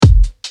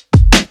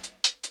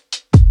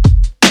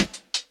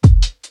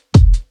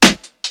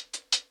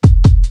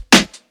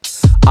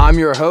I'm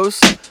your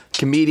host,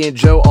 comedian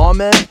Joe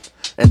Ahmed,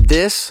 and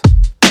this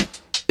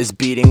is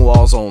Beating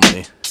Walls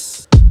Only.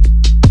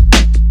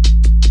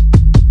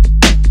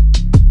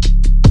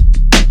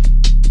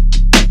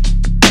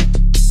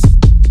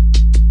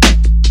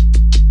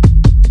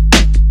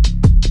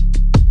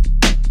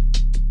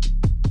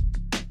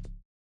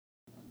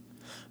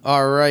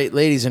 All right,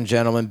 ladies and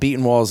gentlemen,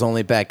 Beating Walls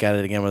Only back at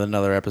it again with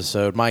another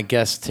episode. My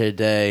guest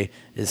today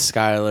is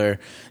Skylar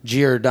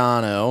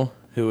Giordano,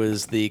 who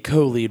is the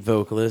co-lead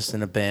vocalist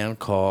in a band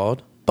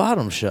called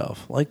Bottom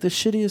Shelf, like the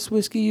shittiest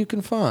whiskey you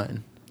can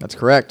find. That's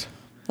correct.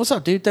 What's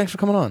up, dude? Thanks for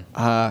coming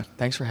on.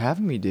 Thanks for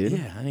having me, dude.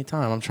 Yeah,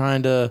 anytime. I'm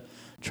trying to,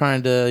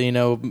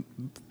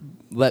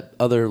 let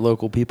other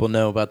local people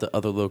know about the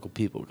other local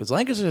people, because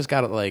Lancaster's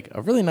got like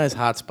a really nice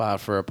hot spot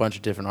for a bunch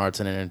of different arts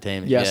and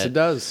entertainment. Yes, it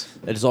does.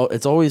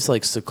 It's always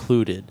like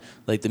secluded.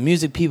 Like the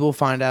music people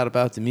find out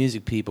about the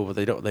music people,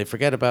 but they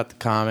forget about the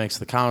comics.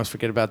 The comics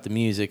forget about the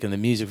music, and the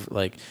music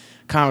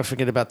comics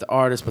forget about the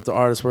artists, but the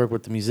artists work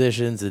with the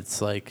musicians.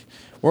 It's like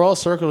we're all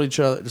circle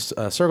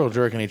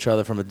jerking each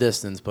other from a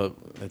distance, but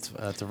it's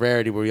a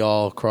rarity where we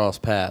all cross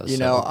paths.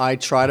 I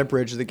try to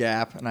bridge the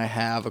gap, and I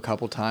have a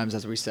couple times,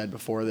 as we said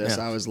before this.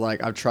 Yeah. I was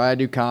like, I've tried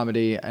to do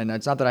comedy, and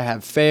it's not that I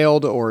have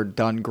failed or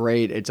done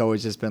great. It's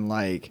always just been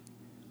like,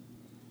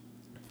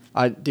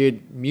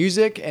 dude,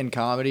 music and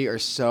comedy are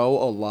so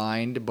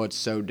aligned but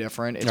so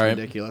different. It's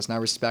ridiculous, and I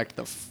respect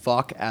the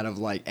fuck out of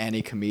like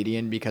any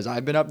comedian, because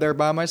I've been up there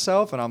by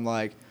myself, and I'm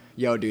like,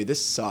 yo, dude,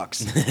 this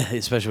sucks.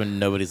 Especially when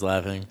nobody's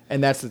laughing.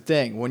 And that's the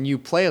thing. When you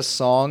play a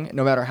song,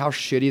 no matter how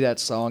shitty that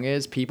song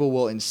is, people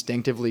will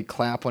instinctively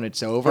clap when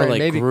it's over. Or and like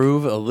maybe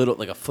groove a little,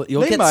 like a foot.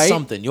 You'll get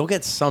something. You'll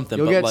get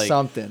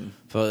something.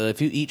 But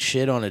if you eat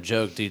shit on a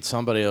joke, dude,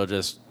 somebody will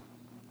just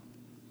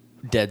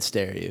dead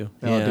stare you.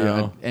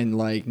 Dude, and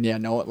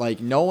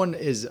no one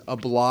is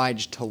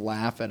obliged to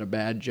laugh at a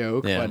bad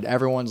joke, but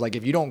everyone's like,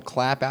 if you don't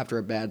clap after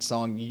a bad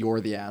song, you're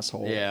the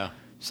asshole. Yeah.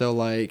 So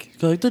like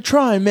they're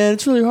trying, man.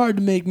 It's really hard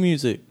to make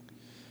music,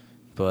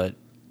 but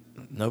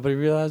nobody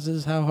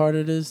realizes how hard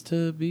it is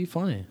to be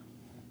funny.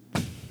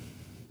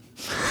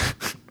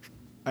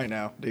 I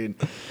know, dude.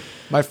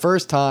 My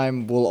first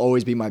time will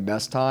always be my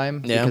best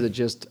time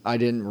because I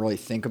didn't really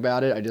think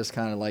about it. I just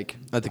kind of like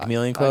at the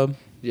Chameleon Club.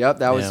 Yep,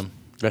 that was.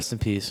 Rest in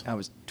peace. I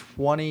was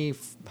 20.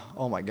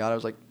 Oh my god,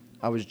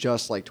 I was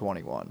just like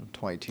 21,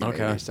 22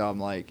 maybe. So I'm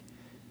like,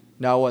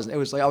 no, it wasn't. It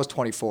was like I was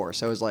 24.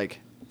 So it was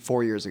like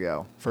 4 years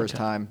ago. First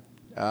time.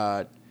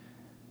 Guy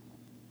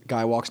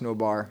walks into a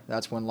bar.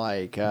 That's when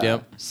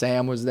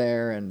Sam was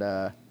there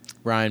and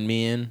Ryan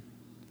Meehan.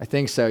 I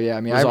think so. Yeah.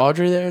 I mean, was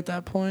Audrey there at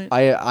that point?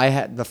 I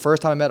had the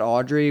first time I met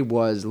Audrey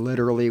was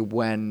literally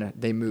when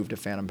they moved to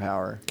Phantom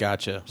Power.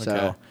 Gotcha. So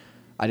okay.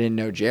 I didn't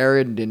know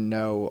Jared, didn't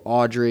know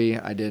Audrey.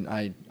 I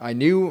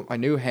knew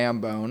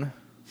Hambone.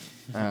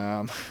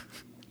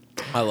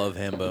 I love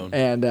Hambone.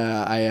 And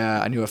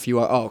I knew a few.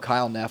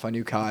 Kyle Neff. I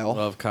knew Kyle.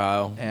 Love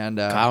Kyle. And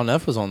Kyle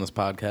Neff was on this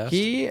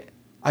podcast.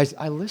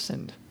 I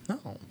listened. No.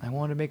 I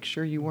wanted to make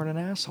sure you weren't an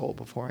asshole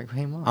before I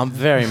came on. I'm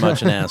very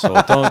much an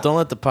asshole. Don't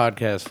let the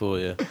podcast fool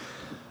you.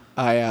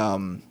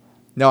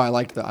 No, I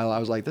liked I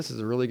was like, this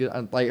is a really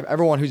good. Like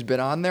everyone who's been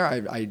on there,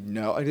 I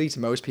know at least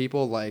most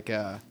people. Like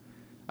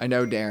I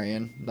know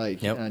Darian.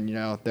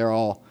 And they're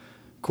all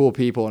cool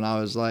people. And I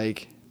was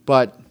like,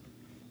 but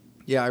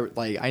yeah,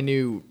 I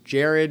knew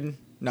Jared.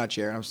 Not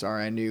Jared. I'm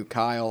sorry. I knew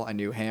Kyle. I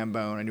knew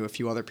Hambone. I knew a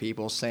few other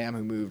people. Sam,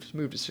 who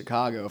moved to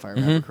Chicago, if I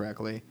remember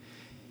correctly.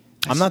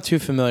 I'm not too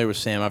familiar with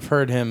Sam. I've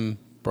heard him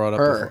brought up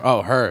her. Before.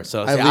 Oh, her.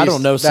 So I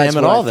don't know Sam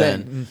at all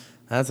then.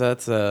 Then I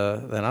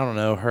don't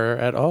know her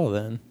at all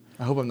then.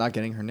 I hope I'm not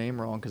getting her name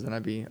wrong, because then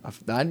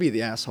I'd be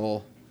the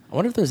asshole. I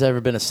wonder if there's ever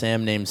been a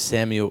Sam named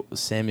Samuel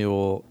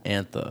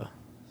Antha.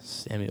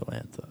 Samuel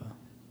Antha.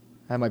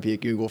 That might be a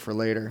Google for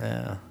later.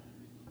 Yeah.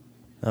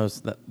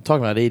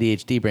 Talking about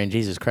ADHD brain.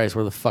 Jesus Christ,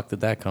 where the fuck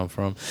did that come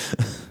from?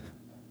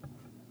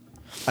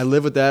 I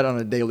live with that on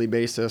a daily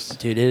basis.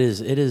 Dude,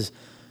 it is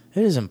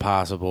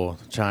impossible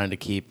trying to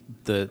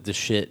keep the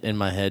shit in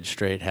my head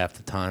straight half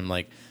the time.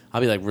 Like, I'll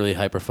be like really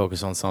hyper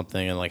focused on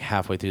something, and like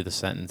halfway through the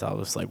sentence, I'll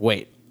just like,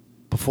 wait,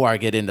 before I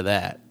get into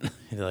that,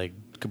 like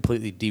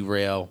completely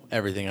derail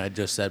everything I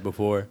just said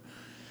before.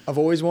 I've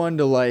always wanted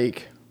to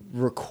like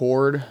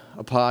record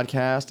a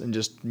podcast and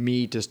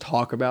just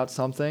talk about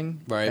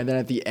something, right? And then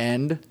at the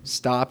end,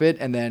 stop it,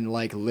 and then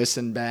like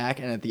listen back,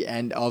 and at the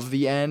end of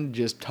the end,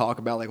 just talk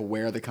about like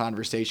where the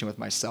conversation with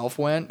myself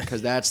went,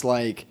 because that's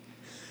like.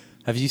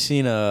 Have you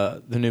seen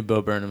the new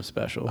Bo Burnham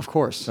special? Of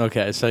course.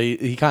 Okay, so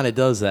he kind of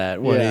does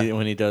that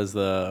when he does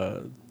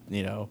the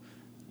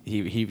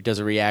he does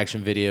a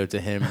reaction video to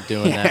him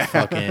doing that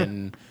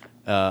fucking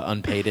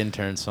unpaid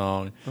intern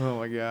song. Oh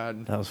my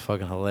god, that was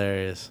fucking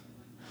hilarious.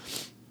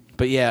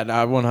 But yeah,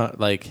 I want to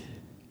like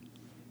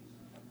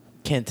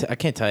I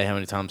can't tell you how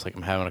many times like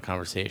I'm having a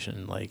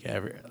conversation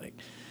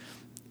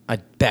I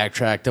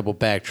backtrack, double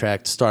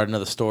backtrack, start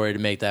another story to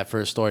make that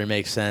first story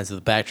make sense. The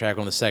backtrack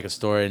on the second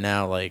story.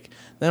 Now, like,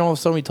 then all of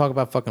a sudden we talk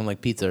about fucking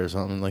like pizza or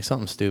something, like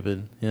something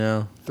stupid, you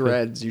know?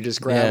 Threads. You just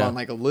grab on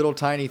like a little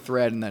tiny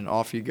thread and then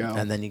off you go.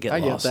 And then you get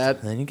lost. I get that.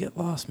 And then you get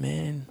lost,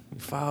 man. You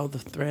follow the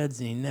threads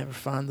and you never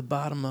find the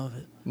bottom of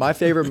it. My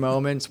favorite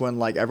moments when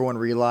like everyone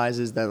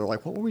realizes that they're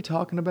like, what were we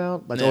talking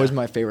about? That's always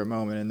my favorite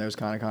moment in those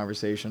kind of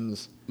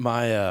conversations.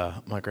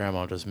 My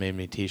grandma just made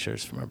me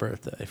T-shirts for my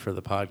birthday for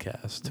the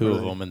podcast. Two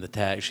of them, and the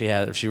tag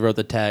she wrote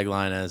the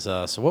tagline as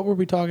so what were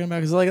we talking about?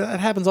 Because like that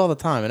happens all the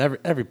time in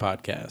every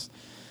podcast.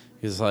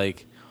 Because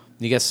like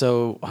you get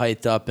so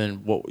hyped up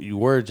in what you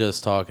were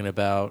just talking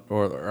about,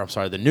 or I'm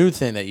sorry, the new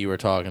thing that you were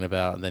talking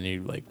about, and then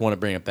you like want to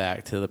bring it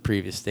back to the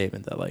previous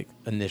statement that like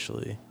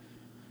initially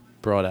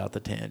brought out the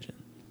tangent.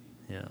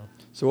 You know.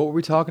 So what were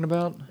we talking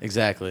about?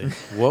 Exactly.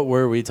 What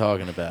were we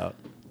talking about?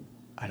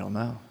 I don't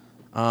know.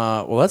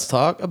 Well, let's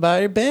talk about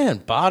your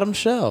band, Bottom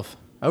Shelf.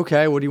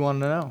 Okay, what do you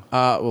want to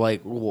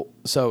know?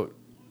 So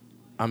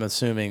I'm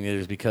assuming it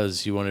is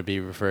because you want to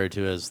be referred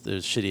to as the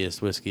shittiest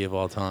whiskey of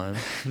all time.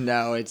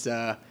 No, it's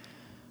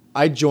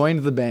I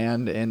joined the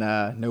band in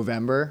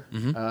November.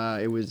 Mm-hmm.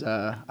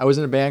 I was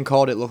in a band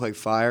called It Looked Like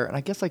Fire, and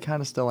I guess I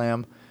kind of still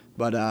am,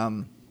 but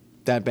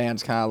that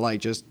band's kind of like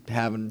just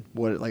having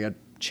like a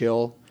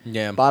chill.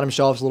 Yeah. Bottom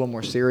Shelf's a little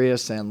more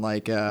serious, and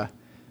like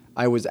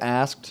I was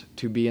asked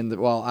to be I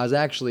was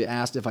actually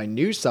asked if I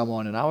knew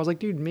someone, and I was like,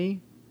 dude, me?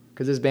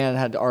 Because this band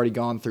had already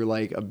gone through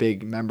like a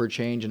big member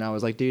change, and I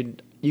was like,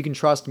 dude, you can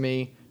trust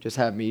me, just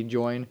have me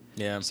join.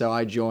 Yeah. So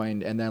I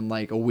joined, and then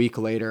like a week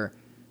later,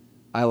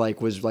 I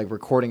like was like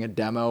recording a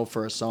demo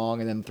for a song,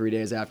 and then 3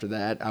 days after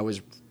that, I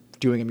was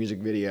doing a music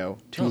video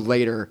to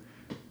later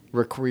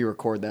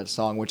re-record that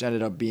song, which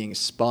ended up being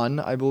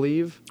Spun, I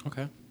believe.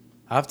 Okay.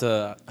 I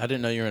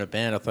didn't know you were in a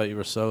band. I thought you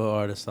were a solo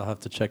artist. I'll have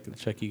to check you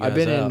guys out. I've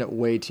been in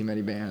way too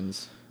many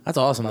bands. That's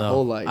awesome, my though.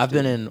 whole life, I've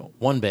been in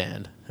one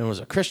band. It was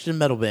a Christian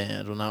metal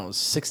band when I was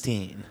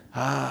 16.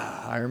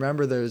 I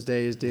remember those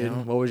days, dude.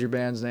 Yeah. What was your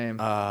band's name?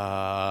 Wait,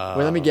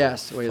 let me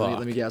guess.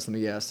 Let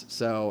me guess.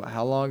 So,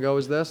 how long ago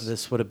was this?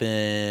 This would have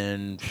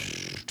been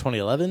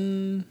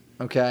 2011.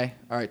 Okay.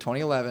 All right,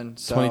 2011.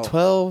 So,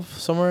 2012,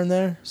 somewhere in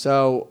there.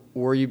 So,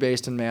 were you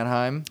based in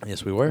Mannheim?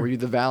 Yes, we were. Were you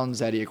the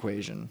Valenzetti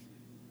Equation?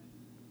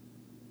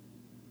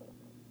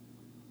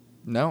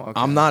 No, okay.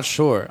 I'm not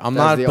sure.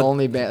 That's the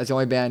only band. That's the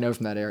only band I know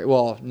from that area.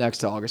 Well, next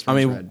to August. I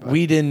mean, Red,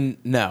 we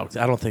didn't. No,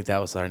 I don't think that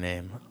was our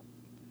name.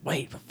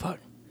 Wait, but fuck,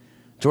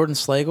 Jordan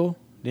Slagle.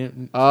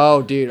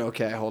 Oh, dude.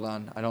 Okay, hold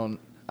on.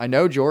 I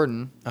know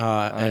Jordan.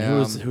 And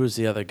who's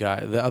the other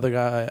guy? The other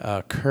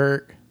guy,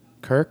 Kirk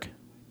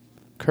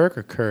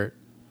or Kurt,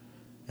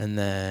 and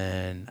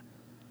then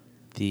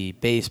the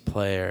bass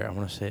player. I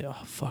want to say,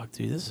 oh fuck,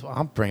 dude.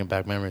 I'm bringing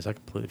back memories I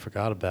completely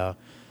forgot about.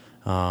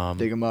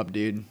 Dig him up,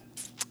 dude.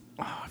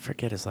 I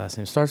forget his last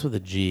name. Starts with a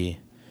G.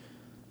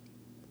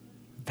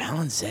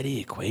 Valenzetti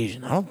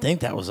Equation. I don't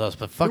think that was us,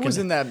 but fucking. Who was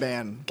in that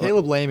band?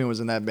 Caleb Lehman was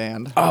in that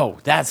band. Oh,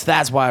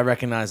 that's why I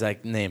recognize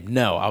that name.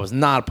 No, I was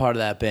not a part of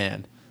that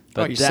band.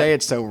 But you say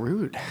it's so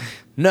rude.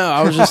 No,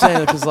 I was just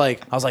saying because I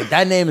was like,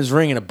 that name is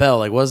ringing a bell.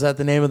 Like, was that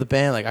the name of the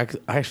band? Like,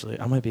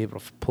 I might be able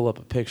to pull up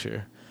a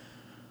picture.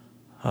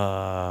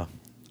 I'll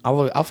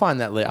find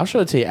that later. I'll show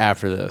it to you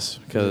after this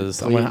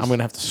because I'm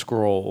gonna have to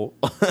scroll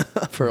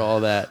for all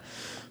that.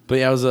 But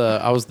yeah,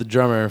 I was the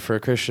drummer for a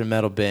Christian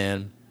metal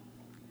band,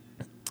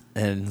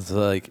 and it's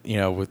like, you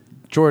know, with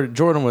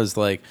Jordan was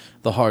like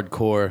the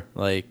hardcore,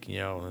 like, you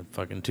know,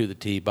 fucking to the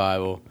T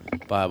Bible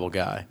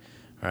guy,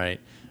 right?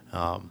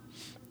 And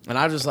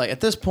I was just like, at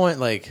this point,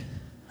 like,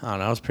 I don't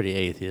know, I was pretty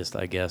atheist,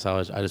 I guess.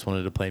 I just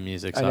wanted to play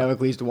music. So I know at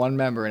least one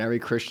member in every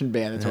Christian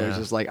band that's always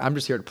just like, I'm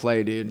just here to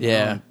play, dude.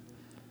 Yeah.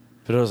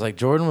 But it was like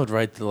Jordan would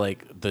write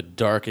the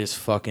darkest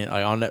fucking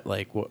on that,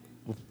 like, what.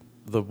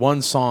 The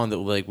one song that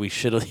like we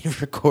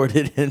shittily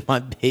recorded in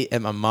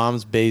my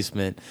mom's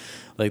basement,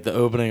 like the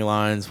opening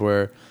lines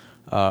were,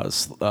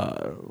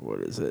 what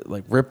is it,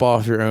 like, rip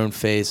off your own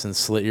face and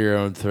slit your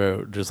own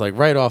throat, just like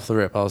right off the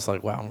rip. I was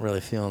like, wow, I'm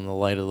really feeling the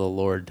light of the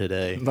Lord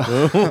today.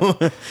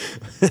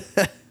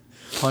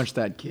 Punch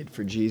that kid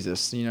for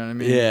Jesus, you know what I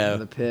mean? Yeah. In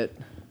the pit.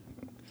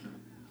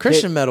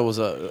 Christian metal was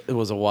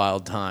a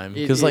wild time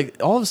because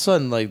like all of a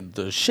sudden like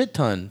the shit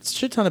ton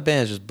of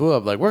bands just blew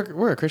up. Like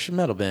we're a Christian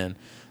metal band.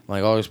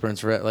 Like August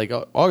Burns Red,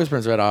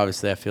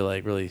 obviously I feel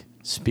like really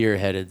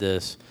spearheaded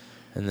this,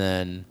 and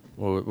then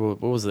what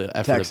was the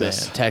effort of the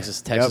band?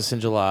 Texas in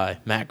July,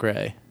 Matt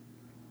Gray,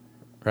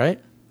 right?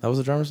 That was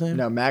the drummer's name?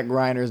 No, Matt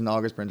Grinders and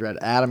August Burns Red.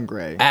 Adam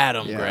Gray.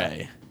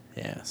 Gray.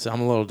 Yeah, so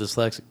I'm a little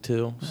dyslexic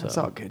too. So. That's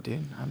all good,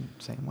 dude. I'm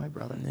the same way,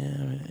 brother.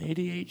 Yeah,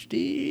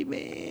 ADHD,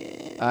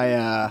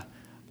 man.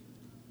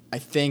 I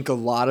think a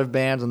lot of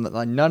bands, and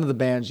like none of the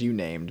bands you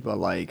named, but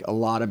like a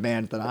lot of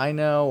bands that I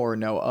know or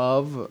know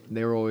of,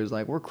 they were always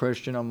like, we're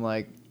Christian. I'm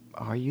like,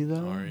 are you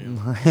though? Are you?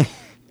 Do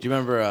you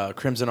remember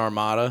Crimson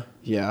Armada?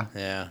 Yeah.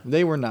 Yeah.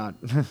 They were not.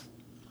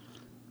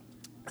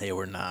 They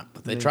were not,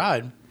 but they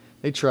tried.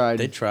 They tried.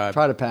 They tried.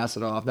 Tried to pass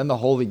it off. Then the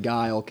Holy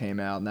Guile came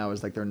out, and that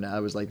was like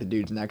the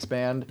dude's next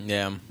band.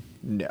 Yeah.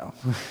 No,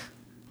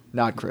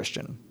 not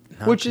Christian.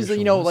 Not Which is,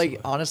 Christian like,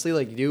 whatsoever. honestly,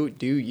 like, do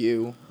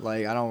you.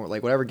 Like, I don't,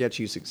 like, whatever gets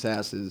you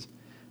success is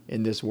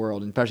in this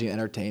world, and especially in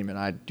entertainment.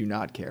 I do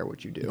not care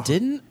what you do.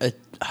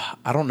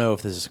 I don't know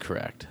if this is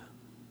correct,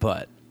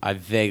 but I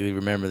vaguely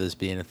remember this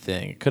being a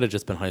thing. It could have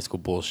just been high school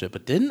bullshit,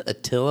 but didn't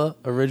Attila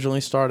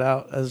originally start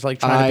out as, like,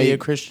 trying to be a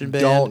Christian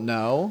band? I don't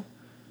know,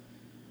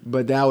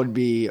 but that would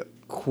be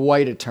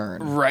quite a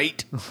turn.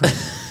 Right.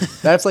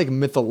 That's, like,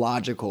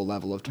 mythological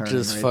level of turn.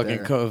 Just right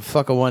fucking there.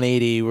 fuck a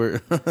 180.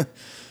 We're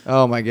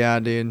Oh, my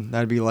God, dude.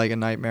 That'd be like a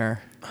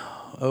nightmare.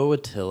 Oh,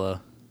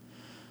 Attila.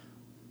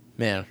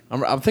 Man,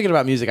 I'm thinking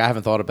about music I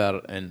haven't thought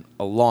about in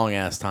a long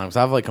ass time because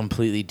I've like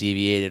completely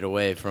deviated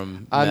away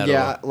from metal.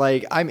 Yeah,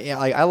 like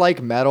I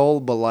like metal,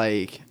 but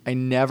like I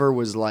never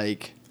was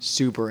like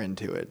super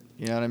into it.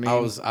 You know what I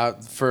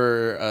mean?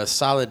 For a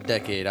solid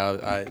decade.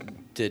 I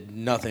did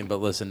nothing but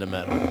listen to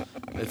metal.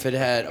 If it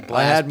had a blast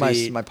I had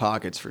beat, my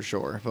pockets for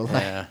sure. But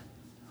like, yeah,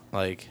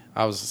 like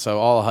I was so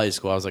all of high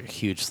school I was like a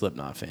huge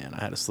Slipknot fan.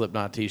 I had a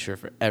Slipknot T-shirt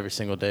for every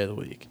single day of the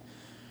week.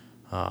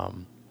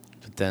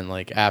 But then,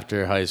 like,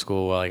 after high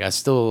school, like, I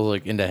still,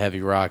 like, into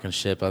heavy rock and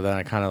shit, but then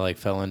I kind of, like,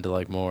 fell into,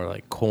 like, more,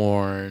 like,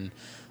 Korn.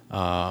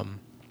 Who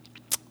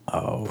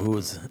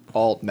was it?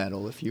 Alt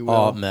metal, if you will.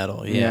 Alt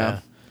metal,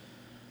 yeah.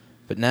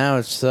 But now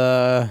it's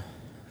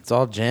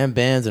all jam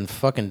bands and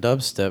fucking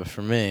dubstep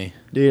for me.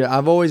 Dude,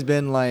 I've always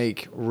been,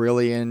 like,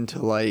 really into,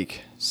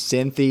 like,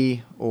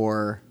 synthy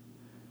or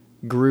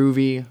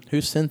groovy.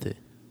 Who's Cynthia?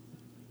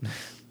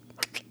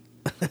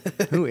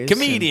 Who is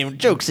Comedian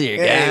jokes here,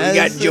 guys. Yeah, we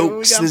got so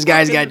jokes. this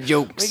guy's got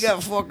jokes. We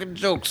got fucking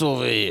jokes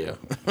over here.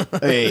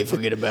 Hey,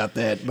 forget about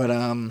that. But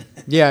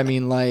yeah, I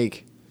mean,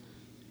 like,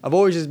 I've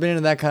always just been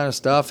into that kind of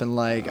stuff, and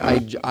like,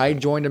 I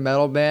joined a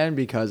metal band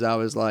because I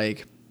was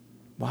like,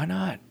 why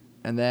not?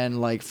 And then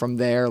like from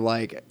there,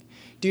 like,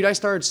 dude, I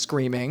started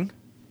screaming,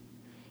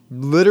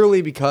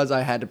 literally because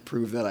I had to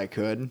prove that I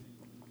could.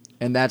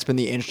 And that's been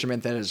the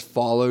instrument that has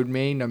followed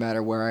me no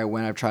matter where I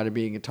went. I've tried to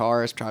be a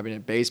guitarist, tried to be a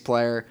bass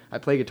player. I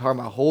played guitar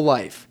my whole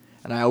life,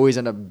 and I always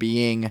end up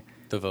being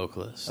the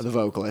vocalist.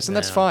 And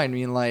that's fine. I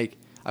mean, like,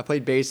 I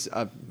played bass.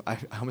 I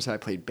almost said I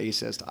played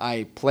bassist.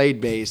 I played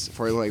bass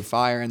for like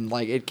Fire, and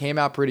like it came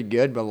out pretty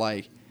good. But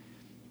like,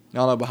 I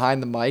don't know,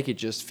 behind the mic, it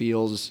just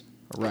feels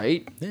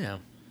right. Yeah.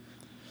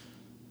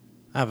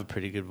 I have a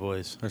pretty good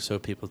voice, or so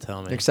people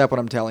tell me. Except when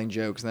I'm telling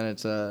jokes, then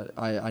it's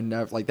I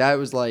never like that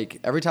was like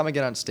every time I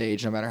get on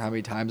stage, no matter how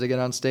many times I get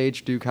on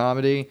stage do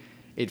comedy,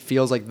 it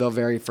feels like the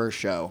very first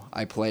show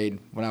I played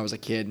when I was a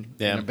kid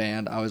in a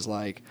band. I was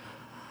like,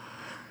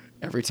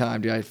 every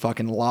time, dude, I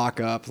fucking lock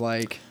up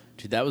like.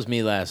 Dude, that was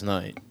me last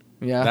night.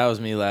 Yeah, that was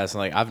me last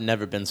night. I've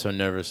never been so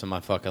nervous in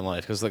my fucking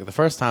life because like the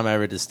first time I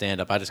ever did stand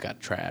up, I just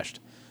got trashed.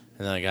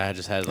 And then, like, I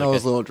just had like I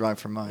was a little drunk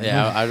from mine.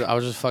 Yeah, I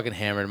was just fucking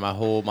hammered. My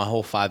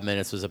whole 5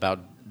 minutes was about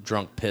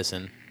drunk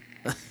pissing.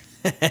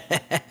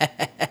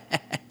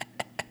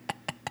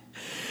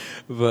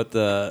 But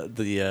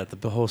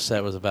the whole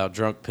set was about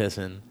drunk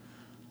pissing.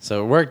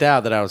 So it worked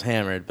out that I was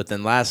hammered. But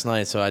then last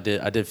night, so I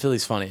did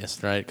Philly's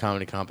Funniest, right,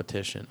 comedy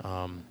competition.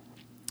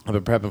 I've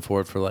been prepping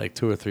for it for like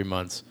 2 or 3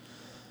 months,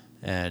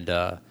 and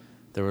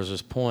there was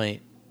this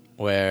point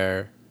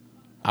where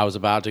I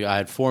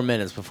had 4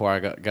 minutes before I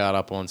got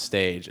up on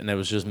stage, and it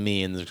was just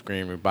me in the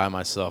green room by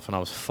myself, and I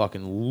was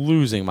fucking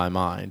losing my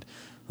mind.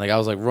 Like, I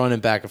was, like,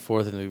 running back and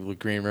forth in the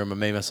green room. I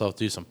made myself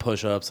do some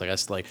push-ups. Like, I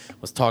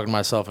was talking to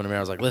myself in the mirror.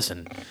 I was like,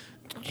 listen,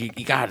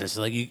 you got this.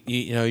 Like,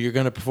 you know, you're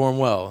going to perform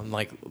well. And,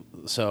 like,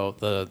 so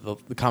the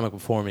comic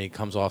before me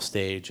comes off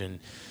stage,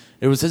 and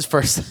it was his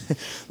first.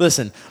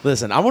 Listen.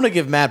 I want to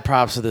give mad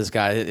props to this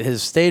guy.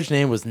 His stage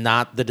name was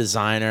not The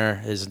Designer.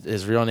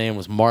 His real name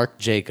was Mark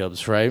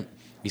Jacobs, right?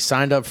 He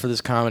signed up for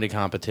this comedy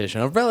competition,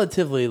 a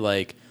relatively,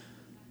 like,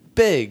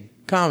 big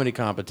comedy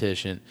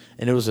competition,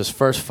 and it was his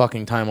first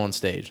fucking time on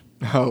stage.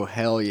 Oh,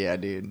 hell yeah,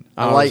 dude.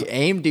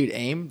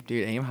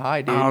 Aim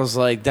high, dude. I was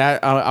like,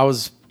 I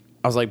was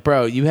like,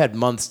 bro, you had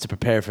months to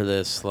prepare for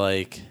this.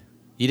 Like,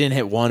 you didn't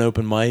hit one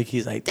open mic.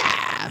 He's like,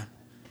 ah.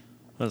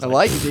 I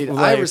like it, dude.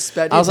 I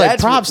respect. Dude, I was like,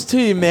 props to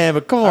you, man,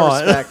 but come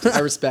on. I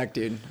respect,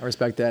 dude. I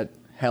respect that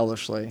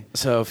hellishly.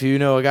 So if you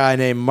know a guy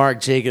named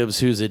Mark Jacobs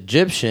who's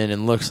Egyptian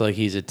and looks like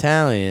he's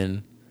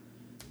Italian,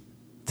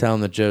 tell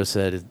him that Joe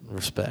said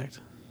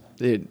respect.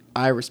 Dude,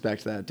 I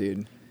respect that,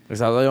 dude.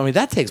 Because I mean,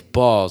 that takes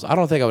balls. I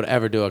don't think I would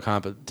ever do a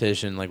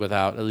competition like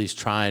without at least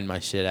trying my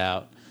shit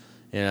out,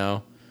 you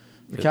know?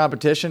 The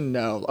competition,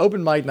 no.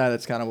 Open mic night,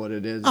 that's kind of what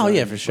it is. Oh,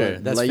 yeah, for sure.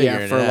 That's like,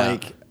 figuring it out.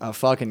 like a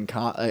fucking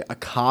a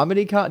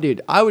comedy dude,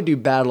 I would do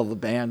Battle of the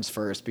Bands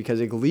first because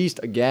at least,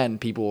 again,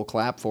 people will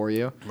clap for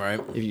you. Right.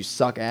 If you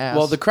suck ass.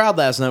 Well, the crowd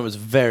last night was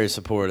very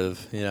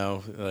supportive, you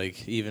know?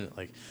 Like, even,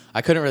 like,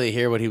 I couldn't really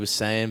hear what he was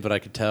saying, but I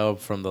could tell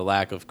from the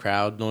lack of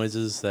crowd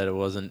noises that it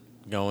wasn't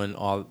going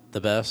all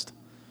the best.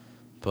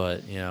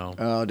 But, you know.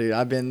 Oh, dude,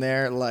 I've been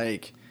there,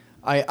 like...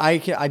 I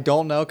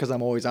don't know because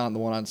I'm always on the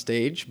one on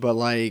stage, but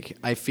like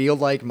I feel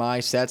like my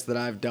sets that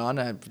I've done,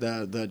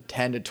 the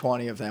 10 to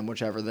 20 of them,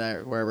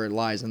 wherever it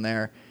lies in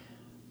there,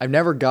 I've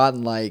never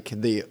gotten like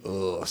the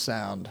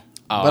sound.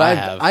 Oh, But I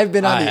have. I've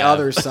been on I the have.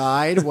 other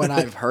side when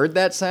I've heard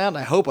that sound.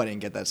 I hope I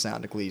didn't get that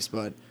sound at least,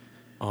 but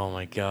Oh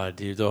my god,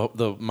 dude!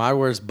 The my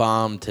worst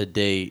bomb to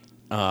date.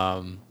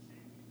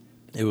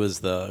 It was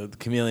the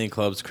Chameleon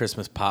Club's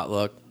Christmas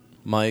potluck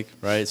mic,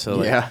 right? So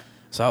like, Yeah.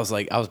 So I was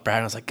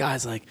bragging. I was like,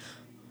 guys, like,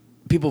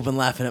 people have been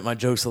laughing at my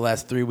jokes the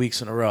last 3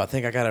 weeks in a row. I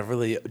think I got a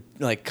really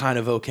like kind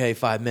of okay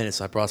 5 minutes.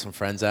 So I brought some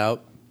friends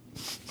out,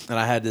 and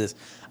I had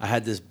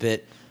this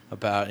bit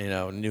about, you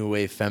know, new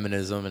wave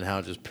feminism and how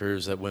it just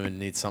proves that women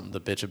need something to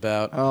bitch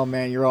about. oh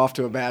man, you're off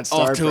to a bad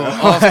start, bro.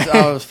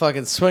 I was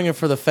fucking swinging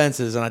for the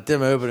fences, and I did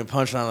my opening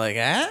punch, and I'm like,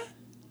 ah?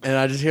 And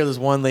I just hear this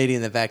one lady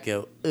in the back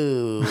go,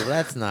 ooh,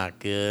 that's not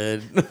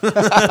good.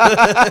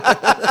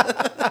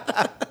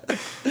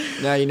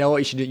 Now you know what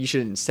you should do. You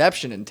should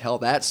Inception and tell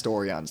that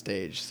story on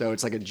stage. So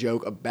it's like a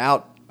joke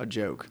about a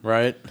joke.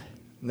 Right?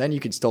 And then you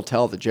can still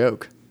tell the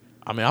joke.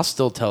 I mean, I'll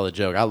still tell the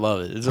joke. I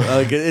love it. It's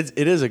like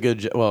it is a good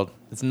joke. Well,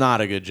 it's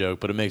not a good joke,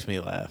 but it makes me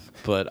laugh.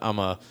 But I'm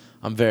a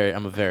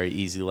very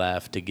easy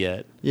laugh to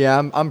get. Yeah,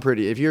 I'm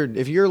pretty. If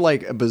you're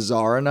like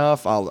bizarre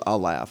enough, I'll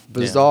laugh.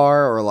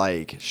 Bizarre or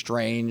like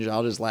strange,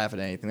 I'll just laugh at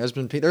anything.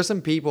 There's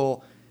some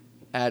people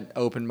at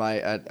open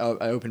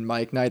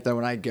mic night though.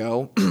 When I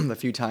go, the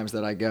few times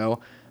that I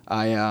go,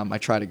 I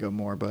try to go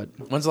more. But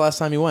When's the last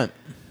time you went?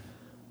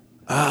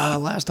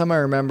 last time I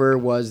remember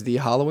was the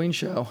Halloween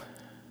show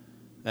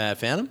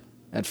Phantom?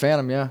 at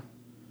Phantom. Yeah.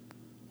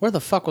 Where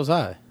the fuck was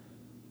I?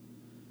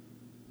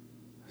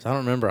 'Cause I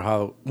don't remember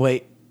how.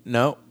 Wait,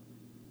 no,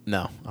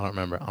 I don't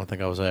remember. I don't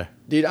think I was there.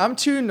 Dude, I'm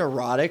too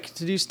neurotic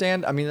to do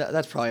stand. I mean,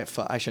 that's probably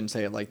I shouldn't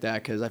say it like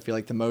that because I feel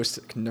like the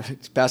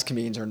best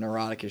comedians are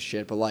neurotic as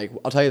shit. But like,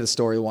 I'll tell you the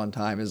story one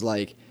time is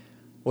like,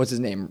 what's his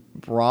name?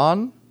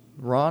 Ron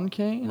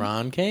Kane?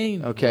 Ron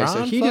Kane. Okay, so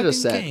Ron he did a fucking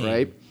set, Kane.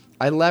 right?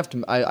 I left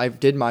him. I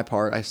did my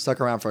part. I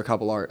stuck around for a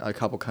couple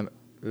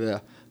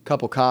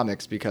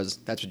comics because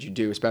that's what you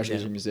do, especially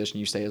as a musician.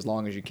 You stay as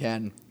long as you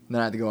can. And then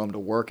I had to go home to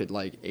work at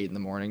like 8 in the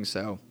morning.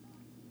 So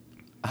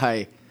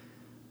I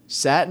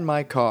sat in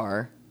my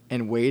car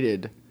and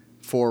waited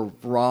for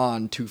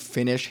Ron to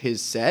finish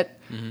his set,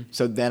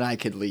 so then I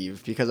could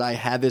leave because I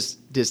had this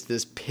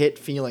pit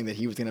feeling that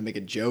he was gonna make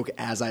a joke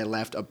as I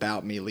left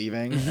about me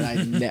leaving,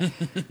 and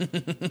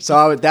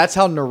that's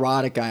how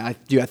neurotic I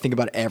think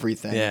about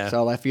everything. Yeah.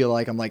 So I feel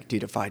like I'm like,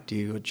 dude, if I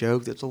do a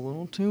joke that's a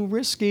little too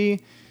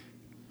risky.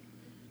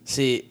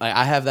 See,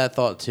 I have that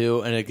thought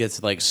too, and it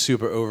gets like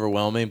super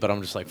overwhelming. But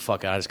I'm just like,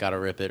 fuck it, I just gotta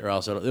rip it, or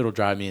else it'll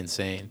drive me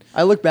insane.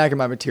 I look back at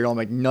my material, I'm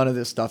like, none of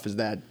this stuff is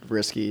that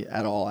risky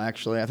at all,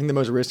 actually. I think the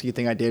most risky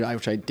thing I did,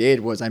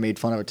 was I made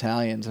fun of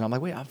Italians. And I'm like,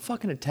 wait, I'm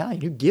fucking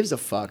Italian. Who gives a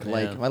fuck? Yeah.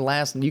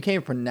 Like, you can't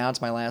even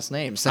pronounce my last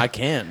name. So. I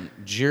can.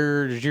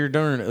 Forget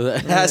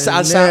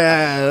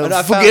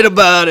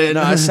about it.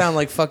 No, I sound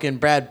like fucking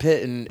Brad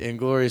Pitt in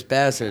Inglourious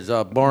Bastards.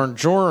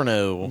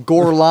 Buongiorno.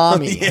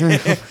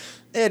 Gorlami.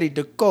 Eddie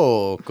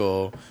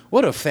DeCoco.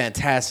 What a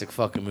fantastic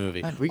fucking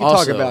movie. We can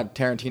talk about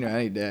Tarantino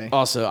any day.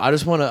 Also, I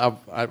just want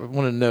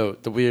to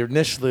note that we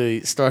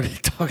initially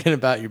started talking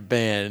about your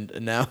band,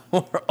 and now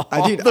we're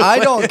I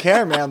don't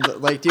care, man.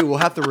 Like, dude, we'll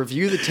have to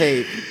review the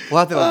tape. We'll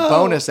have to have a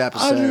bonus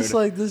episode. I'm just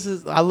like,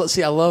 I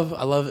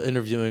love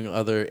interviewing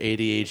other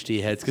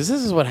ADHD heads because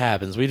this is what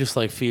happens. We just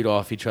like feed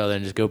off each other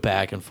and just go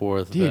back and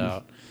forth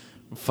about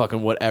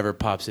fucking whatever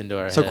pops into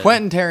our head. So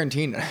Quentin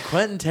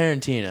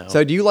Tarantino.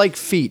 So do you like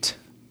feet?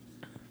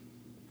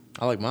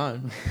 I like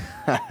mine.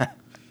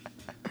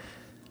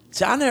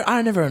 See,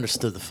 I never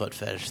understood the foot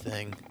fetish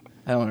thing.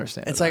 I don't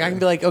understand. It's like I can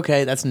be like,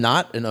 okay, that's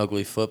not an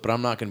ugly foot, but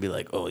I'm not gonna be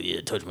like, oh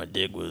yeah, touch my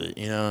dick with it.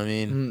 You know what I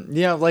mean?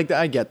 Yeah, like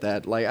I get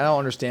that. Like I don't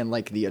understand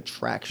like the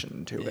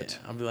attraction to it.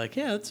 I'll be like,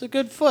 yeah, it's a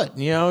good foot.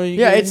 You know?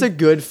 It's a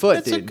good foot.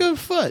 It's a good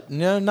foot. You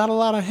know, not a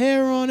lot of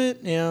hair on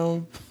it. You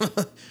know,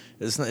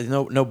 it's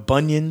no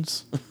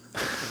bunions.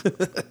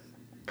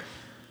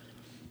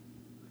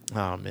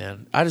 Oh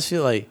man, I just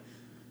feel like.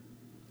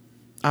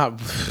 I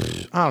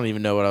don't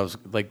even know what I was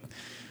like.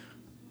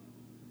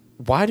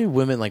 Why do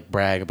women like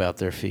brag about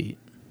their feet?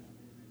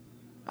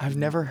 I've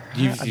never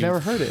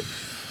heard it.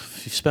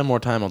 You spend more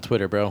time on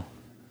Twitter, bro.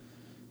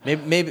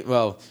 Maybe.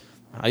 Well,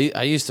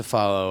 I used to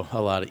follow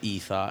a lot of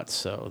e-thoughts,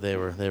 so they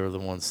were the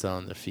ones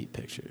selling their feet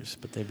pictures.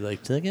 But they'd be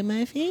like, "Look at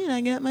my feet! I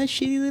got my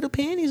shitty little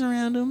panties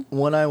around them."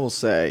 What I will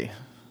say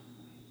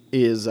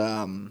is,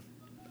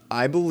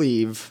 I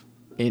believe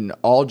in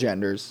all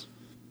genders.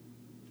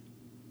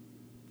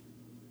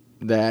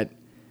 That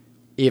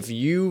if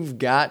you've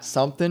got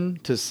something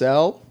to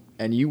sell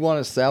and you want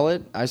to sell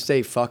it, I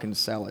say fucking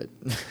sell it.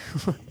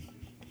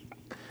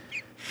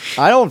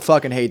 I don't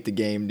fucking hate the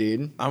game,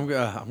 dude. I'm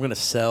gonna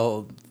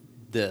sell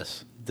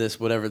this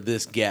whatever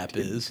this gap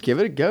is. Give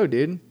it a go,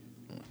 dude.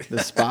 The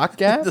Spock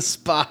gap? The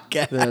Spock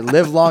gap. The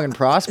live long and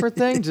prosper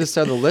thing, just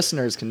so the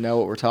listeners can know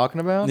what we're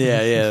talking about.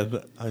 Yeah.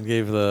 I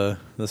gave the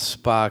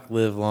Spock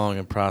live long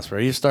and prosper.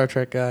 Are you a Star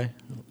Trek guy?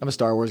 I'm a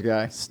Star Wars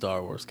guy.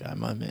 Star Wars guy,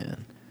 my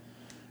man.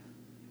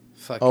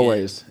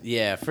 Always.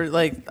 Yeah, for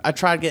like I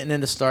tried getting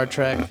into Star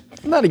Trek,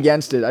 I'm not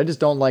against it. I just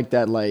don't like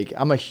that. Like,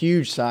 I'm a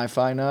huge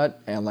sci-fi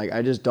nut, and like,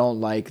 I just don't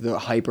like the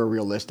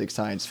hyper-realistic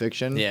science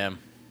fiction. Yeah.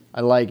 I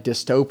like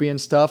dystopian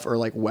stuff or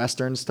like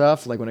Western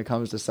stuff. Like when it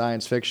comes to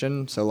science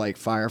fiction, so like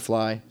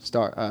Firefly,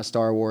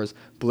 Star Wars,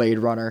 Blade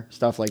Runner,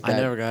 stuff like that. I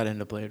never got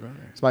into Blade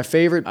Runner. It's my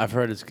favorite. I've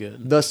heard it's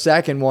good. The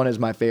second one is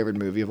my favorite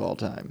movie of all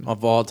time.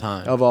 Of all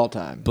time. Of all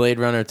time. Blade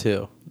Runner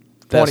 2.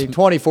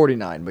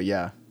 2049, but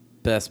yeah.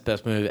 Best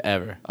movie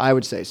ever. I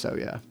would say so,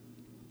 yeah.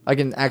 I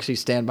can actually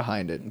stand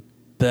behind it.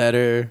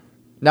 Better.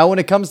 Now, when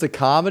it comes to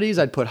comedies,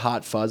 I'd put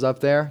Hot Fuzz up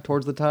there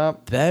towards the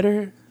top.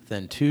 Better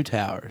than Two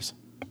Towers.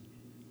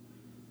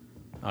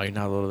 Oh, you're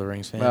not a Lord of the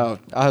Rings fan? Oh,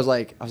 I was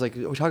like, are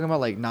we talking about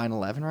like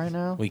 9/11 right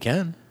now? We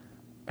can.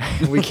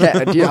 We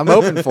can't. Dude, I'm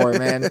open for it,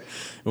 man.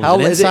 How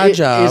is it?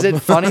 Is it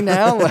funny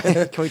now?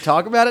 Like, can we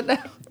talk about it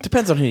now?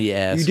 Depends on who you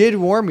ask. You did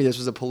warn me this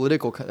was a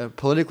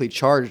politically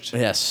charged.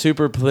 Yeah,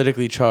 super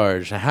politically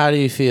charged. How do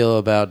you feel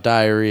about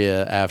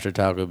diarrhea after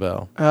Taco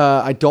Bell?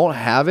 I don't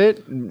have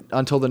it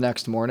until the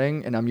next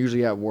morning, and I'm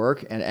usually at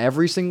work. And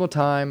every single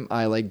time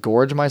I like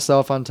gorge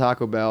myself on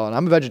Taco Bell, and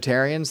I'm a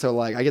vegetarian, so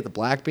like I get the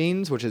black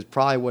beans, which is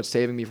probably what's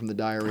saving me from the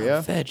diarrhea.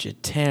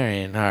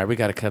 Vegetarian. All right, we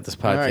got to cut this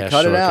podcast. All right,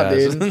 cut short, it out,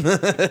 guys.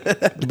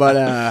 dude.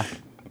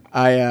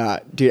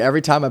 But dude,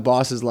 every time my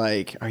boss is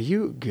like, "Are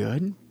you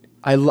good?"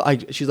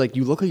 She's like,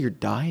 "You look like you're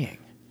dying."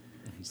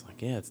 He's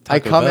like, "Yeah, it's Taco I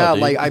come Bell, out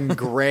dude." like I'm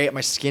gray.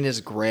 My skin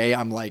is gray.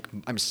 I'm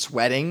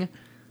sweating,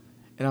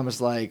 and I'm just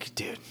like,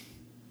 dude,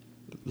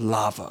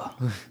 lava.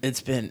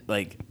 It's been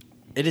like,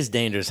 it is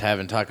dangerous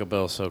having Taco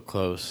Bell so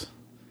close,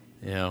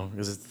 you know,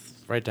 because it's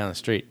right down the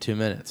street, 2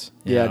 minutes.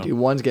 Yeah, know? dude,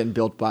 one's getting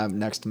built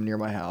next to near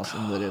my house,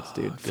 and it's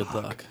dude.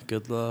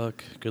 Good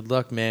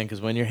luck, man.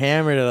 Because when you're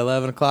hammered at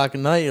 11 o'clock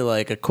at night, you're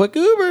like a quick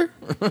Uber.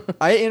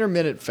 I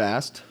intermittent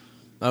fast.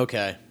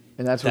 Okay.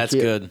 And that's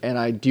good. And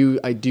I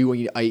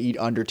eat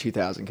under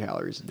 2,000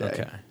 calories a day.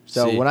 Okay.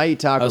 So when I eat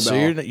Taco Bell, so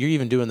you're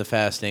even doing the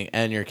fasting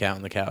and you're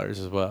counting the calories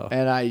as well.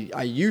 And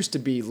I used to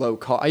be low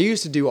carb. I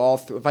used to do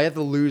if I had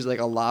to lose like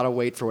a lot of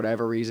weight for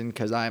whatever reason,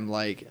 because I'm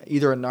like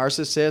either a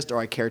narcissist or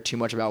I care too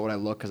much about what I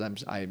look because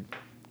I'm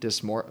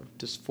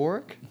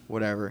dysphoric,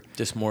 whatever.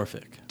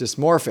 Dysmorphic.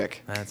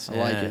 I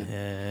like it.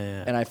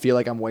 Yeah. And I feel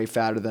like I'm way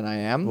fatter than I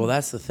am. Well,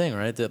 that's the thing,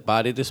 right? The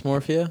body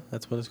dysmorphia.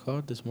 That's what it's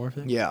called.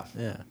 Dysmorphic. Yeah.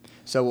 Yeah.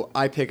 So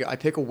I pick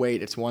a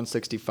weight. It's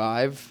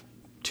 165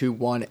 to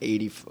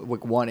 180.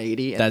 Like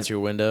 180. That's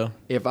your window.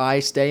 If I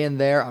stay in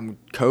there, I'm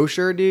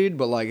kosher, dude.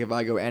 But like if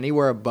I go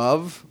anywhere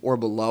above or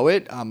below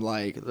it, I'm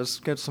like, let's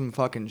get some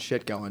fucking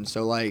shit going.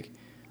 So like,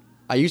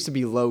 I used to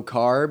be low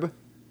carb,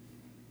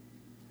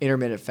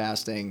 intermittent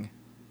fasting,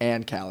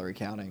 and calorie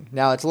counting.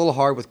 Now it's a little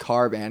hard with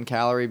carb and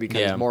calorie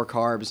because more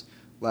carbs,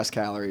 less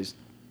calories.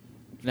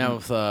 Now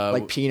with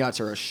like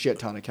peanuts are a shit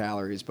ton of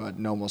calories, but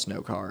almost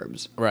no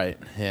carbs. Right.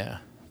 Yeah.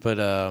 But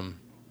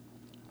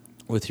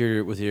with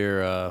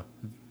your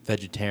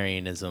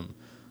vegetarianism,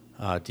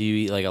 do you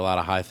eat like a lot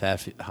of high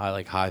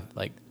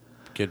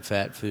good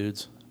fat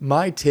foods?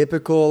 My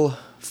typical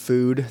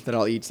food that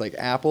I'll eat is like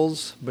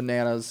apples,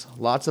 bananas,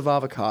 lots of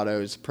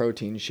avocados,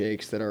 protein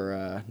shakes that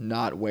are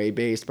not whey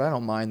based, but I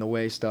don't mind the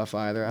whey stuff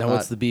either. Now,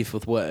 what's the beef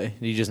with whey?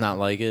 Do you just not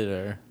like it,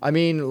 or? I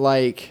mean,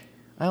 like,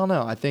 I don't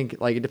know. I think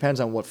like it depends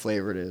on what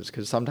flavor it is,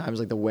 because sometimes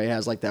like the whey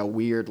has like that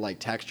weird like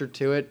texture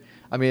to it.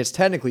 I mean, it's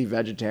technically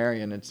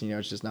vegetarian. It's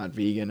it's just not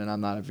vegan, and I'm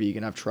not a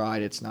vegan. I've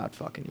tried. It's not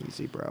fucking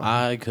easy, bro.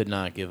 I could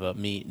not give up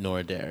meat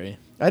nor dairy.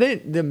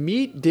 The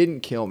meat didn't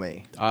kill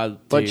me,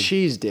 but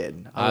cheese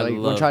did.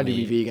 When I tried to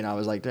be vegan, I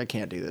was like, I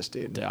can't do this,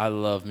 dude. I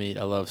love meat.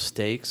 I love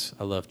steaks.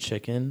 I love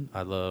chicken.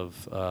 I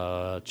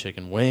love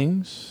chicken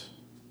wings.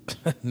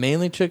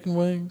 Mainly chicken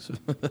wings.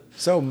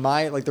 So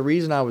the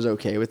reason I was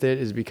okay with it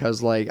is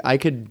because like I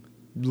could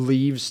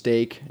leave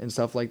steak and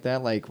stuff like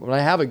that. Like when I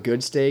have a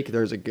good steak,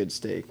 there's a good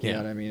steak. You know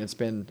what I mean? It's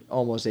been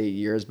almost 8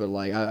 years, but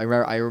like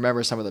I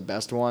remember some of the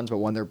best ones. But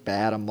when they're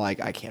bad, I'm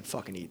like, I can't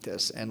fucking eat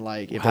this. And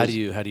like, how did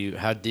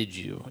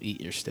you eat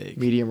your steak?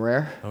 Medium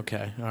rare.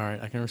 Okay, all right,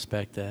 I can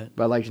respect that.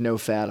 But I like no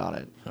fat on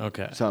it.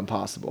 Okay. So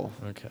impossible.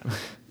 Okay.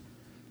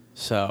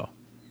 So,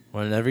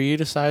 whenever you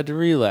decide to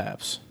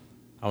relapse,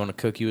 I want to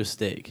cook you a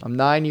steak. I'm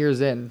 9 years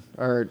in,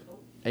 or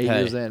 8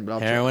 years in, but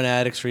heroin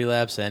addicts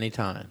relapse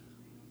anytime.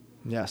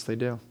 Yes, they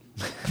do.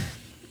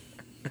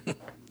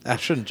 I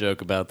shouldn't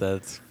joke about that.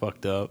 It's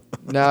fucked up.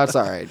 No, it's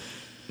all right.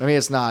 I mean,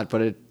 it's not,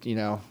 but it,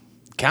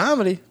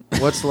 Comedy.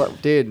 What's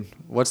left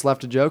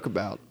to joke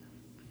about?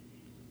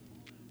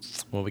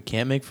 Well, we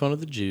can't make fun of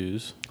the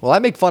Jews. Well, I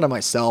make fun of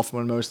myself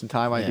when most of the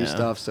time I do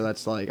stuff, so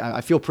that's like,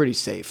 I feel pretty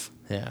safe.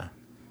 Yeah.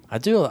 I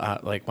do,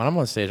 like, when I'm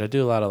on stage, I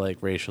do a lot of, like,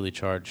 racially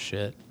charged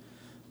shit.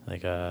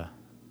 Like,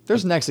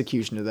 There's an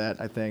execution to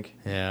that, I think.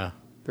 Yeah.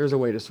 There's a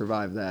way to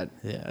survive that.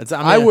 Yeah,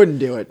 I wouldn't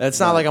do it. It's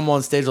not like I'm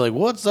on stage like,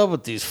 what's up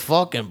with these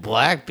fucking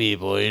black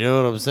people? You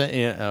know what I'm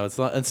saying?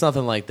 It's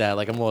nothing like that.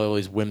 Like I'm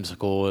always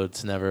whimsical.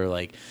 It's never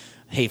like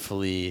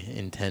hatefully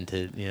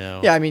intended.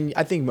 Yeah, I mean,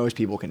 I think most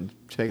people can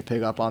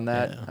pick up on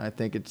that. Yeah. I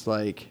think it's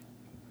like,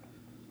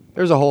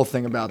 There's a whole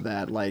thing about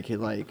that, like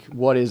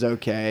what is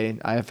okay.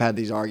 I've had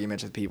these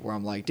arguments with people where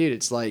I'm like, dude,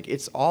 it's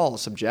all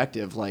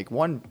subjective. Like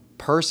one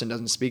person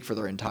doesn't speak for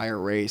their entire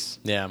race.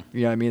 Yeah.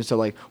 You know what I mean? So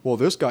like, well,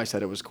 this guy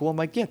said it was cool. I'm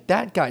like, yeah,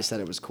 that guy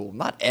said it was cool.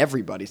 Not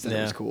everybody said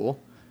it was cool.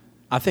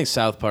 I think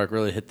South Park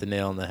really hit the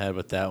nail on the head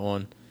with that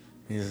one.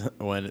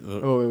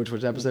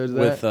 Which episode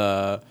is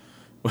that?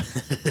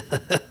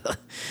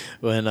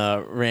 When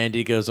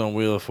Randy goes on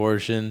Wheel of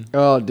Fortune.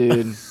 Oh,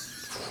 dude.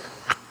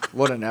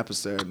 What an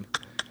episode.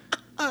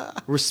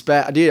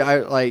 Respect, dude.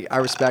 I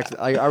respect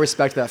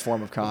that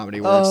form of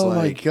comedy. Where it's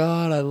my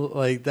god,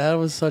 that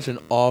was such an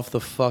off the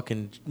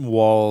fucking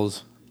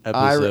walls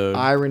episode.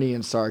 Irony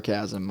and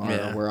sarcasm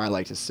are where I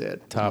like to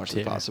sit top as much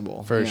tier, as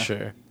possible. for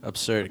sure.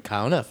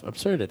 Kyle Neff,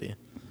 absurdity.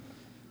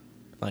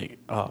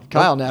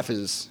 Kyle Neff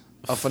is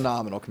a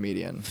phenomenal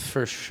comedian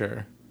for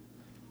sure.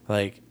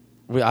 Like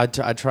I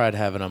tried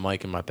having a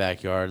mic in my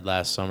backyard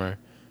last summer,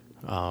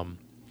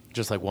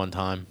 just like one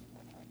time,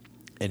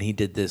 and he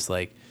did this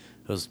like.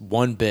 It was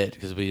one bit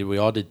because we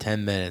all did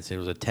 10 minutes. It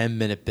was a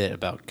 10-minute bit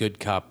about good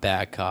cop,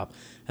 bad cop,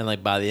 and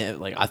like by the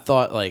end, like I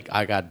thought like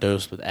I got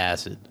dosed with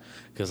acid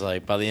because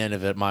like by the end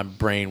of it, my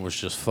brain was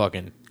just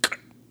fucking.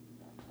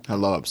 I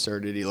love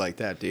absurdity like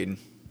that, dude.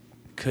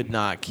 Could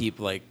not keep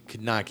up.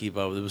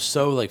 It was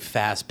so like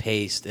fast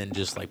paced and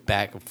just like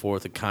back and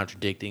forth and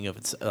contradicting of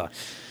its.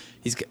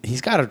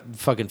 He's got to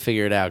fucking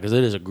figure it out because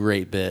it is a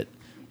great bit.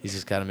 He's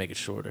just got to make it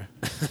shorter.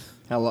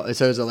 How long?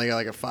 So is it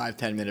like a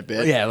 5-10 minute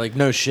bit? Yeah, like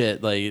no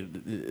shit. Like he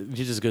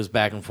just goes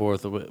back and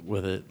forth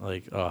with it.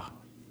 Like, I'm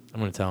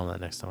gonna tell him that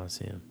next time I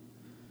see him.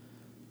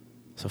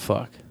 So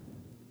fuck.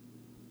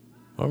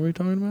 What were we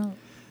talking about?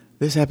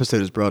 This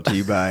episode is brought to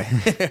you by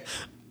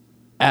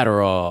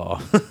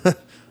Adderall,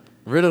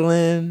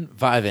 Ritalin,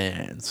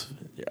 Vyvanse,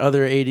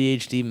 other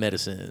ADHD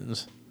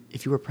medicines.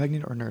 If you are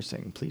pregnant or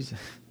nursing, please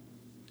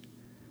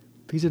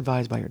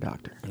advise by your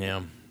doctor.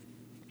 Yeah.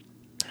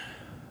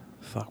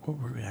 Fuck, what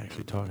were we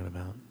actually talking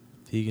about?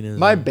 Veganism.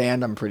 My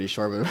band, I'm pretty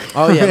sure. But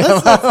oh yeah,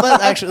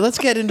 let's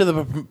get into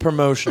the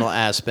promotional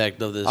aspect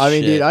of this. I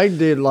mean, dude, I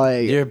did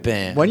like your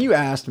band. When you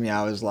asked me,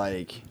 I was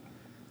like,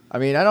 I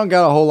mean, I don't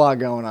got a whole lot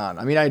going on.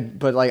 I mean, I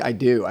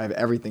do. I have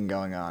everything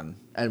going on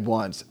at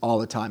once, all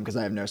the time, because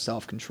I have no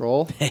self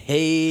control.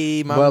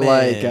 Hey, my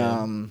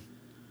man.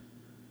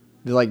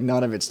 But like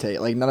none of it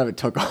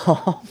took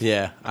off.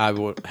 Yeah, I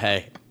would.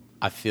 Hey,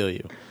 I feel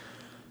you.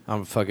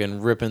 I'm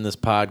fucking ripping this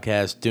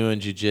podcast, doing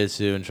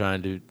jiu-jitsu, and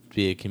trying to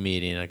be a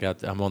comedian.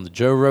 I'm on the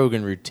Joe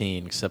Rogan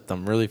routine, except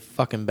I'm really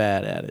fucking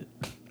bad at it.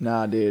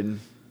 Nah, dude.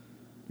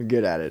 You're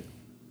good at it.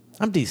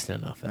 I'm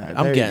decent enough at it.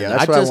 I'm getting it.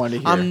 That's what I wanted to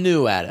hear. I'm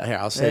new at it. Here,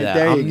 I'll say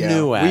that. I'm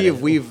new at it.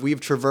 We've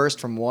traversed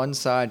from one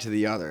side to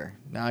the other.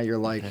 Now you're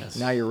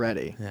now you're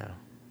ready. Yeah.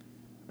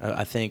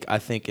 I think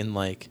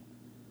in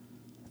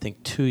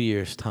 2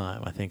 years'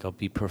 time, I think I'll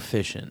be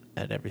proficient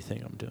at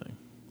everything I'm doing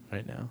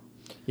right now.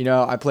 You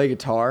know, I play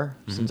guitar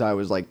since I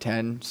was like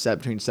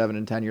between 7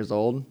 and 10 years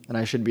old, and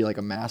I should be like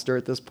a master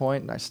at this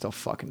point, and I still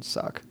fucking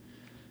suck.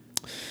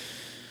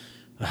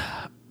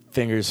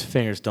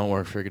 Fingers don't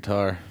work for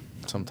guitar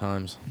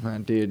sometimes.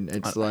 Man, dude,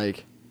 it's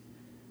like,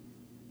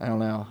 I don't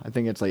know. I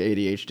think it's like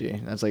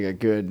ADHD. That's like a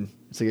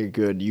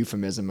good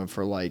euphemism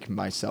for like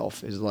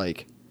myself is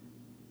like,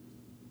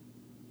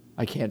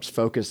 I can't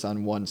focus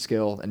on one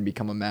skill and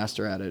become a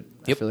master at it.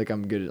 Yep. I feel like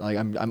I'm good. Like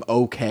I'm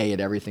okay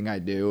at everything I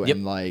do,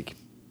 and like.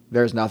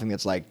 There's nothing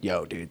that's like,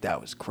 yo, dude,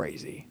 that was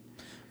crazy.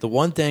 The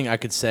one thing I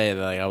could say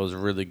that I was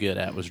really good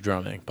at was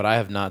drumming, but I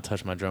have not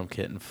touched my drum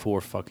kit in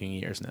 4 fucking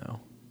years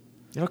now.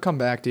 It'll come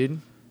back, dude.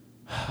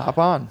 Hop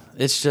on.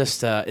 It's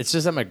just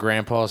at my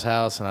grandpa's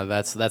house, and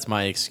that's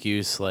my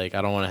excuse. Like,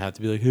 I don't want to have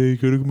to be like, hey,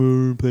 gotta come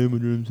over and play my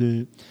drum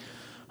set.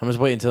 I'm just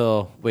waiting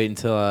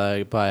until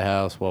I buy a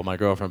house. Well, my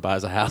girlfriend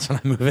buys a house and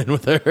I move in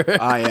with her.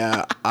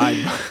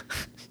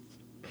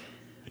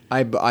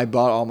 I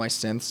bought all my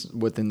synths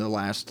within the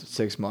last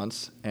 6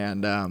 months,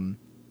 and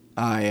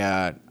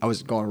I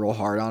was going real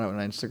hard on it on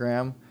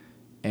Instagram,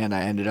 and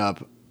I ended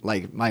up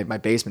like my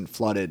basement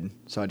flooded,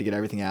 so I had to get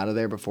everything out of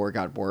there before it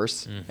got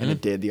worse, and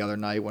it did the other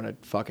night when it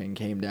fucking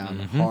came down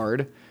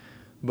hard.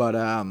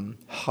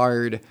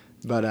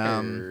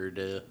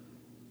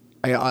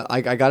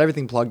 I got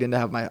everything plugged in to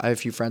have I have a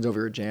few friends over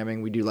here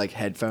jamming. We do like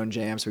headphone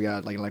jams. We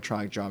got like an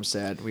electronic drum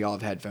set. We all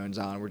have headphones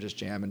on. We're just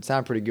jamming.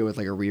 Sound pretty good with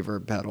like a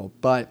reverb pedal,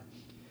 but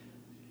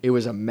it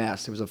was a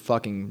mess. It was a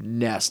fucking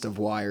nest of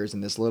wires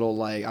in this little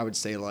like I would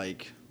say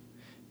like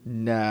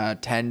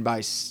 9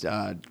 by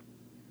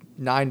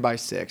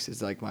 6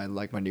 is like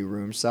my new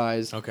room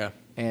size. Okay.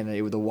 And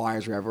the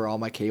wires were everywhere. All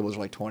my cables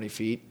were like 20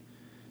 feet.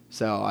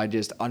 So I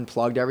just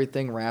unplugged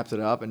everything, wrapped it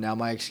up, and now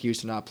my excuse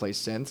to not play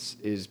synths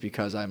is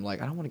because I'm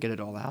like, I don't want to get it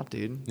all out,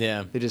 dude.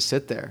 Yeah. They just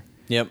sit there.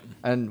 Yep.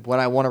 And when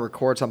I want to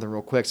record something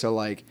real quick, so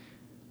like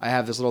I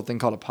have this little thing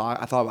called a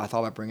pocket. I thought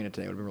about bringing it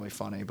today. It would be really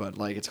funny, but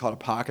like it's called a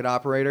pocket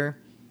operator,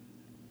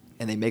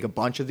 and they make a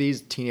bunch of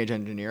these. Teenage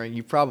Engineering.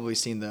 You've probably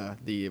seen their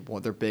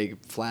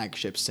big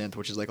flagship synth,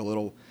 which is like a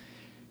little.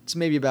 It's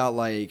maybe about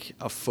like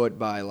a foot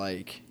by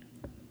like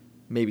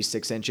maybe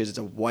 6 inches. It's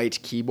a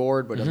white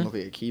keyboard, but it doesn't look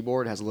like a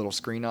keyboard. It has a little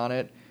screen on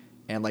it.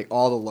 And like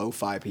all the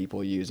lo-fi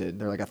people use it.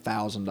 They're like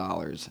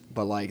 $1,000.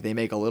 But like they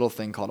make a little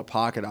thing called a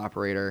pocket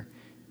operator.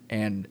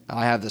 And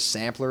I have the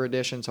sampler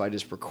edition, so I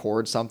just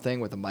record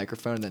something with a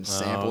microphone and then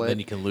sample it. Then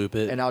you can loop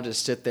it. And I'll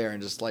just sit there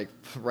and just like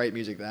write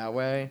music that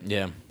way.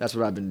 Yeah. That's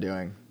what I've been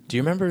doing. Do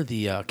you remember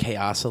the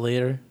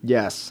K-Oscillator?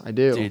 Yes, I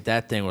do. Dude,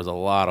 that thing was a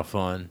lot of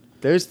fun.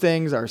 Those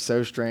things are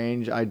so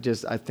strange. I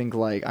think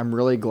like I'm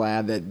really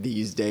glad that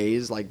these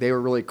days, like they were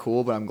really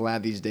cool, but I'm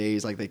glad these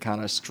days like they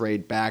kind of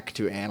strayed back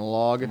to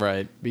analog.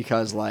 Right.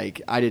 Because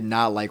like I did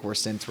not like where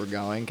synths were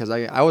going because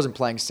I wasn't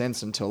playing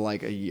synths until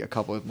like a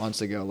couple of months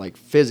ago. Like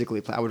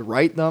physically, I would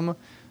write them,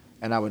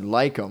 and I would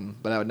like them,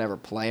 but I would never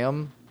play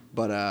them.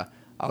 But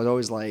I was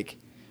always like,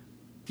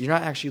 you're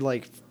not actually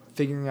like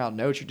figuring out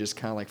notes. You're just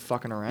kind of like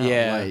fucking around.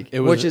 Yeah. Like,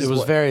 it was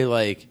very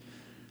like.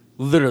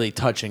 Literally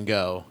touch and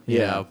go, you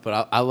know.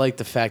 But I like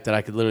the fact that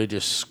I could literally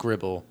just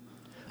scribble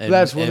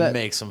and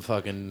make some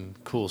fucking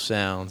cool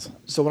sounds.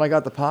 So when I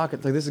got the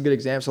Pocket, like this is a good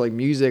example. So like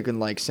music and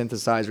like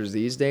synthesizers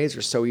these days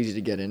are so easy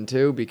to get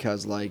into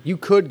because like you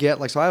could get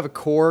like, so I have a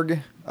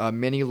Korg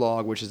Mini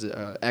Log, which is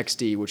a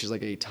XD, which is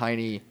like a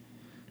tiny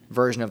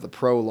version of the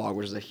Pro Log,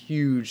 which is a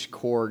huge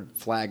Korg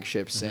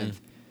flagship synth.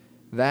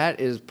 That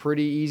is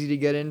pretty easy to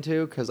get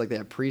into because like they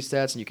have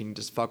presets and you can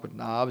just fuck with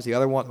knobs. The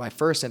other one, my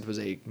first synth was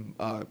a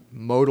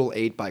Modal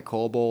 8 by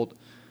Cobalt,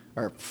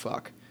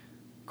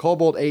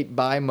 Cobalt 8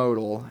 by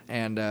Modal,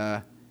 and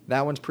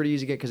that one's pretty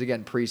easy to get because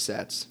again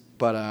presets.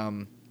 But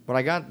when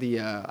I got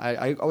the,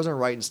 I wasn't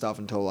writing stuff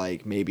until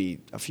like maybe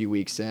a few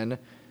weeks in.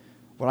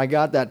 When I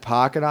got that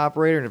pocket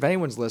operator, and if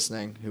anyone's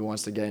listening who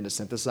wants to get into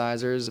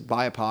synthesizers,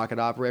 buy a pocket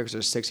operator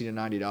because they're $60 to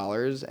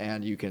 $90,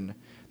 and you can.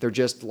 They're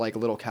just like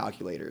little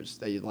calculators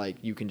that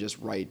you can just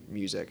write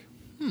music.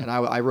 And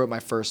I wrote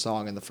my first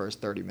song in the first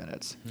 30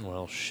 minutes.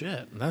 Well,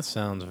 shit, that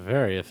sounds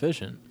very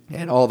efficient.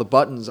 And all the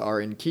buttons are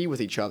in key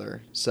with each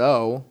other,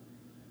 so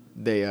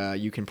they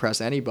you can press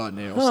any button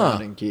and it'll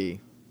sound in key.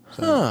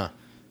 So,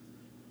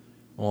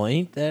 Well,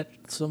 ain't that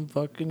some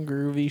fucking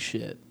groovy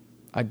shit?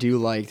 I do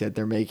like that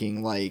they're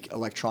making like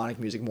electronic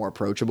music more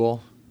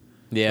approachable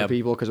for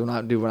people. Because when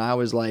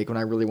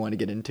I really wanted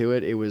to get into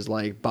it, it was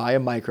like buy a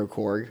micro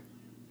Korg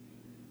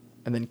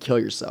and then kill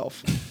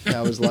yourself.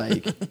 That was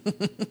like,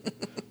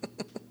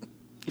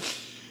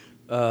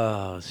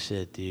 oh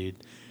shit, dude.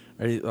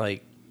 Are you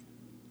like,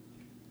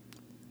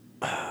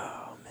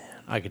 oh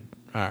man, I could.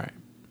 All right,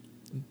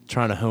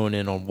 trying to hone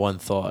in on one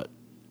thought.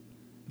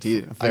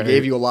 Dude, I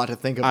gave you a lot to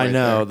think of. I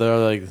know. They're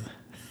like,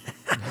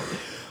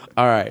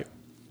 all right.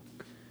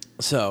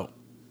 So,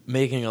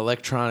 making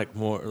electronic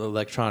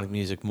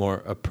music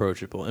more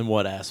approachable. In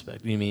what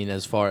aspect? You mean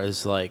as far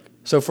as like?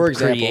 So, for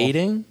example,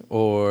 creating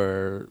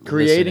or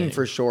creating listening?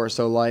 for sure.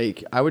 So,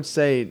 like, I would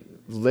say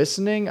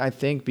listening. I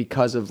think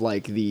because of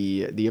like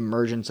the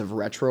emergence of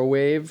retro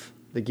wave,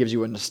 that gives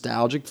you a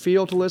nostalgic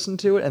feel to listen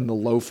to it, and the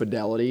low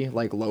fidelity,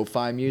 like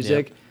lo-fi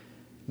music. Yep.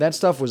 That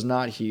stuff was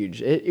not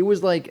huge. It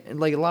was like a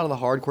lot of the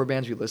hardcore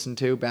bands we listened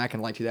to back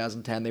in like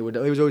 2010. They would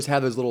always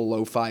have those little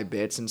lo-fi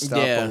bits and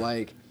stuff, but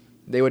like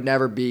they would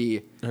never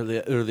be or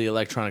the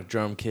electronic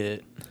drum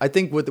kit. I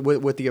think with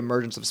the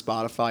emergence of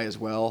Spotify as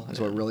well is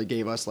what really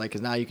gave us like,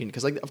 because now you can,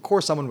 because like of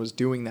course someone was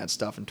doing that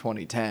stuff in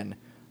 2010,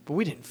 but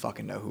we didn't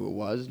fucking know who it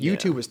was. Yeah.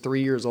 YouTube was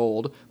 3 years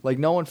old. Like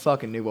no one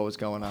fucking knew what was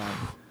going on.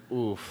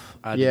 Oof.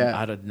 I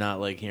did not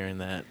like hearing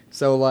that.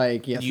 So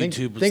like, yeah,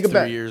 YouTube was think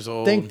 3 years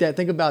old. Think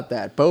about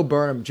that. Bo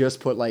Burnham just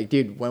put like,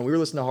 dude, when we were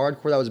listening to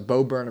hardcore, that was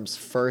Bo Burnham's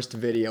first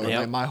video, and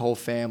like my whole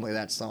family,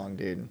 that song,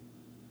 dude.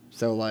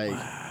 So like,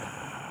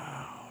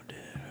 wow, dude,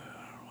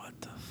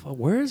 what the fuck?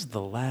 Where's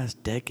the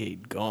last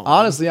decade gone?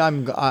 Honestly,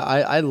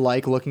 I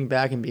like looking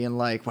back and being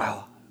like,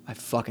 wow, I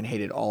fucking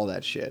hated all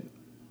that shit.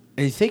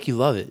 And you think you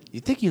love it.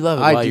 You think you love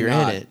it while you're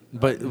in it.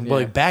 But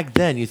like back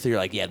then, you're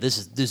like, yeah, this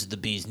is the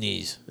bee's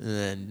knees. And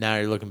then now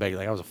you're looking back, you're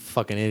like, I was a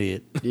fucking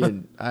idiot.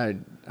 Dude,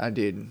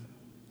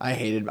 I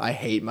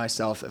hate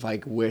myself.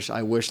 I wish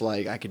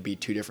like I could be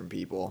two different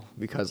people,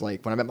 because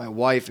like when I met my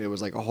wife, it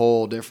was like a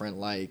whole different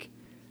like.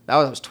 I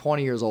was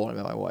 20 years old when I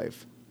met my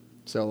wife,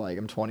 so like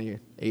I'm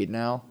 28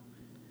 now.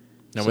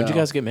 Now, when did you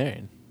guys get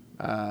married?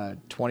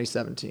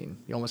 2017.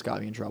 You almost got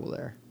me in trouble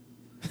there.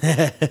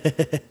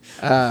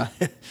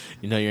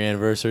 You know your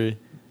anniversary?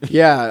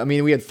 Yeah, I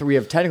mean we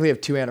technically have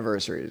 2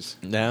 anniversaries.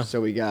 No.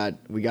 So we got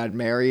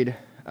married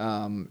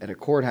at a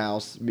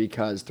courthouse,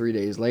 because 3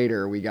 days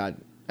later we got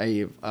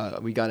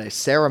a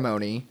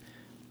ceremony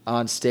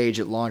on stage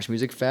at Launch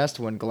Music Fest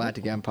when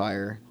Galactic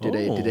Empire did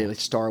a like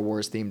Star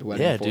Wars themed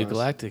wedding. Yeah, for dude, us.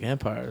 Galactic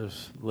Empire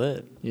is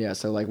lit. Yeah,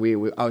 so like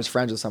I was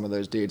friends with some of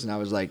those dudes, and I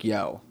was like,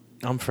 yo.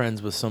 I'm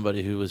friends with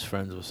somebody who was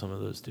friends with some of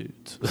those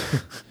dudes.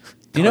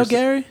 Do you know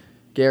Gary?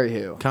 Gary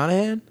who?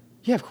 Conahan?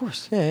 Yeah, of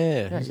course.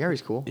 Yeah,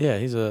 Gary's cool. Yeah,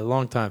 he's a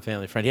longtime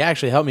family friend. He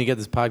actually helped me get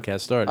this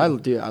podcast started.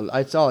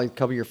 I saw like a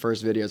couple of your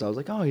first videos. I was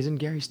like, oh, he's in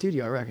Gary's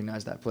studio. I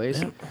recognize that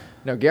place. Yeah.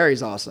 No,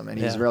 Gary's awesome, and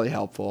he's really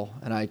helpful.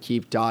 And I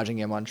keep dodging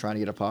him on trying to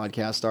get a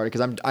podcast started,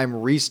 because I'm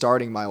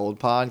restarting my old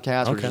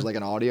podcast, which is like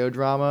an audio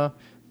drama.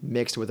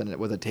 mixed with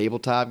a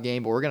tabletop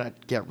game. But we're gonna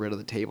get rid of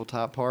the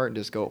tabletop part and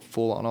just go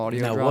full on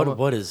audio now, drama.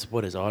 what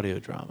is audio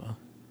drama?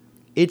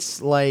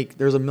 It's like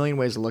there's a million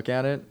ways to look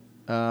at it.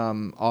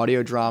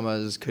 Audio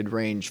dramas could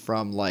range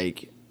from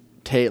like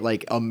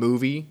a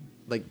movie,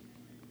 like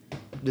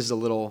this is a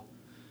little.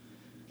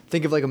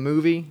 Think of like a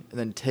movie and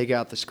then take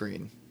out the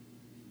screen.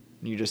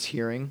 And you're just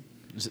hearing.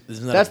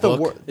 Isn't that a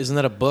book? Isn't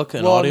that a book?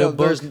 An audio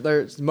book?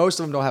 There's most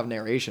of them don't have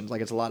narrations.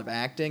 Like it's a lot of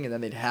acting, and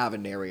then they'd have a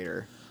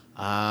narrator.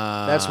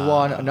 Ah. That's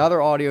one.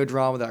 Another audio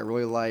drama that I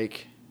really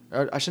like.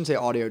 Or I shouldn't say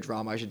audio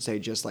drama. I should say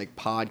just like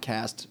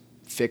podcast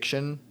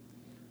fiction,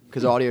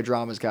 because audio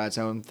drama's got its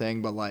own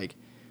thing. But like,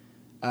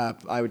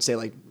 I would say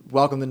like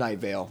Welcome to Night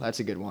Vale. That's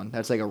a good one.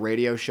 That's like a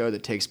radio show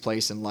that takes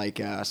place in like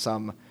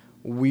some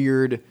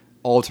weird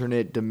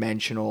alternate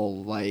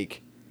dimensional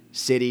like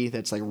city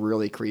that's like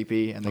really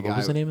creepy. And what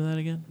was the name of that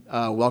again?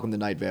 Welcome to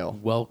Night Vale.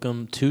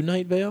 Welcome to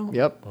Night Vale?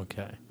 Yep.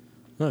 Okay.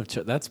 No,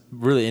 that's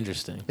really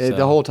interesting.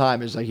 The whole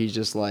time is like he's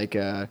just like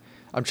I'm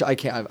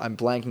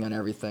blanking on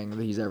everything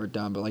that he's ever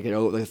done, but like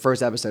the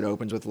first episode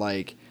opens with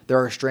like there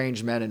are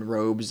strange men in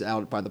robes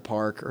out by the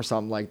park or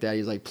something like that.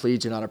 He's like, please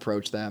do not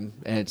approach them,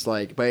 and it's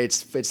like, but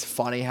it's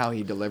funny how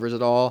he delivers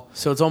it all.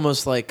 So it's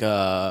almost like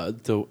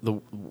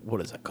the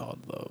what is that called?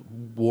 The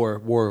War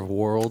of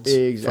Worlds.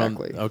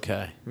 Exactly.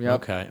 Okay.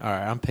 Yep. Okay. All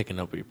right. I'm picking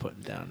up what you're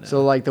putting down now.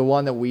 So like the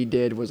one that we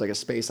did was like a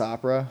space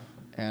opera,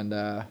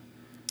 and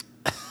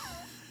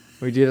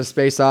we did a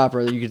space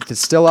opera. It's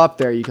still up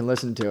there. You can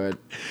listen to it.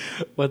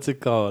 What's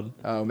it called?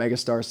 Omega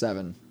Star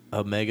 7.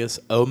 Omega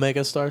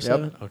Star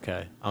 7?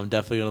 Okay. I'm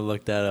definitely going to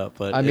look that up.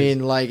 But I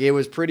mean, like, it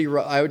was pretty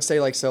rough. I would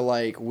say, like, so,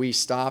 like, we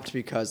stopped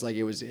because, like,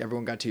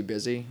 everyone got too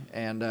busy.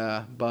 And,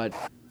 but,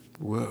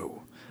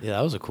 whoa. Yeah,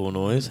 that was a cool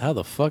noise. How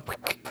the fuck?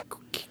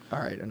 All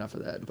right, enough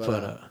of that.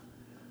 But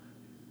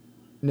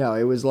no,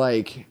 it was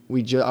like,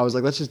 I was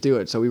like, let's just do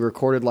it. So we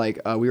recorded,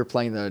 like, we were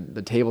playing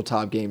the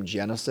tabletop game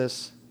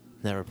Genesis.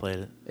 Never played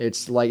it.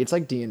 It's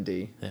like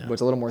D&D, but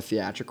it's a little more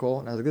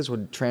theatrical. And I was like, this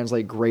would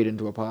translate great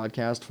into a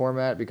podcast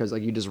format because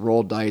like you just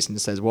roll dice and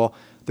it says, well,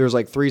 there's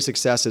like 3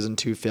 successes and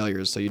 2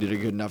 failures, so you did a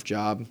good enough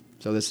job.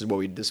 So this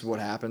is what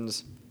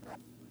happens,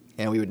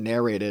 and we would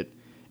narrate it.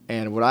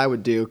 And what I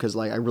would do, because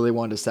like I really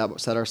wanted to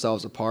set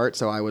ourselves apart,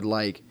 so I would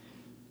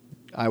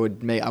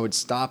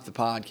stop the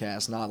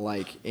podcast, not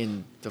like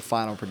in the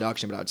final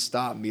production, but I would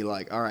stop and be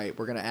like, all right,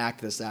 we're gonna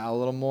act this out a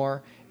little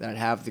more. Then I'd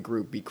have the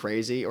group be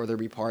crazy, or there'd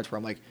be parts where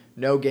I'm like,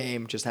 no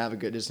game, just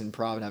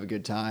improv and have a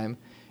good time.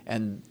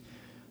 And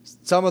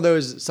some of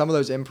those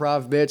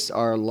improv bits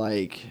are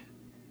like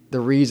the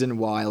reason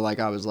why like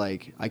I was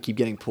like I keep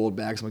getting pulled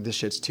back. So I'm like, this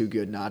shit's too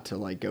good not to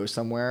like go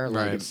somewhere.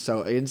 Like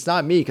right. It's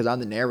not me because I'm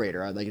the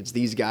narrator. It's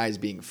these guys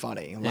being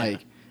funny.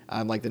 Like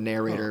I'm like the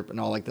narrator and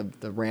all like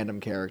the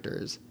random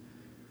characters.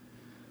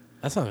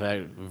 That sounds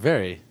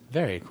very,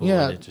 very cool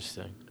and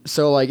interesting.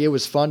 So like it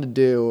was fun to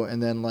do,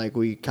 and then like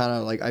we kind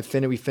of like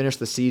we finished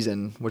the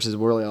season, which is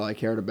really all I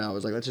cared about.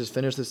 Was like, let's just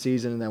finish the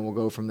season and then we'll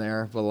go from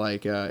there. But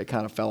like it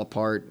kind of fell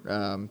apart.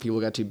 People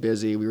got too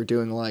busy. We were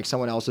doing like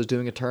someone else was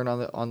doing a turn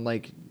on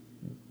like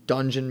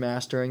dungeon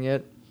mastering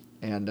it,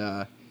 and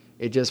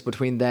it just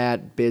between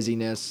that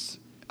busyness,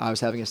 I was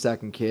having a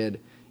second kid.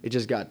 It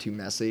just got too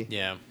messy.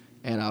 Yeah.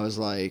 And I was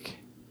like.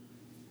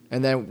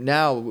 And then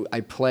now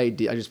I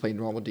just play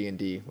normal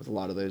D&D with a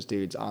lot of those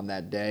dudes on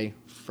that day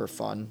for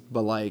fun.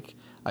 But like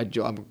I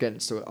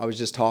was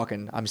just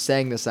talking. I'm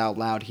saying this out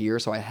loud here,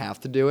 so I have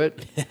to do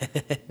it.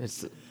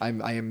 I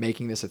am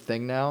making this a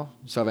thing now.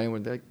 So if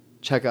anyone like,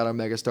 check out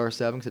Omega Star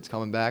 7 because it's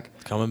coming back.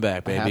 It's coming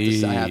back, baby.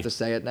 I have to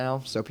say it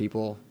now so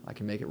I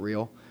can make it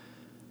real.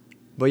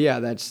 But yeah,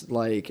 that's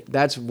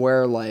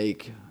where I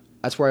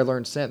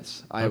learned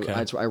synths.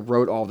 I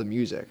wrote all the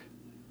music.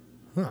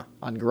 Huh.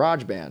 On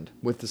GarageBand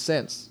with the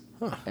synths.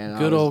 Huh. And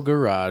good old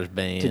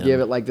GarageBand. To give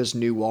it like this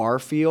noir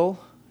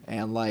feel.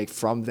 And like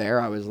from there,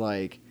 I was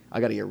like, I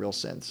got to get real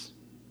synths.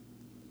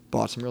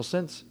 Bought some real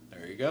synths.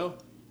 There you go.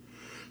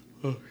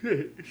 Oh,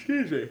 shit.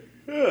 Excuse me.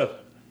 Ugh.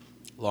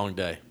 Long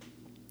day.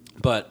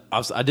 But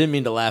I didn't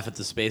mean to laugh at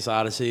the Space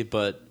Odyssey,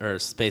 or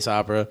Space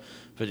Opera.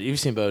 But you've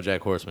seen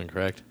BoJack Horseman,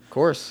 correct? Of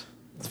course.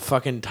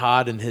 Fucking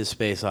Todd and his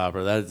Space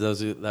Opera. That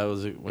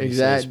was when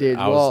exactly, dude.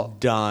 I was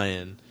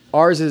dying.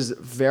 Ours is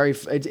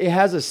it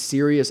has a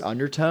serious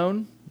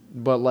undertone,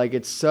 but like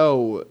it's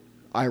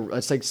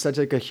like such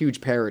like a huge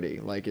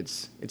parody. Like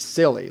it's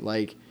silly.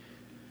 Like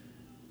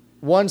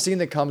one scene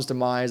that comes to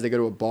mind is they go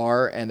to a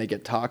bar and they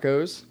get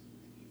tacos,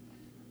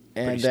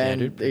 and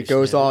then it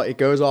goes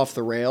off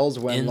the rails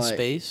when in like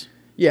space.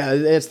 Yeah,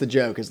 it's the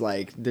joke. Is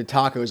like the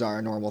tacos are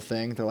a normal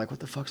thing. They're like, what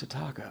the fuck's a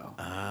taco?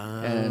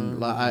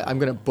 And I'm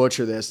gonna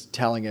butcher this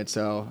telling it,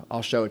 so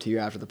I'll show it to you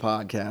after the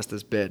podcast.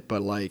 This bit,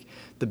 but like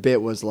the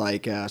bit was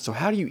like, so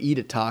how do you eat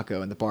a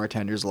taco? And the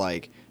bartender's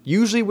like,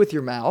 usually with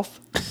your mouth.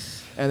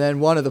 And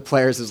then one of the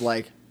players is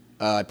like,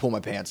 I pull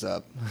my pants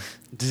up.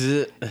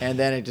 And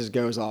then it just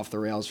goes off the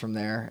rails from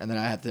there. And then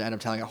I have to end up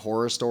telling a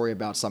horror story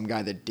about some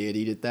guy that did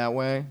eat it that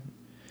way.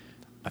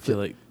 I feel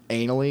like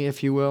anally,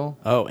 if you will.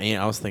 Oh,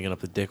 I was thinking up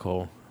the dick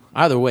hole.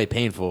 Either way,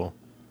 painful.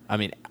 I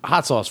mean,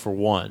 hot sauce for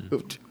one.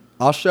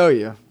 I'll show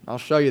you. I'll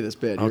show you this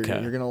bit.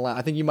 Okay. You're gonna laugh.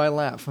 I think you might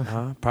laugh.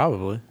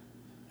 Probably.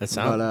 That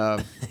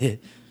sounds.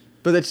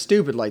 But it's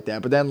stupid like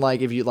that. But then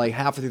like if you like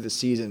halfway through the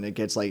season, it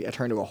gets like it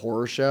turned into a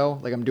horror show.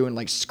 Like I'm doing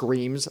like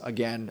screams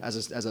again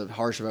as a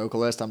harsh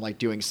vocalist. I'm like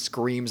doing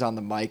screams on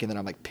the mic and then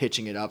I'm like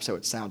pitching it up so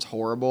it sounds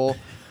horrible.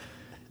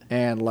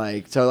 And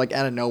like so like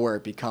out of nowhere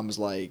it becomes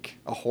like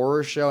a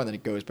horror show and then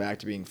it goes back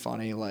to being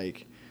funny.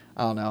 Like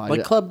I don't know.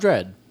 Like Club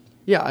Dread.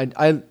 Yeah,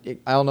 I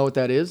don't know what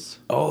that is.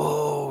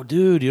 Oh,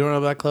 dude, you don't know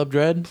about Club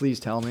Dread? Please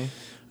tell me.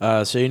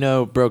 So you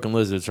know Broken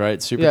Lizards,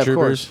 right? Super Yeah,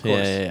 Troopers? of course.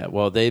 Yeah.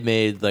 Well, they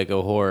made like a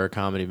horror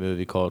comedy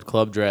movie called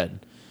Club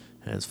Dread.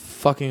 And it's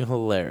fucking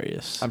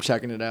hilarious. I'm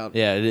checking it out.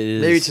 Yeah, it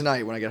is. Maybe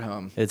tonight when I get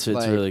home. It's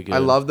like, really good. I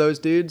love those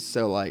dudes,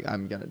 so like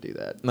I'm gonna do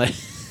that. Like,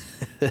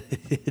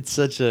 it's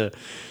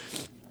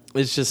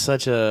just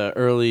such a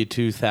early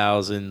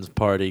 2000s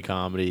party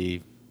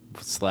comedy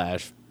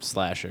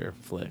slasher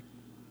flick.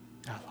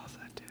 I love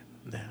that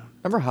dude. Yeah.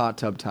 Remember Hot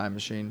Tub Time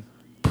Machine?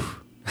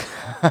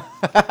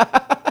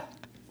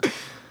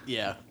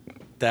 Yeah,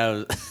 that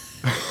was.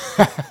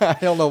 I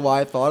don't know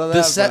why I thought of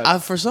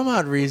that. For some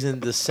odd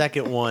reason, the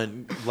second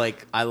one,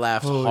 like, I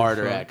laughed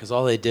harder at because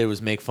all they did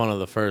was make fun of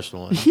the first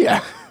one.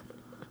 Yeah.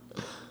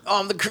 Oh,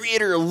 I'm the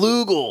creator of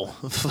Lugal.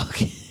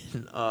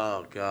 Fucking.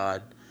 Oh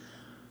God.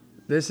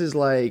 This is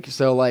like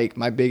so. Like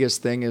my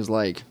biggest thing is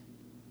like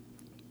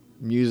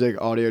music,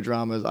 audio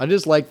dramas. I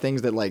just like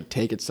things that like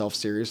take itself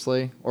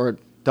seriously or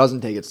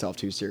doesn't take itself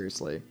too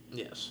seriously.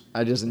 Yes.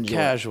 I just enjoy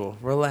Casual,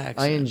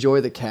 relaxing. I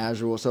enjoy the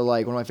casual. So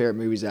like one of my favorite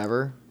movies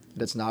ever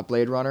that's not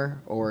Blade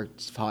Runner or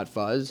Hot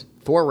Fuzz,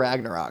 Thor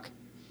Ragnarok.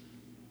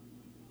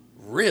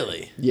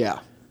 Really? Yeah.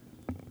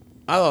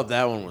 I thought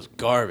that one was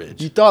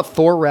garbage. You thought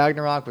Thor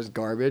Ragnarok was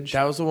garbage?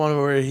 That was the one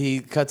where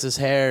he cuts his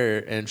hair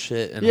and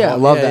shit. And Yeah, I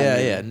love that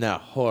movie. Yeah, no,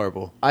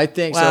 horrible. I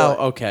think well,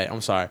 so. Okay,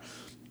 I'm sorry.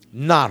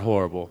 Not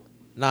horrible.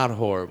 Not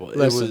horrible.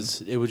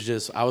 Listen. It was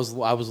just I was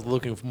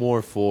looking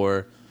more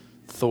for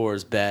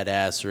Thor's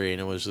badassery, and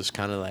it was just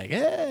kind of like,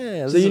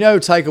 hey. So you know who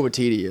Taika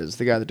Waititi is,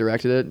 the guy that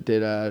directed it,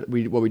 did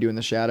What We Do in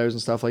the Shadows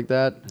and stuff like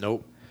that?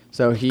 Nope.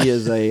 So he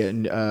is is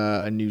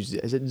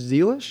it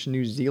Zealish?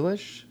 New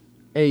Zealish?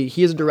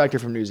 He is a director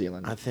from New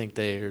Zealand. I think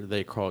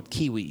they're called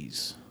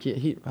Kiwis.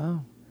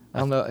 I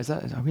don't know.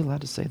 Are we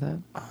allowed to say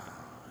that?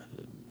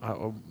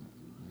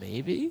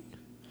 Maybe.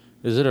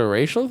 Is it a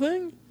racial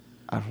thing?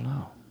 I don't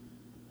know.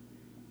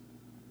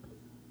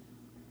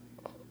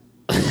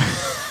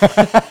 I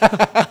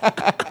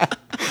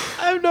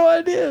have no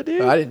idea,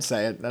 dude. I didn't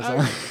say it. That's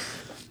all.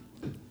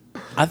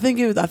 I think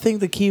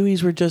the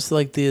Kiwis were just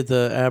like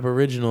the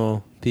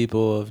Aboriginal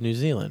people of New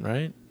Zealand,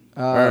 right?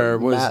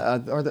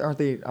 Aren't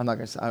they? I'm not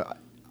gonna say.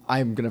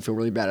 I'm gonna feel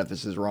really bad if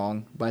this is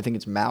wrong, but I think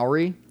it's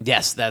Maori.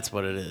 Yes, that's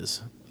what it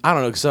is. I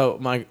don't know. So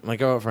my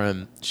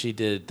girlfriend, she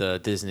did the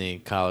Disney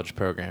college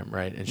program,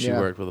 right? And she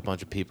worked with a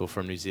bunch of people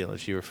from New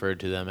Zealand. She referred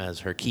to them as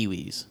her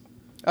Kiwis.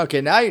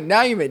 Okay, now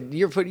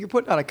you're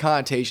putting on a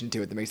connotation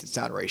to it that makes it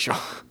sound racial.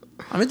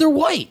 I mean, they're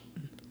white.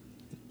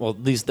 Well,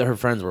 at least her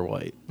friends were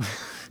white.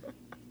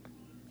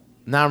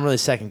 Now I'm really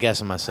second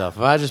guessing myself.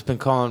 If I just been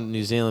calling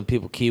New Zealand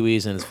people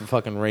Kiwis and it's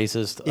fucking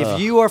racist.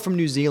 If you are from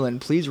New Zealand,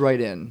 please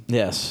write in.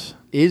 Yes.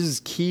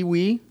 Is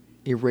Kiwi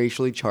a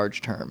racially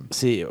charged term?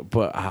 See,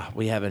 but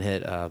we haven't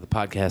hit. The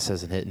podcast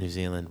hasn't hit New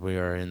Zealand. We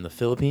are in the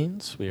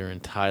Philippines. We are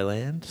in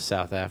Thailand,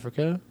 South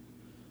Africa.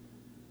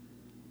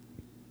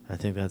 I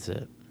think that's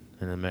it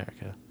in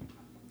America.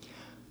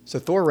 So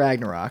Thor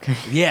Ragnarok.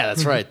 Yeah,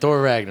 that's right.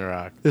 Thor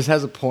Ragnarok. This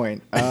has a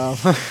point.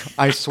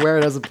 I swear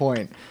it has a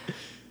point.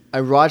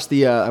 I watched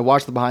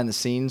the behind the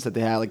scenes that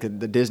they had, like the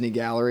Disney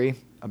gallery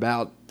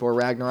about Thor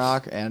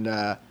Ragnarok, and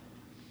Taika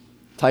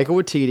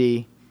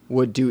Waititi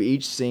would do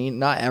each scene,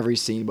 not every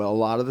scene, but a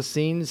lot of the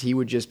scenes. He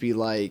would just be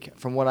like,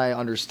 from what I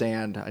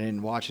understand, I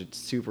didn't watch it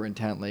super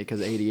intently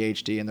because of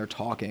ADHD, and they're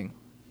talking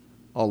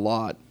a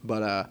lot,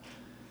 but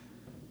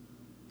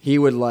he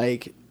would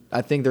like.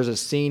 I think there's a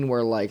scene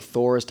where like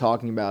Thor is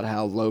talking about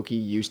how Loki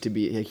used to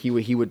be.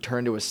 He would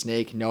turn to a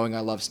snake, knowing I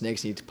love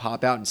snakes, and he'd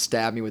pop out and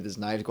stab me with his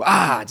knife. Go,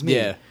 it's me.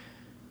 Yeah.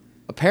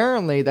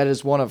 Apparently, that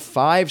is one of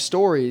 5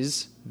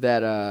 stories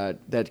that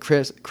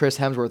Chris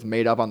Hemsworth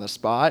made up on the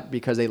spot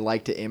because they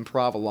like to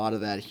improv a lot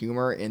of that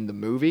humor in the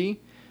movie.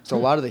 So a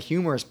lot of the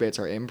humorous bits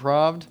are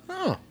improv'd.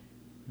 Oh.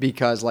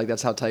 Because like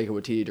that's how Taika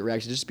Waititi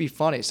directs. Just be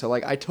funny. So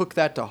like I took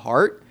that to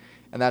heart,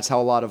 and that's how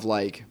a lot of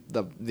like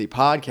the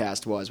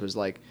podcast was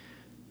like.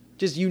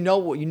 Just you know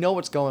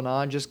what's going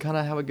on. Just kind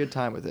of have a good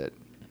time with it,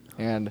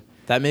 and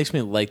that makes me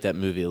like that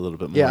movie a little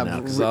bit more now.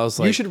 Because I was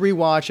like, you should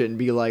rewatch it and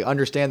be like,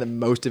 understand that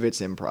most of it's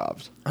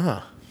improv.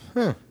 Huh.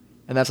 And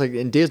that's like,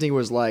 and Disney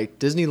liked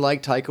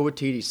Taika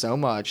Waititi so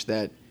much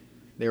that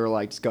they were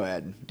like, just go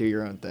ahead and do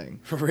your own thing.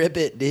 Rip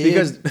it, dude.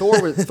 Because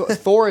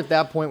Thor at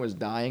that point was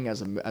dying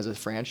as a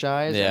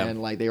franchise,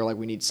 and like they were like,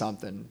 we need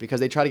something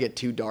because they try to get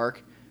too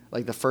dark.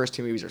 Like the first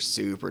 2 movies are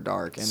super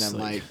dark, and then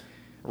like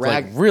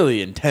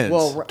really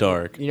intense,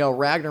 dark. You know,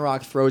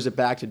 Ragnarok throws it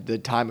back to the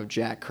time of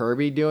Jack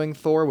Kirby doing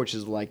Thor, which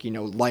is like, you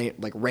know,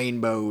 light, like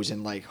rainbows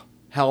and like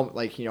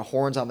like,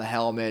 horns on the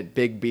helmet,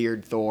 big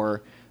beard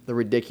Thor, the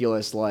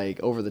ridiculous, like,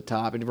 over the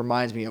top. And it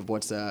reminds me of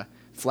what's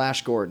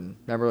Flash Gordon.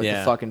 Remember, like,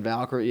 the fucking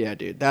Valkyrie? Yeah,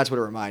 dude. That's what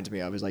it reminds me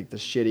of, is, like, the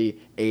shitty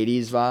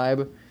 80s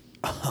vibe.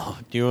 Oh,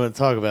 do you want to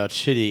talk about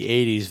shitty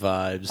 80s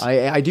vibes?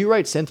 I do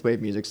write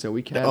synthwave music, so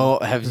we can. Oh,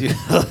 have you?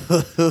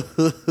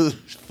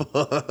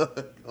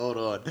 Fuck. Hold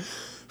on.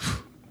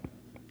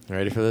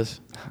 Ready for this?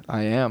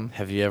 I am.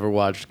 Have you ever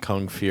watched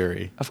Kung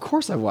Fury? Of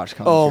course I watched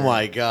Kung Oh Fury.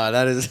 my god,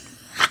 that is...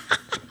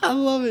 I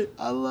love it.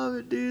 I love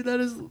it, dude. That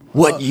is...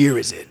 What year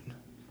is it?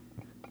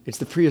 It's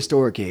the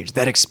prehistoric age.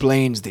 That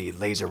explains the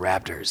laser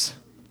raptors.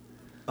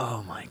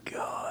 Oh my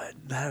god.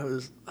 That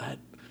was...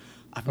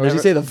 Or does he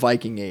say the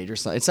Viking age or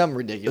something? It's something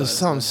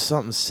ridiculous. It was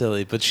something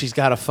silly, but she's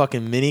got a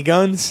fucking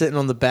minigun sitting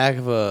on the back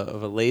of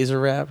a laser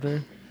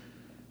raptor.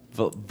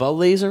 The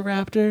laser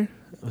raptor?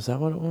 Was that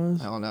what it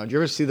was? I don't know. Did you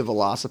ever see the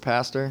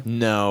Velocipaster?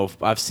 No,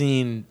 I've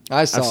seen...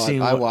 I saw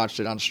it. I watched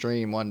it on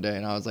stream one day,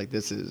 and I was like,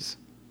 this is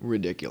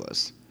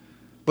ridiculous.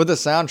 But the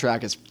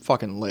soundtrack is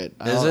fucking lit.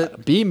 Is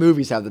it? B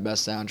movies have the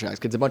best soundtracks,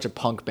 because it's a bunch of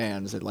punk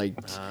bands that like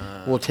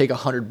will take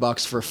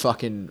 $100 for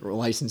fucking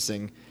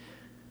licensing.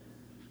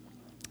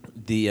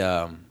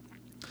 The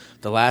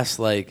last,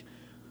 like,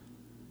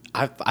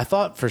 I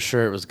thought for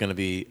sure it was going to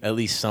be at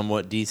least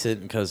somewhat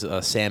decent because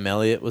Sam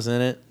Elliott was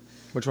in it.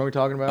 Which one are we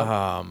talking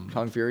about?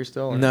 Kung Fury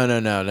still? Or?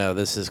 No.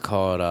 This is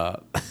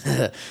called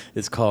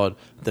it's called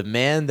The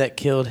Man That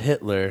Killed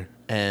Hitler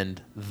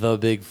and The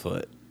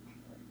Bigfoot.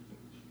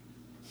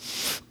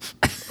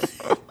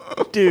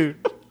 Dude,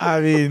 I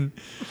mean,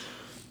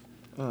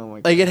 oh my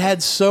God. Like, it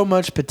had so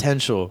much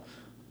potential,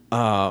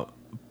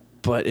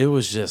 but it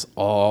was just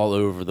all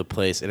over the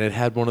place, and it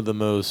had one of the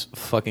most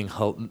fucking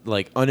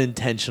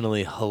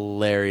unintentionally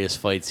hilarious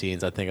fight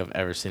scenes I think I've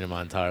ever seen in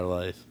my entire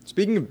life.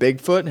 Speaking of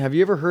Bigfoot, have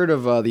you ever heard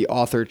of the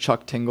author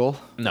Chuck Tingle?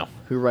 No.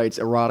 Who writes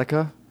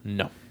erotica?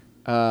 No.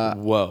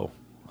 Whoa.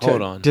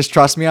 Hold on. Just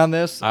trust me on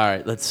this. All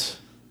right, let's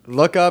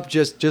look up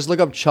just look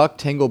up Chuck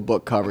Tingle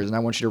book covers, and I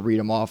want you to read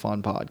them off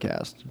on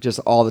podcast. Just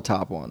all the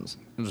top ones.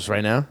 Just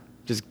right now.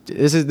 This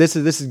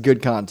is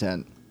good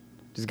content.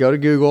 Just go to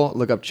Google,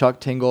 look up Chuck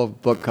Tingle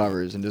book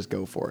covers, and just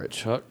go for it.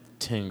 Chuck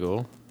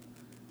Tingle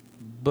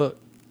book.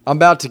 I'm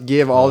about to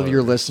give all of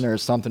your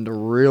listeners something to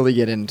really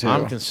get into.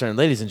 I'm concerned.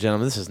 Ladies and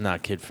gentlemen, this is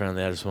not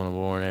kid-friendly. I just want to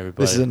warn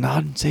everybody. This is a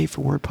not safe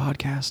for word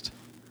podcast.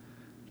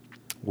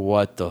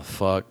 What the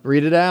fuck?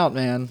 Read it out,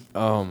 man.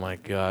 Oh, my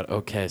God.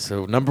 Okay,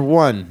 so number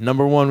one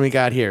we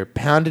got here.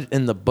 Pounded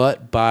in the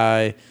butt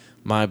by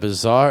my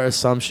bizarre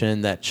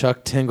assumption that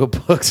Chuck Tingle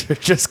books are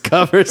just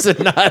covers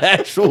and not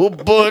actual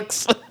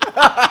books.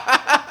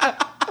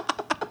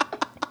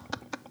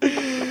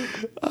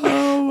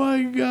 Oh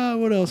my God.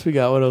 What else we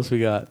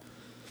got?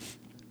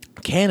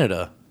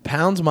 Canada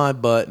pounds my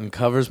butt and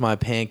covers my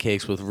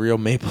pancakes with real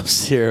maple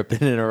syrup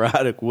in an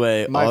erotic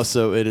way.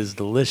 Also, it is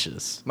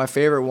delicious. My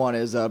favorite one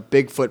is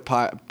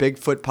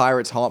Bigfoot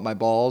pirates haunt my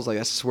balls. Like,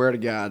 I swear to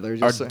God, they're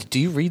just. Do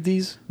you read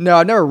these? No,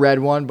 I never read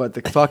one, but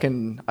the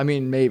fucking. I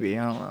mean, maybe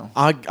I don't know.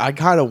 I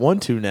kind of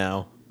want to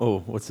now. Oh,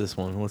 what's this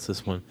one?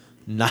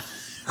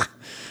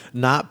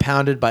 Not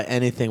pounded by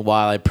anything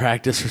while I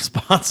practice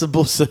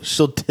responsible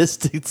social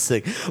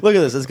distancing. Look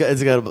at this.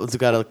 It's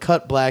got a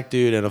cut black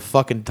dude and a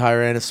fucking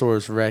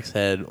Tyrannosaurus Rex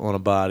head on a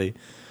body.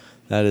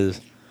 That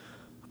is.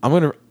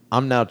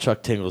 I'm now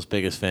Chuck Tingle's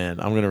biggest fan.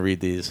 I'm gonna read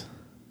these.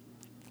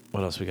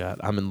 What else we got?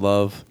 I'm in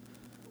love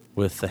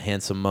with the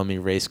handsome mummy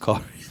race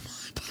car.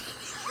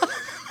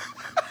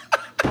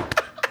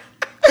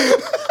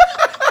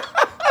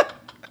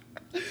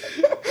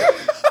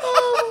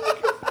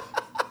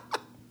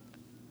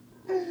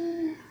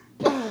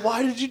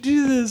 Why did you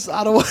do this?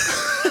 I don't want...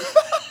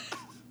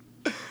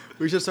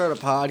 We should start a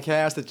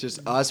podcast that's just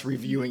us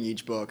reviewing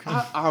each book.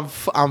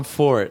 I'm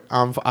for it.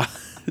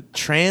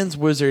 Trans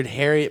wizard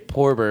Harriet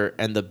Porber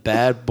and the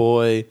bad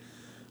boy,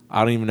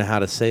 I don't even know how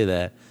to say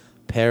that,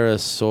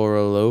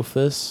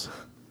 Parasaurolophus.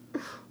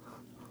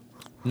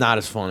 Not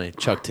as funny.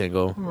 Chuck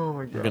Tingle. Oh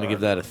my God. We're going to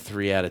give that a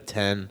 3 out of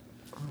 10.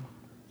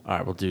 All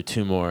right, we'll do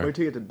 2 more. Wait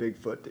till you get to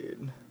Bigfoot,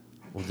 dude.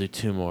 We'll do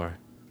 2 more.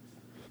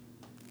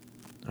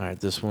 All right,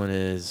 this one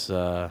is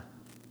what?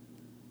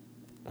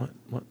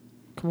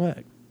 Come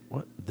back.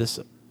 What? This?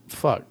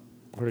 Fuck.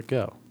 Where'd it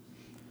go?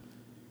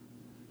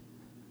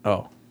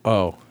 Oh,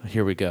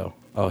 here we go.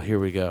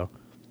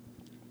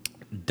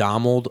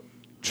 Donald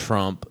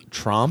Trump,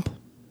 Tromp,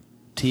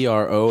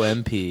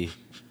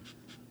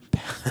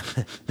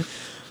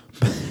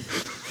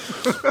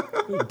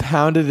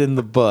 pounded in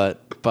the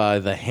butt by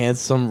the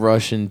handsome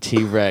Russian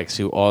T-Rex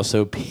who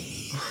also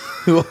peed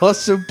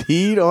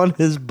on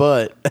his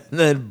butt and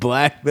then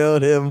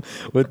blackmailed him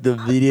with the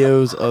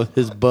videos of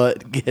his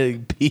butt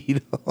getting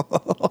peed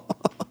on.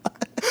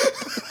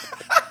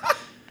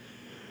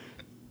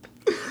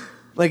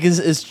 Like,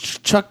 is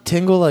Chuck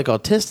Tingle like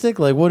autistic?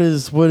 Like,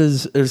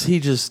 is he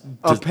just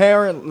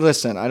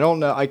Listen, I don't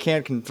know. I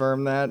can't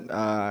confirm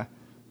that.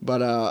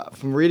 But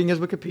from reading his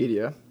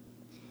Wikipedia,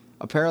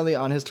 apparently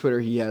on his Twitter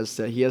he has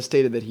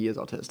stated that he is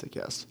autistic.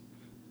 Yes.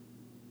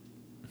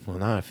 Well,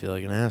 now I feel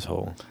like an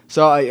asshole.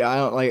 So I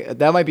don't like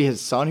that. Might be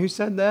his son who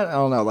said that. I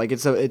don't know. Like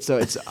it's.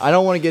 I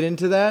don't want to get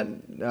into that.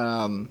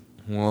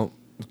 Well,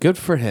 good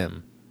for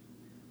him.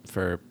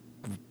 For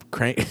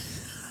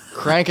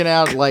cranking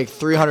out like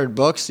 300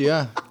 books.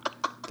 Yeah,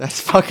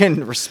 that's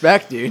fucking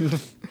respect, dude.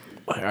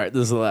 All right,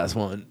 this is the last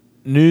one.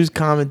 News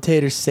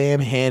commentator Sam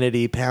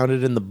Hannity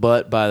pounded in the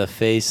butt by the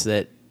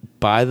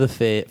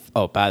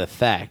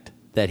fact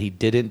that he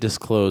didn't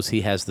disclose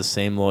he has the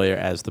same lawyer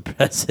as the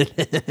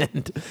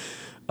president.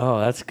 Oh,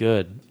 that's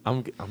good.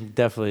 I'm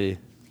definitely.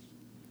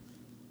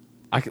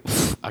 I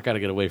gotta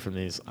get away from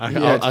these.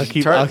 I'll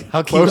keep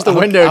close the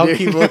window. I'll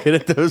keep looking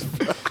at those.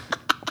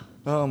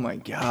 Oh my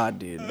god,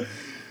 dude.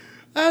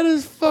 That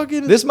is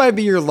fucking. This might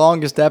be your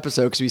longest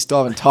episode because we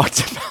still haven't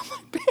talked about my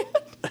band.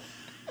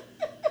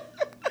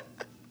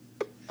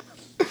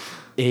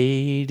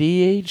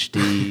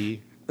 ADHD.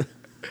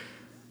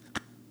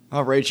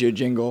 I'll rate you a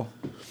jingle.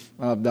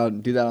 I'll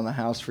do that on the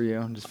house for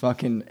you. Just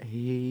fucking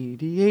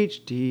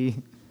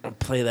ADHD. I'll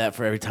play that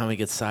for every time we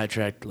get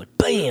sidetracked. Like,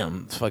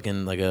 bam! It's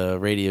fucking like a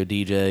radio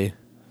DJ.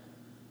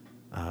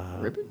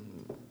 Rip it?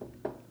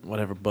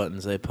 Whatever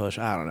buttons they push.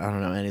 I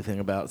don't know anything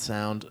about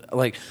sound.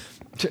 Like,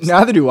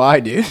 neither do I,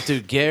 dude.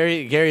 Dude,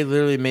 Gary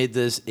literally made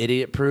this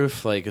idiot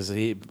proof. Like, cause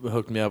he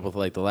hooked me up with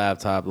like the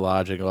laptop,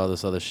 Logic, all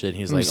this other shit.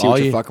 He's like, all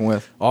you fucking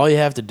with. All you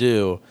have to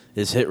do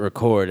is hit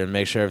record and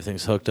make sure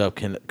everything's hooked up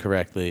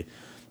correctly.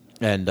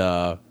 And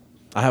I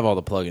have all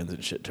the plugins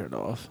and shit turned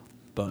off.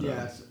 But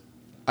yes.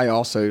 I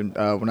also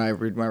when I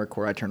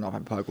record, I turn off my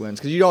plugins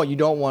because you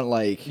don't want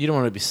like you don't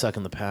want to be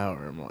sucking the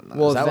power and whatnot.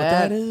 Well, is that what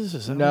that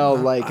is? No,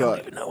 like I don't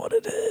even know what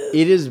it is.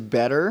 It is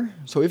better.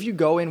 So if you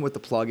go in with the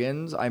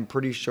plugins, I'm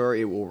pretty sure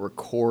it will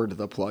record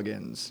the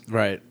plugins.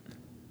 Right.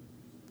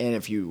 And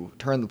if you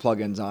turn the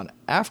plugins on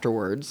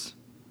afterwards,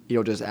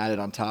 you'll just add it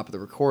on top of the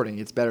recording.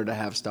 It's better to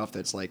have stuff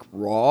that's like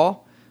raw.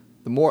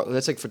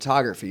 That's like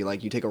photography.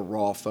 Like you take a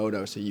raw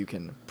photo so you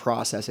can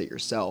process it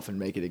yourself and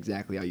make it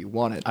exactly how you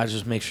want it. I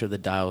just make sure the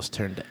dial's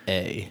turned to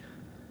A.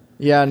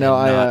 Yeah, no,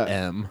 not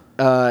M.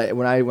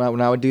 When I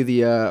would do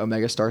the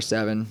Omega Star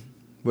 7,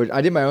 which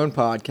I did my own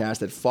podcast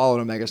that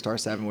followed Omega Star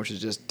 7, which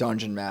is just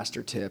Dungeon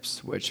Master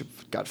Tips, which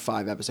got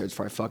 5 episodes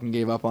before I fucking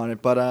gave up on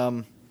it. But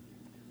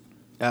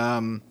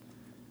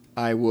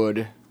I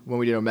would, when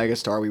we did Omega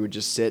Star, we would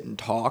just sit and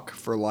talk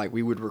for like,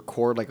 we would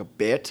record like a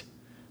bit.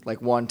 Like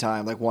one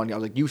time, I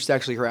was like, you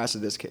sexually harassed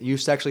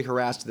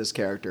this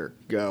character,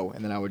 go.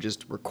 And then I would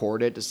just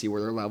record it to see where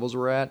their levels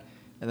were at.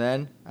 And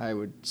then I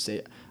would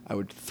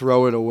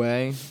throw it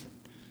away.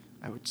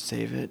 I would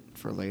save it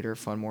for later,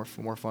 more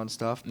fun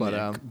stuff.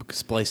 But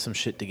splice some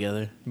shit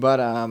together. But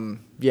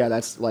yeah,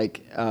 that's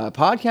like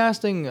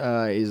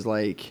podcasting is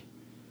like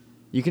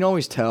you can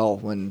always tell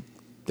when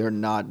they're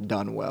not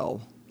done well.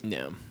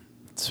 Yeah.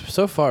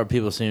 So far,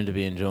 people seem to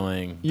be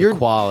enjoying the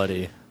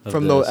quality of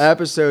from this. The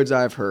episodes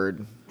I've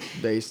heard.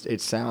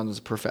 It sounds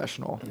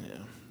professional.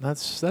 Yeah,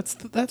 that's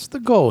the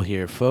goal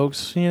here,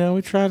 folks. You know,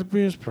 we try to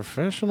be as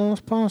professional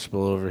as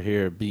possible over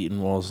here at Beaten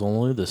Walls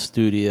Only, the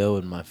studio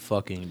in my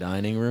fucking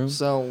dining room.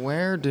 So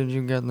where did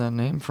you get that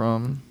name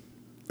from?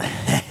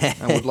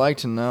 I would like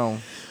to know.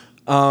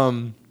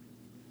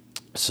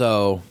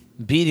 So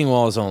Beating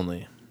Walls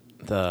Only,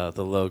 the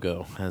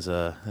logo has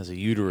a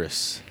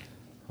uterus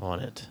on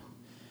it.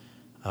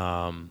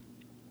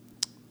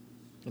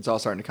 It's all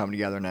starting to come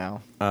together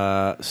now.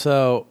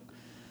 So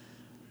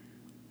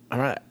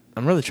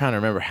I'm really trying to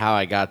remember how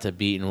I got to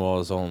Beaten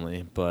Walls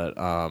Only, but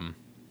I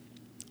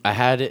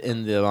had it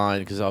in the line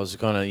because I was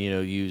gonna,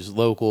 use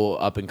local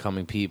up and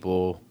coming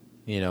people,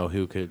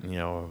 who could,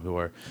 who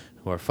are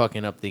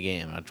fucking up the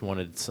game. I just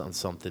wanted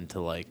something to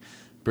like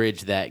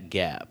bridge that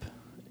gap,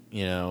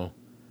 And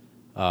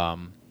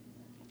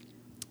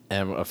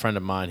a friend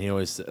of mine, he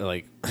always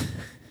like.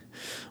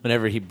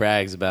 Whenever he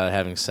brags about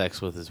having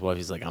sex with his wife,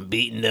 he's like, I'm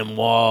beating them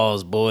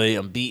walls, boy.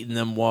 I'm beating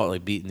them walls.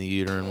 Like beating the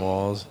uterine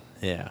walls.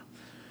 Yeah.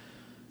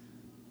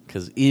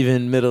 Because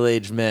even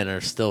middle-aged men are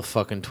still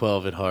fucking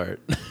 12 at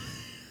heart.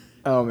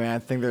 Oh, man. I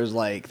think there's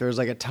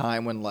a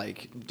time when,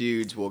 like,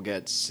 dudes will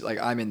get... Like,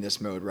 I'm in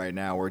this mode right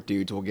now where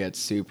dudes will get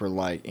super,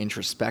 like,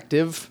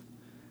 introspective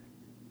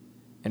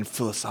and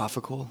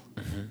philosophical.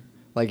 Mm-hmm.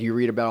 Like, you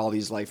read about all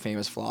these, like,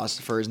 famous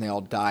philosophers, and they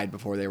all died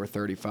before they were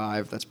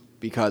 35. That's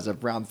because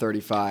around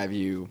 35,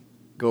 you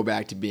go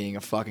back to being a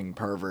fucking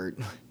pervert.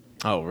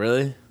 Oh,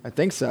 really? I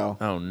think so.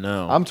 Oh,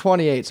 no. I'm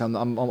 28,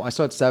 so I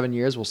still had 7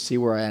 years. We'll see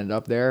where I end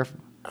up there.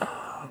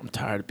 I'm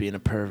tired of being a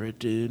pervert,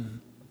 dude.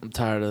 I'm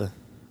tired of...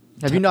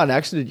 Have you not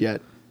exited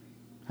yet?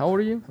 How old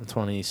are you? I'm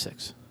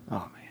 26.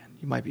 Oh, man.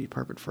 You might be a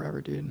pervert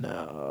forever, dude.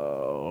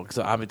 No.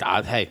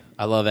 Hey,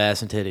 I love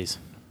ass and titties.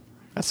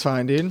 That's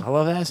fine, dude. I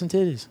love ass and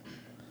titties.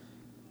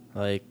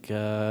 Like,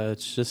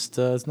 it's just...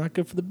 it's not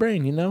good for the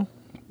brain,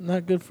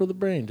 Not good for the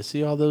brain to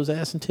see all those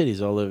ass and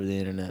titties all over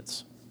the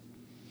internets.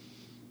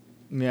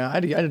 Yeah, I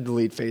had to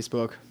delete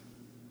Facebook.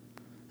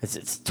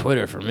 It's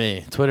Twitter for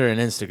me. Twitter and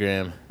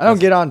Instagram. I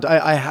don't get on.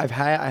 I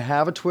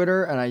have a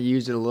Twitter and I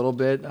used it a little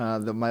bit.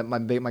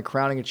 My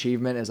crowning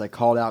achievement is I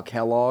called out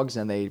Kellogg's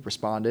and they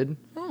responded.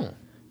 Oh.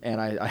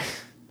 And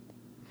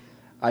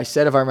I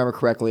said, if I remember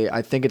correctly,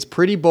 I think it's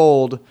pretty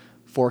bold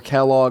for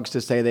Kellogg's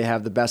to say they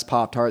have the best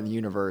Pop-Tart in the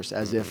universe,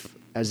 as if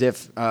what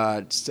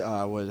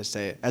did I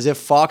say? As if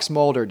Fox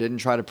Mulder didn't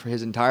try to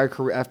his entire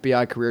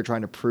FBI career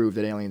trying to prove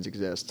that aliens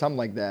exist, something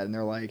like that. And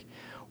they're like,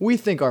 we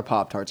think our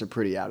Pop-Tarts are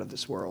pretty out of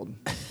this world.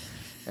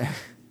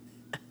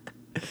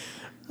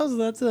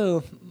 That's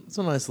a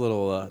nice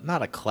little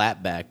not a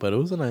clap back, but it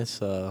was a nice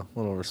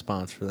little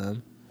response for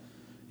them.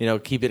 You know,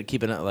 keeping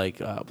it like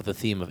with the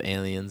theme of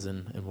aliens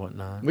and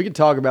whatnot. We could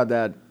talk about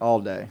that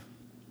all day.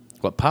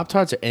 What,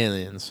 Pop-Tarts or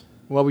aliens?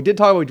 Well, we did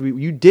talk about.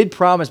 You did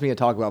promise me to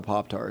talk about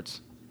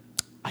Pop-Tarts.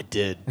 I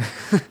did.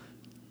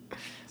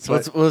 So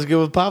let's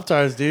go with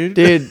Pop-Tarts, dude.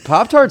 Dude,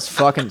 Pop-Tarts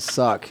fucking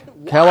suck.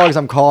 Kellogg's,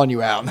 I'm calling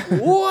you out.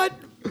 What?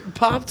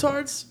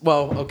 Pop-Tarts?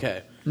 Well,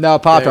 okay. No,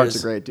 Pop-Tarts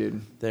are great,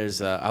 dude.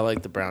 There's I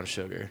like the brown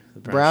sugar.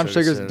 The brown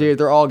sugars, dude,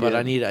 they're all good. But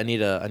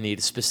I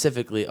need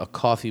specifically a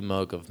coffee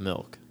mug of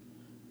milk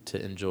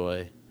to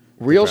enjoy.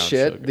 Real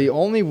shit. Sugar. The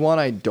only one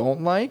I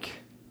don't like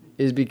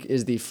is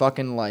the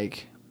fucking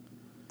like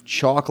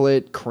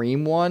chocolate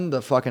cream one,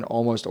 the fucking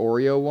almost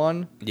Oreo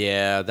one.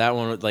 Yeah, that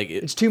one like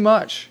it's too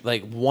much.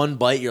 Like one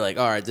bite, you're like,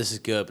 all right, this is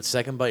good, but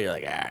second bite, you're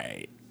like, all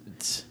right.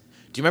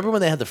 Do you remember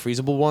when they had the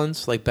freezable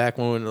ones? Like back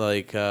when,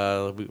 like,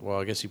 well,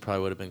 I guess you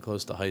probably would have been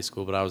close to high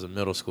school, but I was in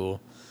middle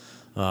school.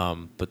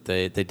 But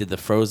they did the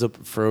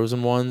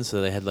frozen ones,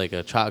 so they had like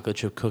a chocolate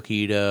chip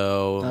cookie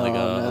dough,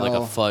 like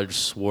a fudge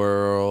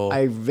swirl.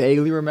 I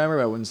vaguely remember,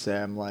 but I wouldn't say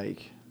I'm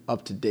like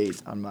up to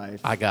date on my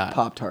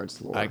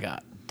Pop-Tarts lore. I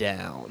got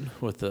down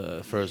with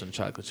the frozen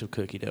chocolate chip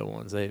cookie dough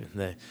ones. They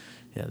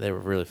were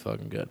really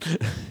fucking good.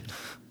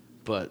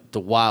 But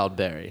the wild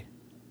berry.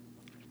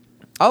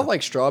 I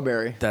like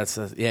strawberry.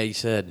 You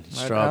said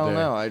strawberry.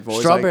 I don't know.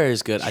 Strawberry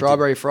is good.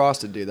 Strawberry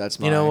frosted, dude. That's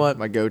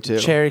my go-to.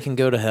 Cherry can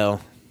go to hell.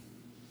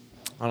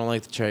 I don't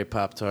like the cherry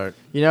Pop-Tart.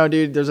 You know,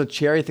 dude, there's a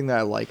cherry thing that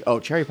I like. Oh,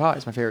 cherry pie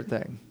is my favorite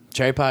thing.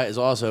 Cherry pie is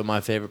also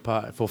my favorite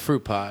pie. Well,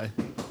 fruit pie.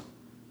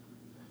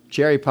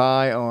 Cherry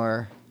pie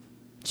or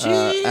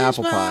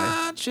apple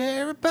pie.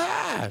 Cherry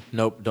pie.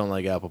 Nope, don't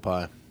like apple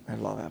pie. I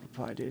love apple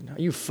pie, dude.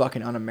 Are you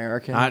fucking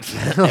un-American?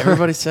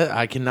 Everybody said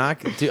I cannot.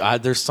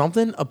 Dude, there's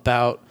something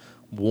about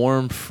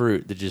warm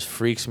fruit that just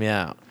freaks me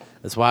out.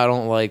 That's why I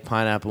don't like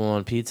pineapple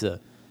on pizza.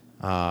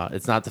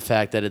 It's not the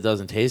fact that it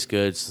doesn't taste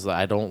good. It's just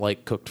I don't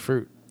like cooked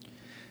fruit.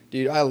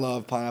 Dude, I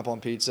love pineapple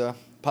on pizza.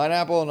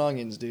 Pineapple and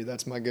onions, dude.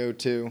 That's my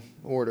go-to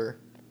order.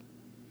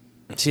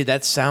 See,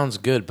 that sounds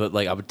good, but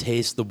like I would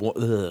taste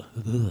the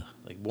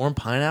like warm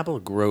pineapple.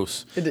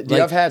 Gross. Dude,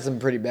 I've had some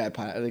pretty bad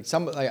pineapple. Like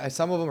some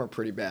of them are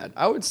pretty bad.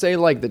 I would say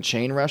like the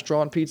chain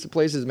restaurant pizza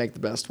places make the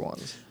best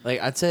ones.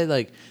 Like I'd say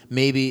like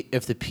maybe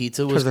if the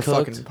pizza was cooked,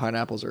 because the fucking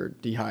pineapples are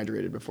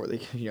dehydrated before they,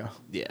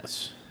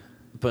 Yes,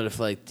 but if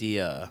like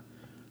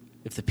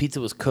if the pizza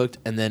was cooked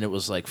and then it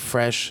was like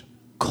fresh,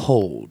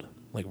 cold,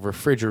 like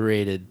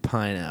refrigerated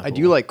pineapple. I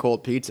do like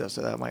cold pizza,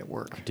 so that might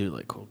work. I do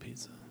like cold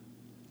pizza.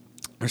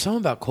 There's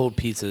something about cold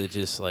pizza that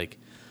just like,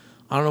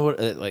 I don't know what,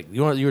 like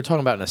you were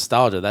talking about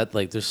nostalgia. That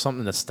like there's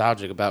something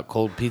nostalgic about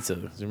cold pizza.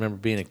 Do you remember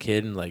being a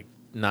kid and like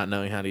not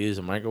knowing how to use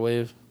a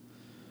microwave?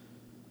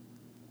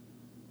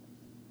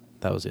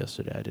 That was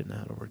yesterday. I didn't know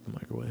how to work the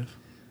microwave.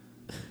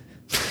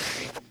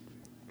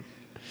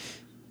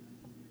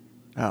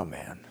 Oh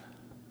man,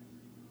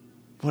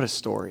 what a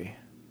story.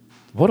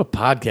 What a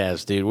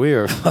podcast, dude. We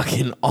are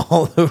fucking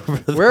all over.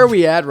 Where are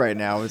we at right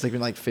now? It's like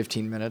been like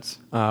 15 minutes.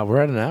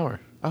 We're at an hour.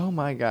 Oh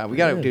my god, we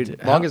got to,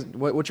 dude.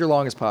 What's your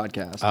longest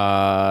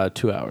podcast?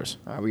 2 hours.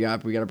 All right, we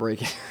got to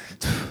break it.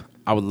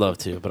 I would love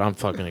to, but I'm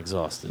fucking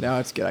exhausted. No,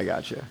 it's good. I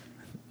got you.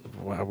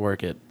 I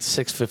work at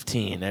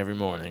 6:15 every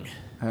morning.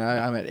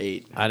 I'm at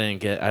 8. I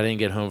didn't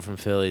get home from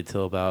Philly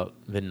till about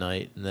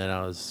midnight, and then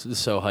I was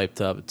so hyped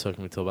up it took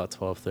me till about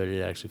 12:30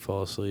 to actually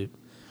fall asleep.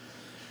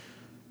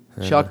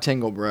 Chuck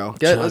Tingle, bro.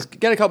 Let's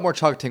get a couple more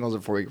Chuck Tingles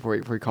before we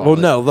call. Well,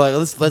 no,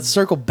 let's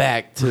circle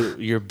back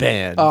to your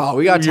band. Oh,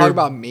 we gotta talk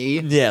about me.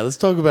 Yeah, let's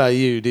talk about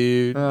you,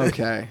 dude.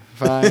 Okay,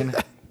 fine.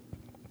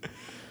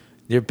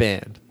 Your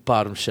band,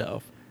 Bottom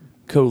Shelf,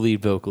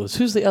 co-lead vocalist.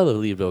 Who's the other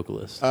lead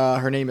vocalist?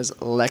 Her name is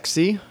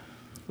Lexi.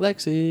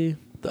 Lexi,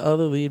 the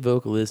other lead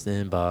vocalist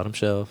in Bottom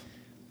Shelf.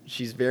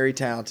 She's a very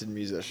talented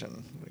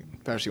musician,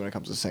 especially when it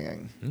comes to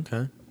singing.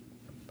 Okay.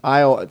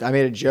 I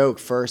made a joke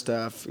first.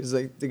 Because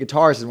the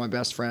guitarist is my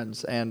best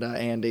friends, and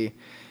Andy,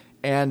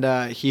 and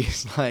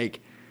he's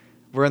like,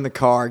 we're in the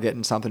car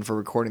getting something for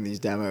recording these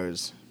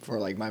demos for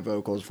like my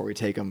vocals before we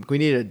take them. We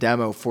needed a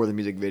demo for the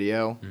music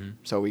video,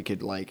 so we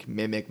could like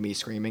mimic me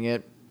screaming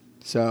it.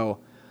 So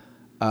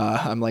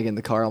I'm like in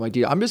the car. I'm like,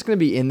 dude, I'm just gonna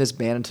be in this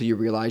band until you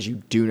realize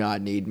you do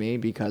not need me,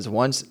 because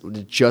once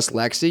just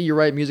Lexi, you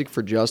write music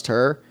for just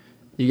her,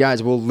 you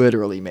guys will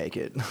literally make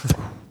it.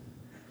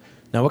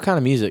 Now, what kind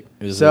of music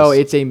is this? So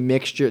it's a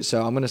mixture.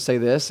 So I'm going to say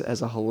this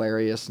as a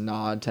hilarious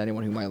nod to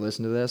anyone who might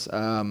listen to this.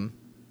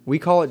 We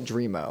call it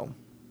Dreamo.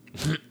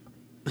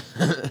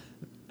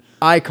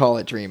 I call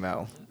it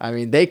Dreamo. I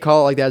mean, they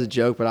call it like that as a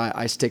joke, but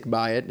I stick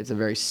by it. It's a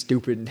very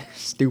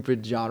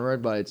stupid genre,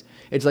 but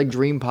it's like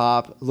dream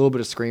pop, a little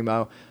bit of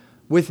screamo.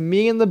 with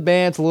me in the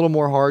band, it's a little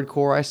more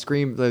hardcore. I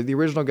scream the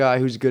original guy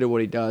who's good at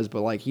what he does,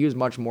 but like he was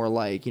much more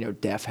like, you know,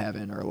 Deaf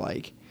Heaven or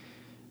like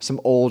some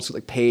old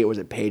like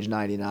Page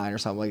 99 or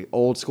something, like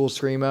old school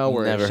screamo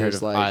where Never it's heard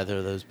just of like either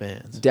of those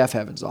bands. Deaf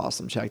Heaven's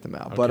awesome. Check them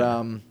out.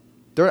 Okay.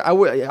 But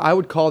I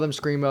would call them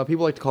screamo.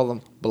 People like to call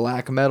them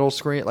black metal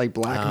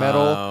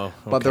metal,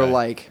 but they're okay.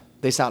 like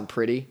they sound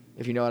pretty,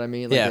 if you know what I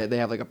mean. Like Yeah. they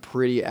have like a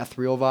pretty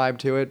ethereal vibe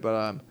to it,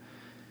 but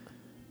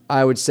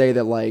I would say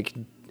that like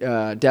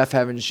Deaf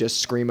Heaven's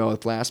just screamo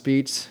with blast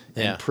beats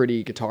and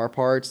pretty guitar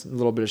parts, a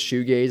little bit of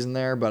shoegaze in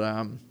there.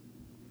 But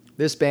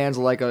this band's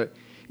like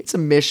it's a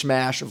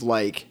mishmash of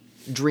like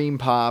dream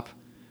pop,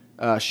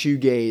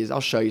 shoegaze. I'll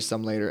show you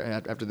some later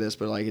after this,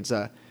 but like it's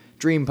a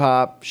dream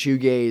pop,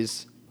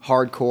 shoegaze,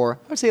 hardcore.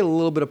 I would say a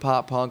little bit of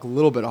pop punk, a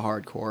little bit of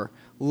hardcore,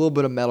 a little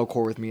bit of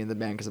metalcore with me in the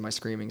band because of my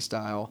screaming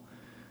style.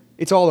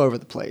 It's all over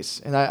the place,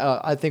 and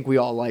I think we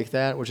all like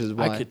that, which is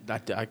why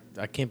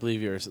I can't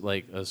believe you're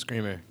like a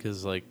screamer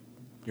because like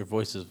your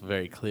voice is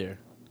very clear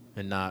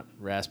and not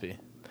raspy.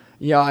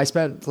 Yeah, I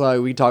spent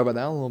we talk about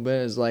that a little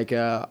bit. Is like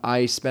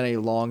I spent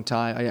a long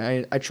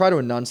time. I try to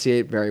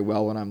enunciate very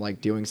well when I'm like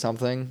doing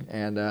something,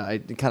 and I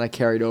kind of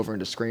carried over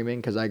into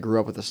screaming because I grew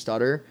up with a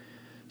stutter.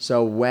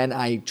 So when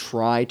I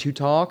try to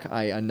talk,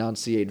 I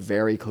enunciate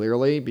very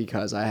clearly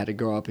because I had to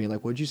grow up being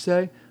like, "What'd you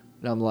say?"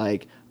 And I'm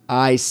like,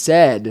 "I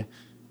said."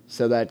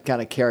 So that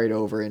kind of carried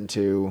over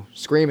into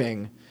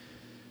screaming.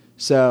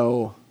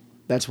 So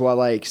that's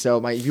why,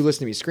 if you listen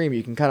to me scream,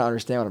 you can kind of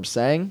understand what I'm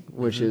saying,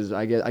 which is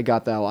I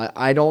got that a lot.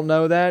 I don't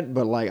know that,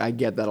 but like I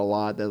get that a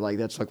lot. That like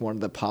that's like one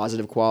of the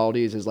positive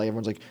qualities is like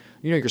everyone's like,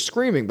 you know, you're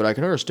screaming, but I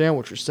can understand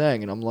what you're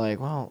saying, and I'm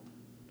like, well,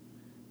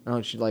 I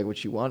don't like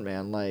what you want,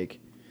 man. Like,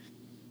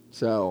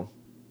 so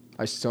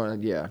I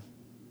started, yeah.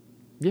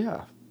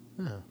 Oh.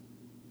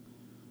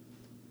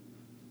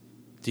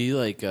 Do you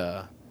like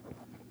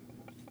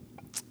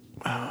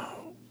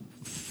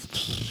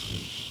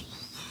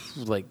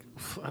like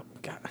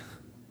God,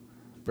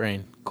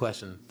 brain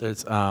question?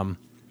 There's yeah.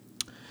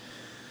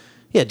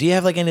 Do you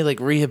have like any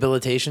like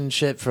rehabilitation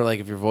shit for like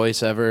if your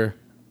voice ever?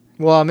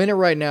 Well, I'm in it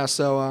right now.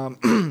 So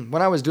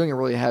when I was doing it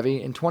really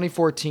heavy in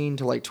 2014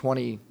 to like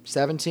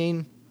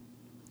 2017,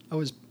 I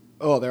was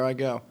there I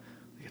go. Let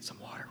me get some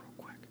water real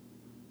quick.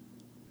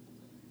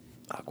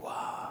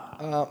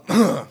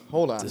 Agua.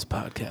 Hold on. This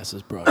podcast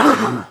is brought to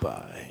you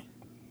by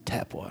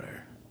Tap Water.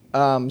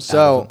 Out of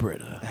the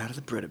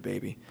Brita,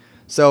 baby.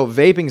 So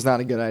vaping's not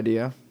a good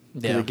idea.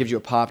 Yeah. It gives you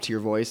a pop to your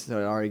voice. So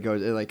it already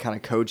goes. It like kind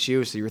of coats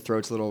you, so your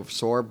throat's a little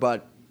sore.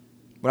 But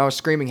when I was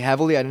screaming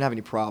heavily, I didn't have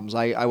any problems.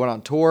 I went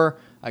on tour.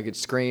 I could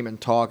scream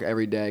and talk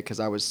every day because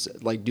I was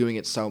like doing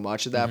it so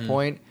much at that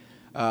point.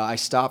 I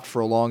stopped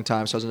for a long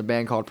time. So I was in a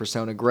band called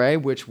Persona Grey,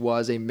 which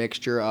was a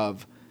mixture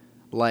of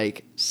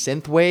like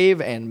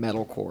synthwave and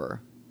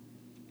metalcore.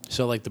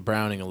 So like the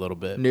Browning a little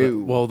bit. No.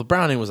 Well, the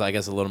Browning was, I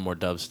guess, a little more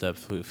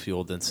dubstep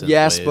fueled than synthwave.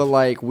 Yes, but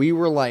like we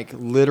were like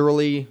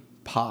literally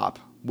pop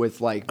with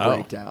like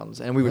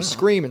breakdowns, and we would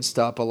scream and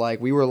stuff. But like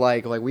we were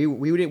like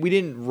we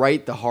didn't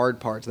write the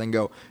hard parts and then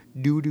go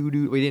do do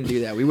do. We didn't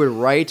do that. We would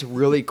write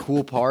really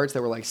cool parts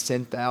that were like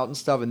synthed out and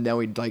stuff, and then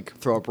we'd like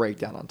throw a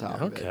breakdown on top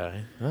of it.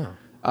 Okay. Oh.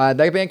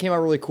 That band came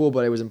out really cool,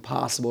 but it was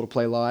impossible to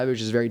play live. It was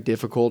just very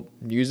difficult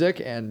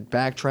music and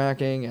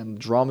backtracking, and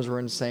drums were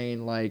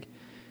insane. Like.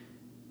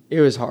 It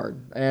was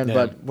hard,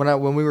 but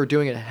when we were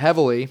doing it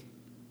heavily,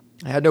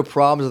 I had no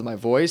problems with my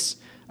voice.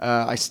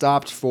 I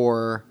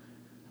screamed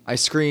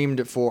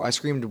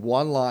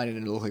one line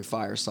in a Look Like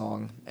Fire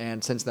song,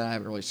 and since then I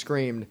haven't really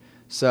screamed.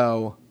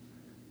 So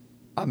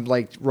I'm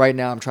like right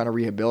now I'm trying to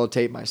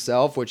rehabilitate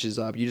myself, which is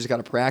you just got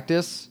to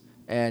practice,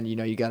 and you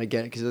know you got to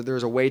get it because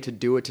there's a way to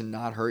do it to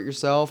not hurt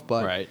yourself,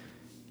 but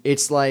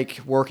it's like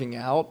working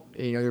out.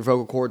 You know your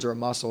vocal cords are a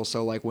muscle,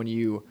 so like when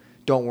you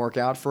don't work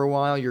out for a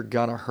while, you're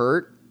gonna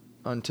hurt.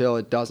 Until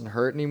it doesn't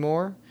hurt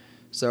anymore.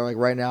 So like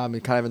right now I'm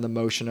kind of in the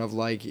motion of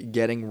like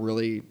getting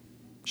really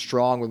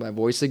strong with my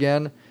voice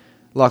again.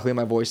 Luckily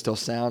my voice still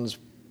sounds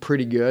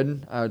pretty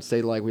good. I would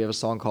say like we have a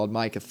song called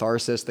My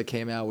Catharsis that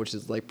came out, which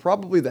is like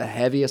probably the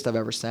heaviest I've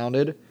ever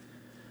sounded.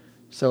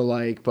 So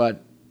like,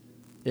 but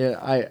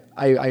yeah,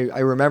 I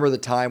remember the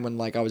time when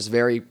like I was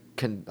very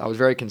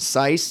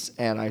concise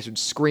and I should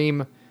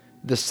scream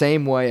the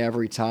same way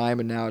every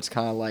time, and now it's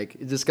kind of like,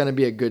 is this going to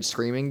be a good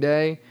screaming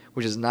day?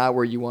 Which is not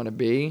where you want to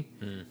be.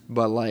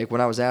 But like when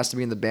I was asked to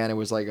be in the band, it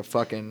was like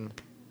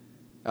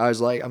I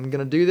was like, I'm going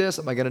to do this.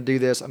 Am I going to do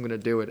this? I'm going to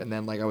do it. And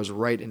then like I was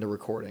right into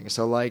recording.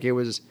 So like I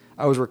was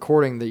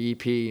recording the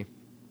EP,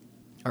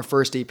 our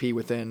first EP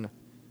within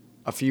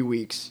a few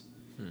weeks.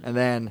 And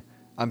then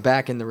I'm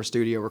back in the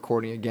studio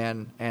recording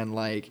again. And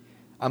like,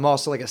 I'm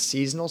also like a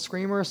seasonal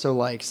screamer. So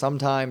like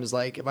sometimes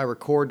like if I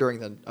record during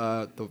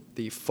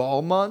the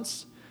fall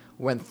months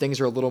when things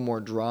are a little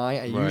more dry,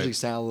 I usually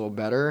sound a little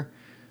better.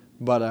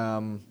 But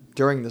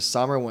during the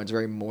summer when it's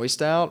very moist,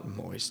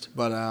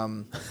 but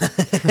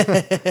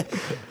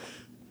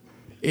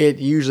I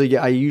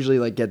usually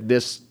like get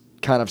this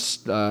kind of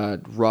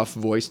rough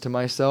voice to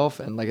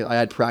myself, and like I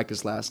had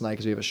practice last night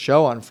because we have a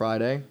show on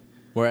Friday.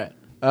 Where at?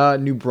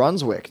 New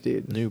Brunswick,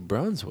 dude. New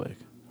Brunswick.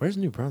 Where's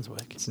New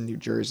Brunswick? It's in New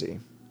Jersey.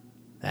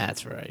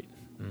 That's right.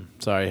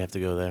 Sorry, you have to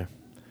go there.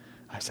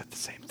 I said the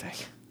same thing.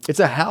 It's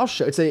a house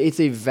show. It's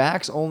a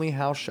Vax only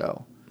house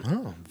show.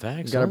 Oh,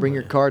 Vax. You gotta bring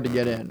your card to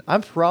get in.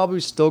 I'm probably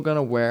still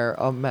gonna wear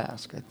a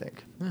mask, I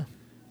think. Yeah.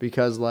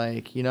 Because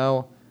like, you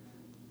know,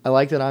 I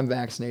like that I'm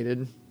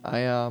vaccinated.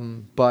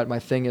 But my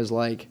thing is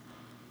like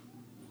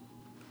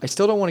I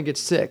still don't want to get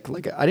sick.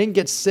 Like I didn't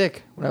get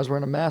sick when I was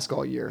wearing a mask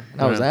all year.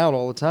 And I was out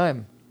all the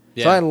time.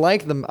 Yeah. So I'd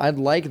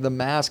like the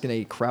mask in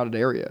a crowded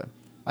area.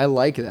 I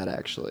like that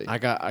actually. I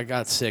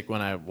got sick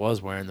when I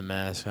was wearing the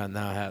mask. Since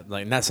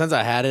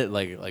I had it,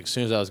 like as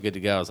soon as I was good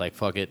to go, I was like,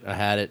 fuck it, I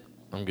had it,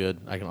 I'm good.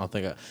 I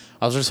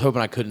was just hoping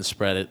I couldn't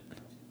spread it.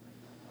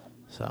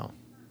 So.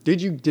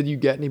 Did you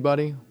get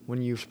anybody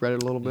when you spread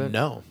it a little bit?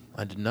 No,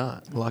 I did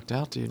not. Lucked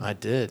out, dude. I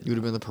did. You would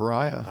have been the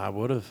pariah. I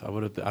would have. I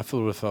would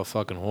have felt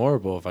fucking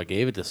horrible if I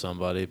gave it to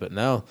somebody. But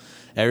no,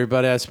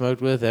 everybody I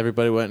smoked with,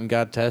 everybody went and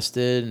got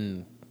tested,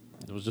 and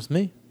it was just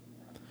me.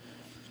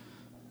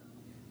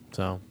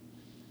 So.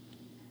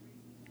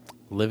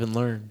 Live and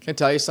learn. Can I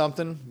tell you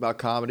something about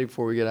comedy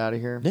before we get out of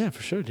here? Yeah,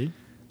 for sure, dude.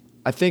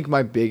 I think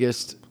my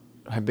biggest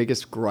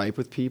gripe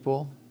with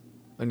people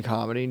in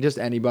comedy, and just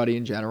anybody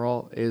in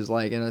general, is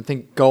like, and I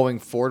think going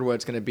forward what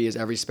it's going to be is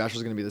every special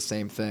is going to be the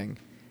same thing.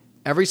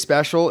 Every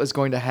special is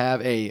going to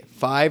have a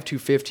 5 to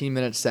 15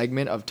 minute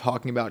segment of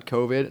talking about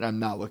COVID, and I'm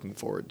not looking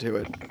forward to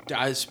it.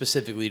 I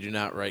specifically do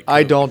not write COVID.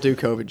 I don't do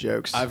COVID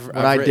jokes. When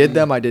I did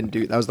them, I didn't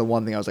do. That was the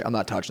one thing I was like, I'm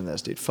not touching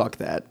this, dude. Fuck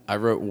that. I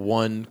wrote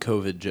one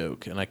COVID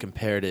joke, and I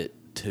compared it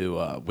to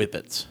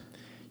Whippets.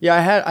 Yeah,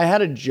 I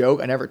had a joke.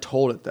 I never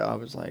told it though. I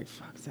was like,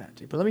 "Fuck that,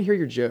 dude." But let me hear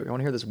your joke. I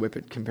want to hear this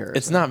Whippet comparison.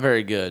 It's not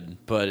very good,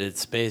 but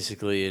it's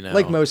basically, you know,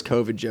 like most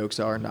COVID jokes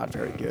are not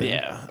very good.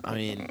 Yeah, I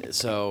mean,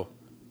 so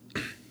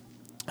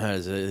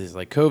it's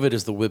like COVID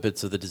is the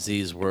Whippets of the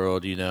disease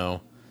world. You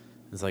know,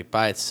 it's like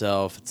by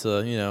itself, it's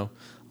a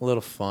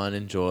little fun,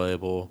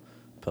 enjoyable,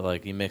 but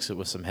like you mix it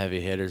with some heavy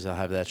hitters, I'll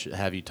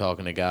have you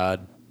talking to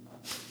God.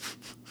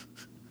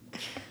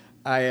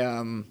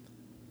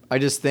 I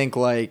just think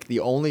like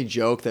the only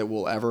joke that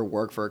will ever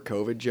work for a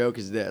COVID joke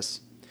is this.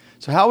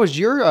 So how was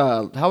your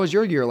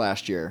year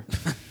last year?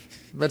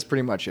 That's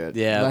pretty much it.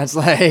 Yeah, that's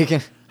like.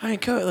 I mean,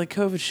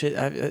 COVID shit.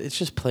 It's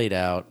just played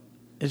out.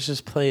 It's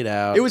just played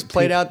out. It was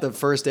played out the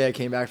first day I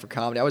came back for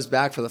comedy. I was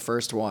back for the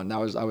first one. That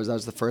was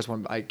the first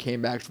one. I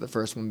came back for the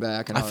first one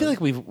back, and I feel like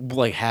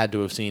we've had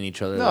to have seen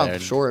each other. No, I'm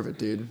sure of it,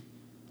 dude.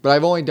 But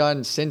I've only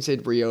done since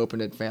it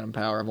reopened at Phantom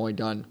Power. I've only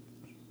done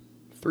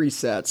 3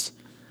 sets.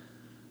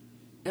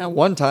 And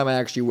one time I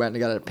actually went and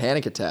got a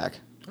panic attack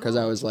because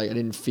I was like, I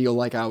didn't feel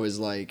like I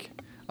was like,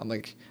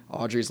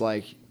 Audrey,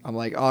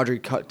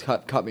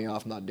 cut me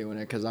off. I'm not doing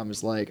it because I'm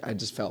just like, I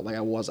just felt like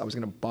I was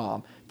gonna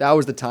bomb. That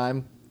was the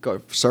time.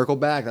 Circle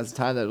back. That's the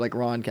time that like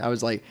Ron. I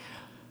was like,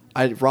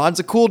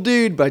 Ron's a cool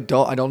dude, but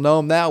I don't know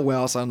him that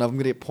well, so I don't know if I'm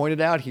gonna get pointed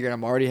out here. And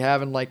I'm already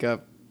having like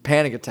a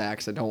panic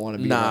attack, so I don't want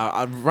to be.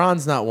 Nah,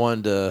 Ron's not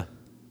one to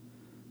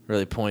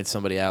really point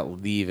somebody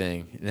out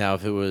leaving. Now,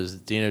 if it was,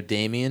 do you know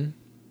Damien?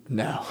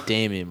 No.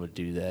 Damien would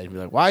do that. He'd be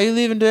like, "Why are you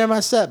leaving during my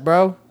set,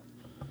 bro?"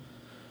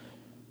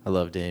 I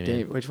love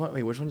Damien. Which one?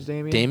 Wait, which one's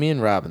Damien?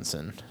 Damien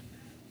Robinson.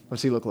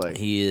 What's he look like?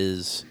 He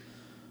is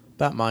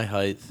about my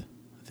height.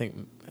 I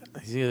think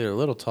he's either a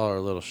little taller or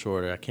a little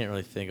shorter. I can't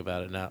really think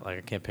about it now. Like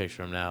I can't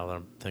picture him now that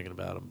I'm thinking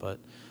about him. But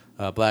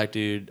black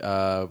dude,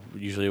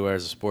 usually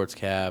wears a sports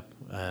cap,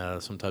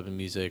 some type of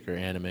music or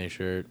anime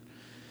shirt.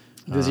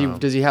 Does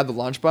he have the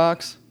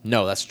lunchbox?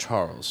 No, that's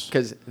Charles.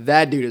 Because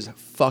that dude is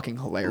fucking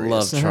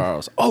hilarious. Love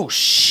Charles. Oh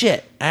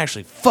shit!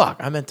 Actually, fuck.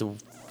 I meant to.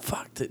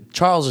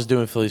 Charles is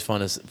doing Philly's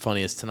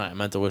funniest tonight. I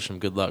meant to wish him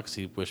good luck because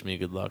he wished me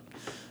good luck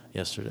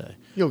yesterday.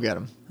 You'll get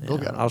him. You'll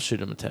get him. I'll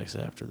shoot him a text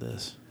after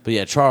this. But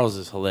yeah, Charles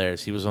is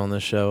hilarious. He was on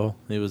this show.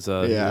 He was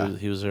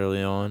he was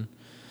early on.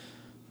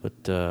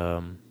 But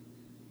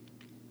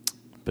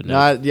no.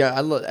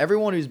 I love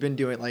everyone who's been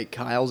doing like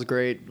Kyle's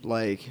great.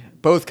 Like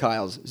both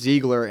Kyles,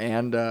 Ziegler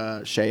and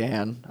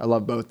Shahan. I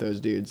love both those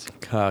dudes.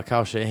 Kyle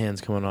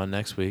Shahan's coming on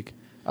next week.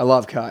 I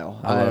love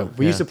Kyle.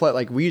 We used to play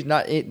like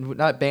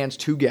not bands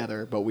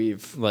together, but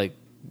we've like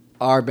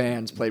our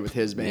bands played with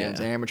his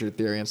bands, Amateur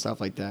Theory and stuff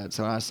like that.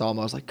 So when I saw him,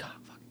 I was like, God,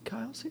 fucking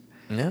Kyle's here.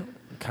 Yeah,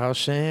 Kyle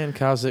Shahan,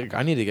 Kyle Ziegler.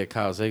 I need to get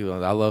Kyle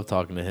Ziegler. I love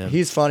talking to him.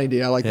 He's funny,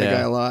 dude. I like that guy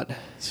a lot.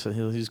 So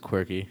he's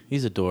quirky.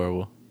 He's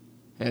adorable.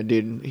 Yeah,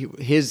 dude.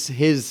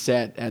 His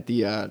set at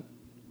the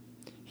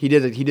he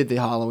did the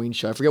Halloween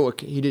show. I forget what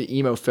he did.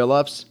 Emo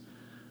Phillips,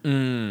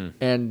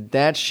 and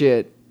that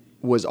shit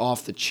was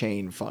off the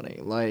chain funny.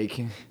 Like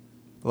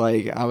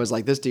I was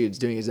like, this dude's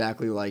doing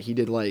exactly like he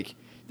did. Like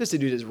this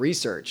dude did his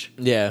research.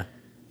 Yeah,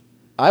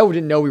 I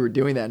didn't know we were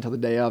doing that until the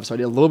day of. So I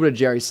did a little bit of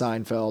Jerry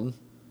Seinfeld,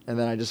 and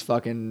then I just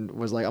fucking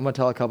was like, I'm gonna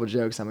tell a couple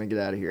jokes. I'm gonna get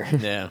out of here.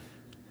 Yeah,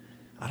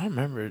 I don't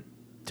remember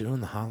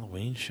doing the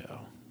Halloween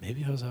show.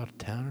 Maybe I was out of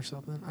town or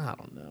something. I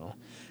don't know.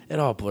 It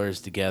all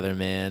blurs together,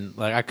 man.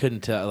 Like I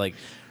couldn't tell. Like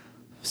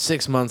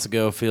 6 months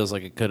ago feels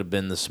like it could have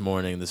been this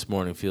morning. This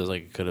morning feels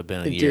like it could have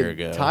been a year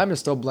ago. Time is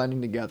still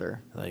blending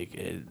together. Like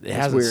it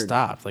hasn't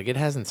stopped. Like it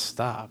hasn't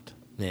stopped,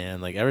 man.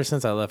 Like ever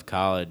since I left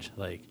college,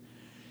 like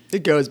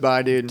it goes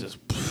by, dude.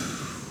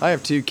 I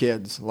have 2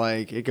 kids.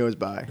 Like it goes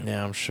by.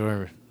 Yeah, I'm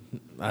sure.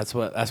 That's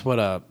what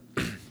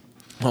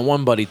my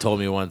one buddy told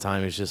me one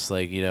time. It's just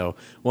like, you know,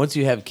 once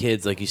you have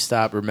kids, like you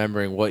stop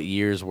remembering what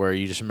years were.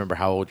 You just remember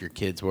how old your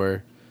kids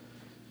were.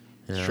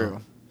 You know? It's true.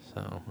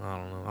 So I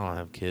don't know. I don't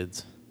have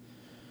kids.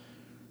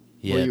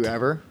 Yet. Will you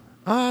ever?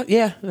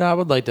 Yeah. No, I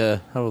would like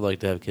to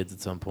have kids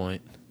at some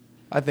point.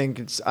 I think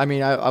it's. I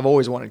mean, I've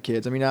always wanted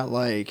kids. I mean, not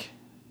like.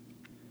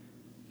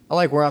 I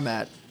like where I'm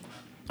at.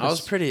 I was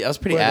pretty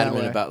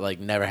adamant about like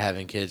never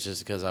having kids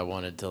just because I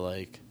wanted to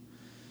like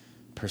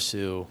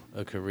pursue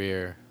a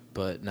career,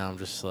 but now I'm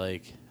just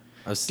like.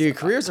 Dude,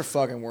 careers are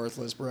fucking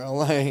worthless, bro.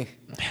 Like.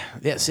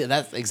 Yeah, see,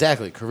 that's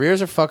exactly.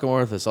 Careers are fucking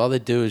worthless. All they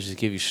do is just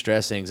give you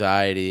stress,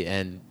 anxiety,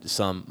 and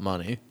some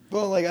money.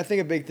 Well, like, I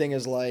think a big thing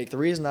is, like, the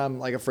reason I'm,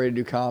 like, afraid to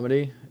do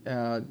comedy,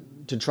 to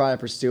try and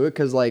pursue it,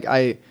 because, like,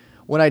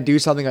 when I do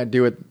something, I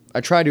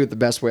try to do it the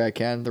best way I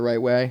can, the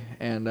right way,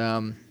 and,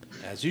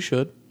 as you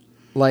should.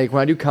 Like,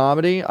 when I do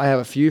comedy, I have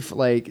a few,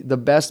 like, the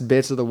best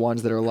bits are the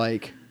ones that are,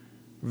 like,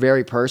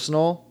 very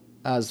personal,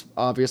 as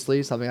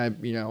obviously something I,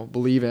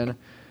 believe in,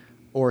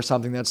 or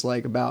something that's,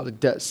 like, about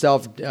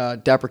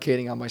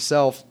self-deprecating on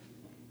myself.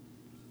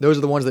 Those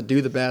are the ones that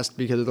do the best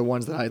because they're the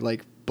ones that I,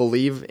 like,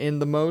 believe in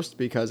the most,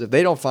 because if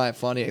they don't find it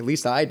funny, at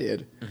least I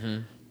did.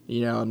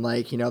 Mm-hmm. And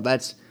like,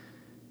 that's,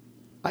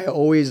 I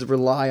always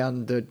rely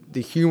on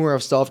the humor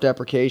of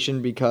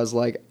self-deprecation, because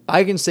like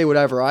I can say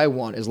whatever I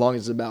want as long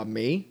as it's about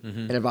me. Mm-hmm.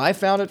 And if I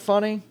found it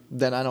funny,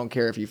 then I don't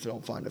care if you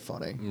don't find it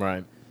funny.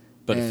 Right.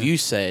 But if you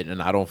say it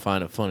and I don't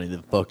find it funny,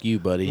 then fuck you,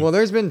 buddy. Well,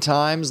 there's been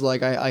times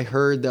like I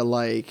heard that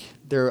like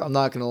there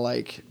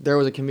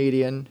was a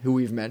comedian who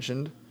we've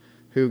mentioned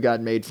who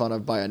got made fun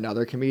of by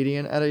another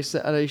comedian at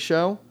a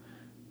show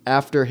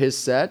after his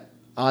set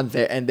and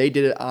they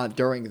did it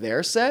during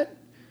their set,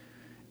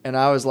 and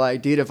I was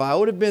like, dude, if I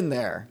would have been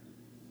there,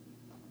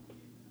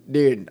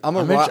 dude, I'm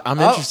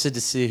interested to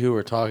see who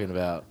we're talking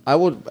about. I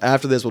will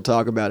after this. We'll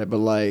talk about it, but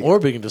like, or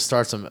we can just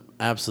start some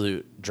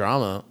absolute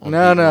drama. No,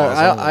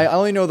 I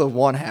only know the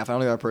one half. I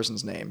don't know that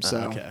person's name,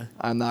 so okay.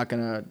 I'm not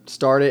gonna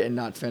start it and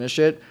not finish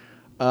it.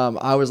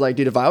 I was like,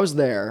 dude, if I was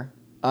there,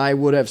 I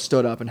would have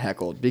stood up and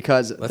heckled,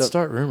 because let's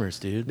start rumors,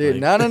 dude. Dude,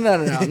 no.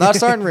 I'm not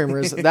starting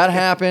rumors. That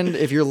happened.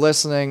 If you're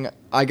listening,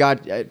 I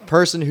got a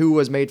person who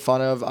was made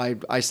fun of.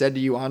 I said to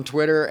you on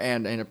Twitter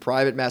and in a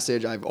private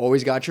message, I've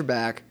always got your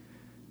back.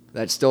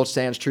 That still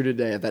stands true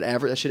today. If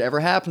that shit ever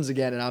happens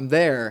again and I'm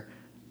there,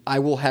 I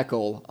will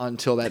heckle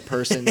until that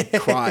person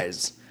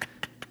cries.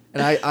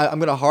 And I'm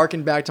going to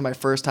harken back to my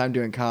first time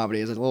doing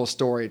comedy as a little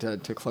story to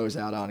close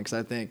out on, because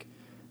I think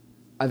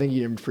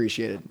you'd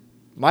appreciate it.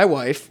 My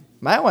wife,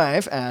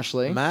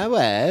 Ashley. My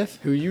wife.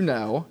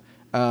 Who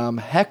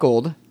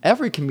heckled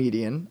every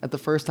comedian at the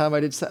first time I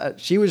did.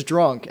 She was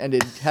drunk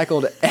and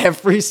heckled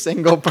every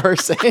single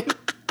person.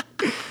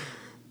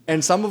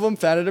 And some of them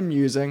found it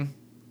amusing.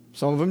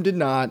 Some of them did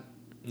not.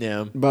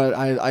 Yeah. But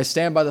I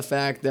stand by the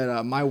fact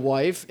that my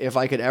wife, if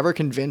I could ever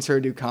convince her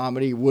to do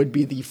comedy, would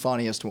be the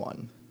funniest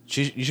one.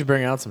 You should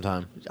bring her out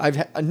sometime.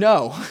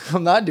 No,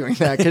 I'm not doing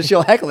that, because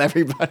she'll heckle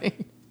everybody.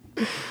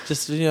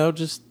 Just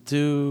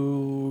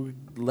do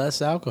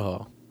less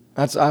alcohol.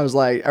 I was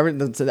like, every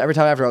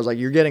time after I was like,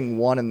 you're getting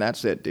one and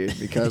that's it, dude.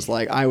 Because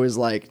like I was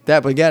like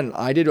that, but again,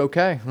 I did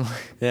okay.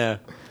 Yeah.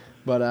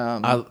 But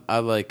I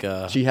like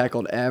she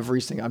heckled every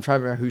single. I'm trying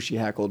to remember who she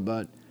heckled,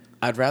 but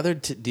I'd rather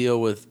deal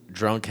with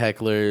drunk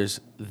hecklers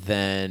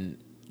than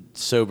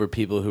sober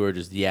people who are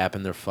just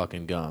yapping their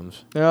fucking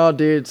gums. Oh,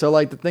 dude. So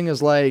like the thing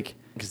is like.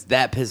 Because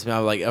that pisses me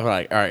off. Like, all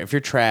right, if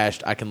you're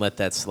trashed, I can let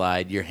that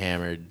slide. You're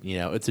hammered.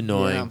 It's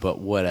annoying, but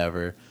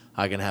whatever.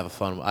 I can have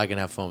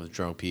fun with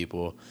drunk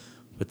people.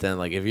 But then,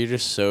 like, if you're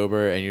just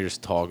sober and you're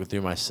just talking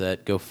through my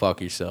set, go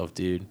fuck yourself,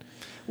 dude.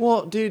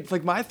 Well, dude,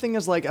 like, my thing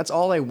is, like, that's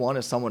all I want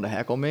is someone to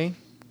heckle me.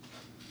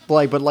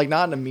 But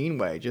not in a mean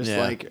way. Just,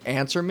 like,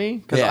 answer me.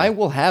 Because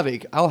I'll have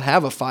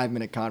a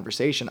 5-minute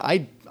conversation.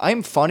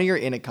 I'm funnier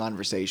in a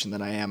conversation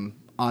than I am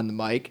on the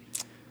mic.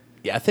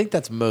 Yeah, I think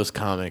that's most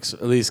comics,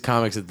 at least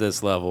comics at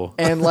this level.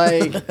 And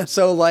like,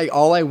 so like,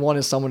 all I want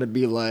is someone to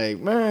be like,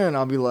 man,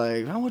 I'll be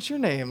like, oh, what's your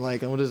name?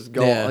 Like, and we'll just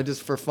go,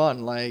 just for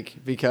fun, like,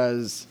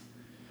 because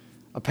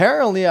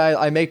apparently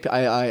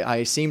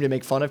I seem to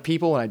make fun of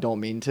people when I don't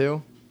mean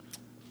to.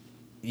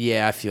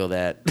 Yeah, I feel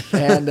that.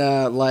 And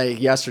like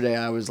yesterday,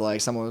 I was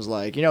like, someone was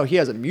like, he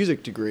has a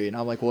music degree, and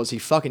I'm like, well, is he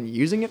fucking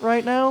using it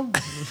right now?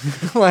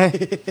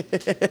 Like.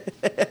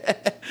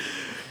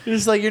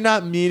 It's like you're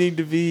not meaning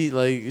to be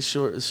like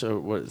short. So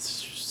what?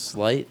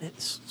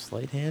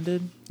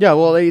 Slight-handed? Yeah.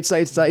 Well, it's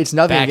nothing.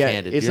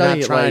 Backhanded. You're not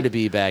trying to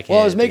be backhanded.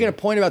 Well, I was making a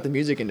point about the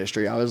music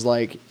industry. I was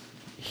like,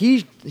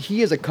 he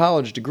has a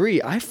college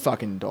degree. I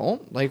fucking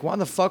don't. Like, why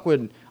the fuck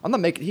would I'm not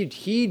making?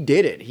 He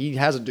did it. He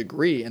has a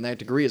degree, and that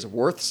degree is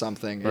worth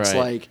something. It's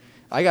like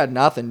I got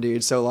nothing,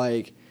 dude. So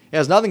like, It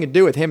has nothing to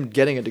do with him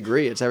getting a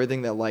degree. It's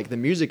everything that like the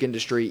music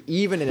industry,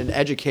 even in an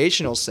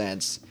educational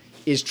sense,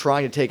 is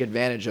trying to take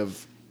advantage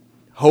of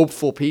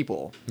hopeful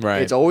people.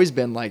 Right. It's always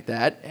been like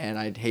that, and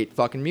I hate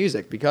fucking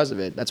music because of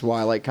it. That's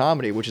why I like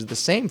comedy, which is the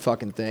same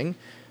fucking thing.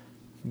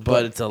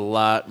 But it's a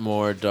lot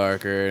more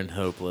darker and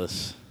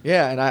hopeless.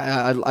 Yeah, and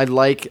I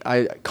like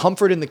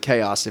comfort in the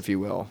chaos, if you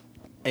will.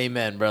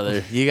 Amen,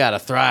 brother. You gotta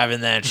thrive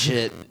in that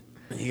shit.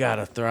 You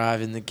gotta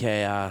thrive in the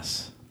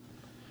chaos.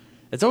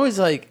 It's always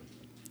like,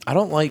 I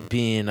don't like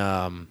being,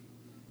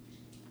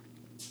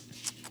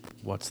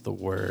 what's the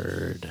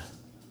word?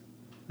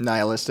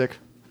 Nihilistic.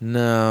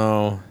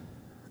 No.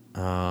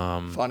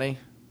 Funny.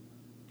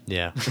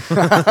 Yeah.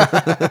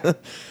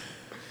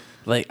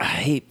 Like, I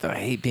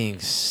hate being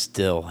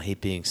still. I hate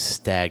being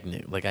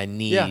stagnant. Like, I'm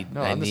the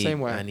same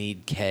way. I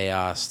need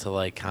chaos to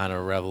like kind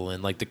of revel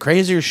in. Like, the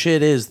crazier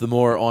shit is, the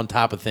more on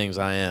top of things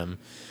I am.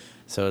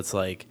 So it's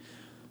like,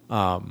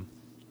 when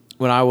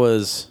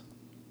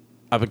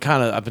I've been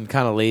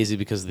kind of lazy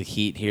because of the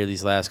heat here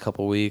these last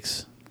couple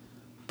weeks.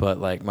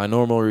 But like, my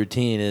normal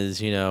routine is,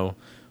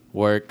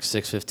 work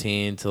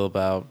 6:15 till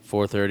about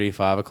 4:30,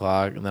 5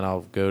 o'clock, and then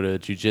I'll go to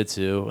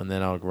jiu-jitsu, and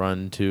then I'll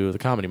run to the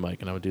comedy mic,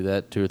 and I would do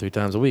that 2 or 3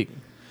 times a week.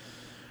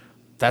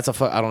 I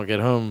don't get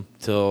home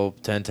till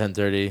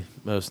 10:30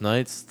 most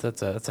nights.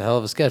 That's a hell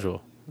of a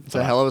schedule. It's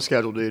a hell of a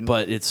schedule, dude.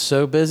 But it's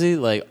so busy.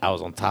 Like, I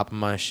was on top of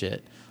my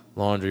shit.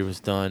 Laundry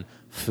was done.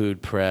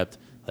 Food prepped.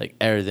 Like,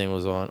 everything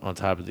was on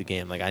top of the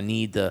game. Like, I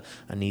need the.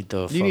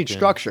 You need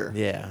structure.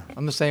 Yeah.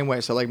 I'm the same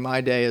way. So like my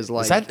day is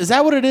like. Is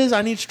that what it is?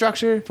 I need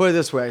structure. Put it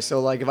this way.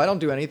 So like if I don't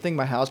do anything,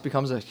 my house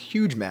becomes a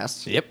huge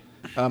mess. Yep.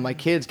 My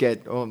kids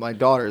my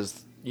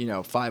daughter's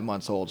 5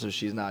 months old, so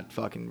she's not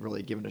fucking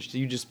really giving a shit.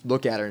 You just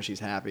look at her and she's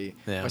happy.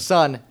 Yeah. My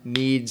son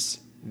needs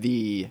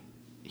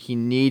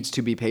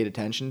to be paid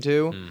attention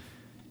to,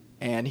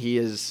 and he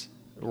is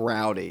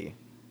rowdy.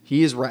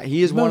 He is one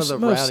of the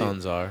most rowdy.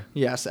 sons are.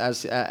 Yes,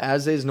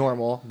 as is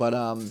normal. But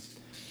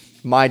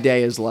my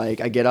day is like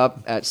I get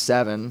up at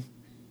 7.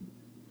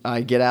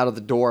 I get out of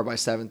the door by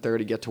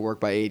 7:30, get to work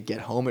by 8,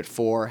 get home at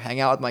 4, hang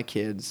out with my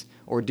kids,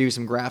 or do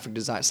some graphic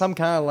design. Some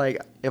kind of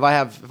like if I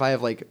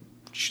have like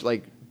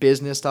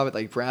business stuff,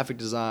 like graphic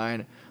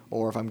design,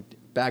 or if I'm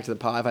back to the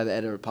pod, if I have to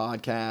edit a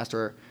podcast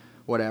or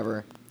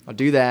whatever, I'll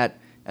do that,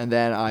 and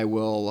then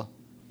I'll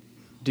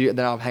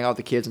hang out with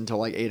the kids until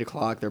like 8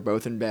 o'clock. They're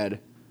both in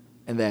bed.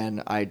 And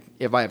then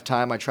if I have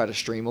time, I try to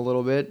stream a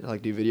little bit,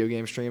 like do video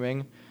game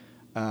streaming.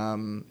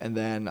 And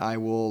then I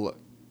will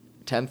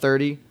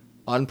 10:30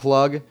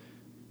 unplug,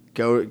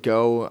 go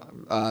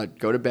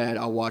to bed.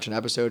 I'll watch an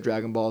episode of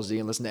Dragon Ball Z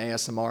and listen to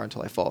ASMR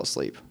until I fall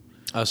asleep.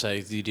 Oh, so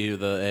you do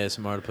the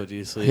ASMR to put you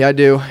to sleep? Yeah, I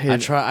do. I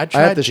try. I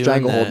have to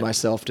stranglehold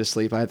myself to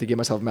sleep. I have to give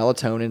myself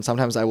melatonin.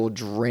 Sometimes I will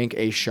drink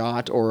a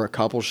shot or a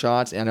couple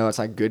shots. And I know it's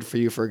not good for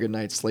you for a good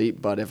night's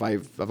sleep, but if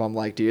I'm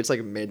like, dude, it's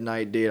like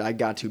midnight, dude, I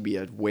got to be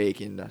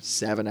awake in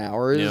 7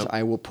 hours. Yep.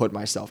 I will put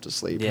myself to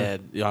sleep. Yeah,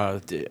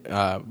 with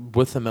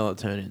the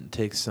melatonin,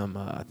 take some.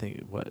 I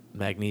think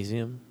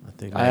magnesium.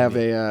 I have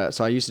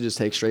so I used to just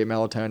take straight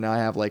melatonin. Now I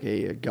have like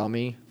a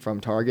gummy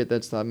from Target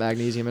that's got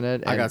magnesium in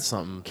it. I got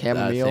something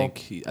chamomile.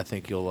 I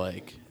think you'll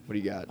like. What do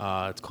you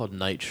got? It's called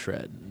Night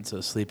Shred. It's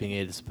a sleeping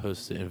aid. It's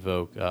supposed to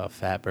invoke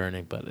fat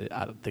burning, but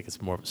I don't think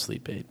it's more of a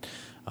sleep aid.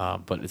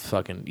 But it's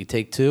fucking. You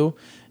take 2,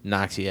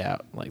 knocks you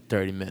out like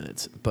 30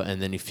 minutes,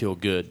 and then you feel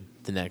good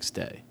the next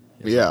day.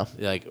 Yeah.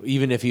 Like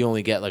even if you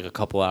only get like a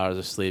couple hours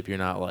of sleep, you're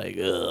not like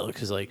ugh.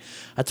 Because like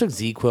I took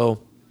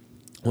ZQuil.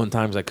 One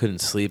time I couldn't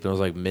sleep, and it was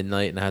like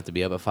midnight, and I had to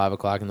be up at 5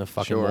 o'clock in the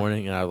fucking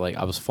morning, and I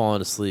was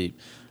falling asleep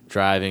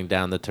driving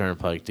down the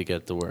turnpike to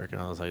get to work, and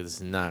I was like, this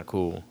is not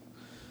cool.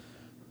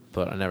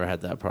 But I never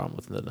had that problem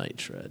with the Night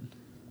Shred.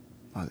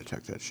 I'll have to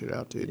check that shit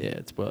out, dude.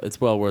 Yeah,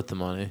 it's well worth the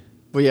money.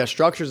 But yeah,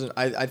 structures.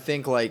 I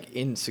think like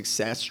in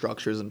success,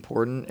 structure is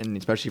important, and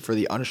especially for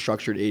the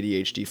unstructured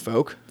ADHD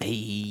folk.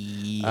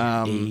 It's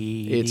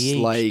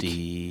like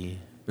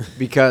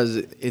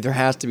because there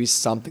has to be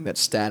something that's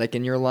static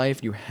in your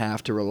life. You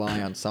have to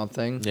rely on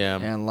something. Yeah.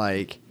 And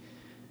like,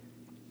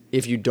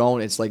 if you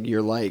don't, it's like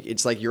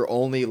your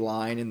only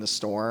line in the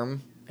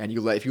storm. And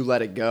if you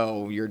let it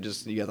go, you have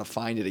to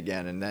find it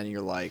again, and then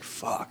you're like,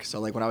 fuck. So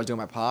like when I was doing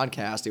my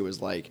podcast, it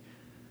was like,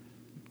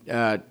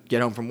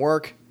 get home from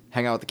work,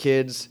 hang out with the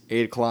kids,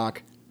 8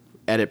 o'clock,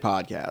 edit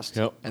podcast.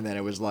 Yep. And then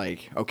it was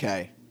like,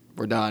 okay,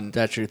 we're done.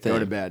 That's your thing. Go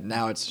to bed.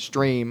 Now it's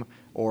stream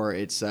or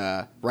it's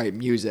write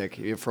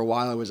music. For a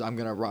while it was I'm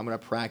gonna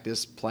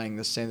practice playing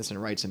this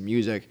and write some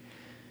music,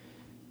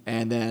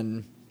 and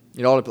then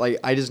like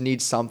I just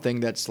need something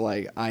that's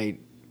like I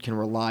can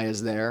rely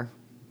is there.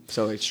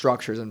 So like,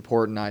 structure is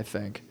important, I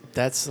think.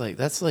 That's like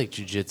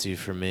jiu-jitsu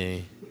for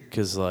me,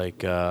 because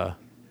like you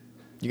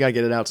gotta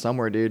get it out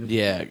somewhere, dude.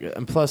 Yeah,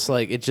 and plus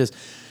like it's just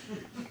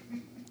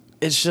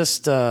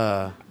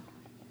I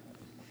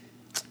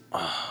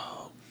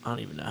don't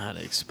even know how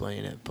to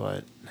explain it,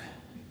 but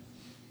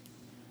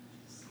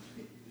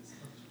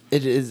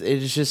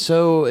it's just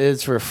so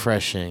it's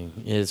refreshing.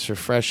 It's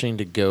refreshing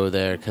to go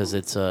there because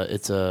it's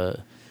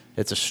a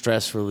It's a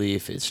stress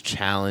relief. It's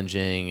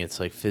challenging. It's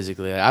like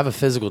physically. I have a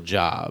physical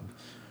job.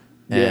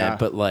 Yeah.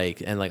 But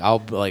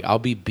I'll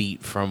be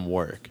beat from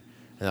work,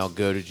 and I'll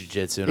go to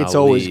jiu-jitsu. And It's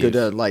I'll always leave. good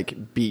to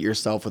like beat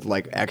yourself with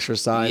like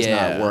exercise,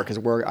 Yeah. not work. Because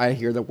work, I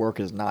hear that work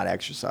is not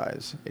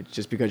exercise. It's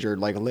just because you're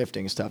like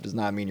lifting stuff does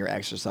not mean you're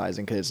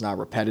exercising because it's not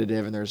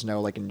repetitive and there's no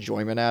like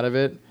enjoyment out of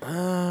it.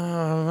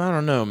 I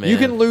don't know, man. You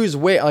can lose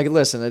weight. Like,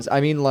 listen, it's,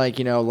 I mean, like,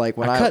 you know, like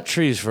when I cut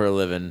trees for a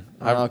living.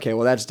 okay,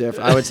 well, that's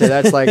different. I would say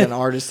that's like an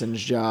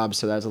artisan's job,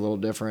 so that's a little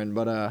different.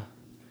 But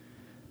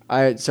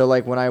so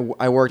like when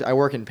I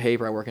work in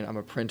paper. I'm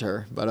a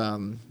printer. But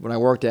when I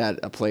worked at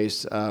a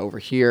place over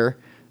here,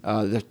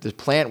 the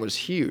plant was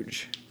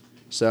huge.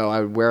 So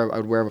I would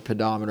wear a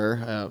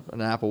pedometer,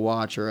 an Apple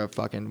Watch, or a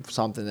fucking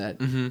something that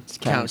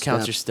counts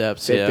your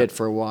steps. Fitbit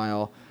for a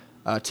while,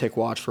 Tick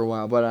Watch for a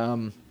while. But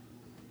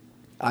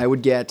I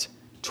would get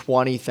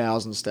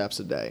 20,000 steps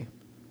a day.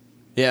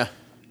 Yeah.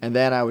 And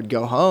then I would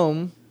go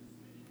home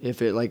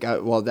if it like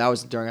that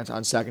was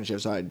on second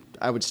shift. So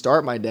I would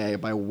start my day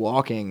by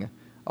walking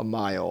a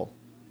mile,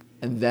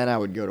 and then I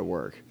would go to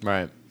work.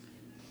 Right.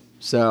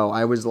 So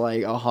I was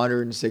like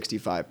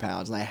 165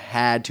 pounds, and I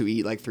had to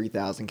eat like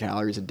 3,000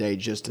 calories a day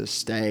just to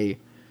stay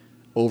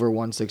over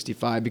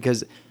 165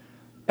 because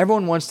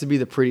everyone wants to be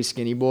the pretty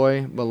skinny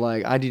boy, but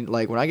like I didn't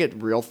like when I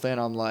get real thin,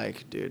 I'm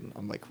like, dude,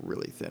 I'm like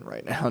really thin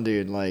right now,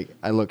 dude. Like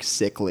I look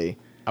sickly.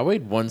 I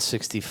weighed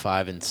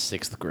 165 in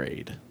 6th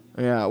grade.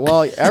 Yeah,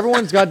 well,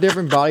 everyone's got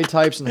different body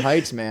types and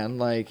heights, man.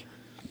 Like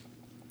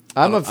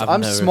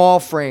I'm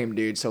small frame,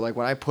 dude. So like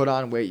when I put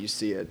on weight, you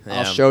see it. Yeah.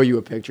 I'll show you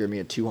a picture of me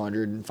at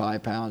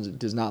 205 pounds. It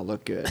does not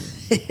look good.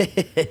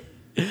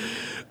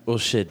 Well,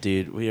 shit,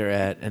 dude. We are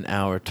at an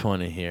hour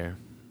 20 here.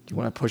 You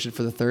want to push it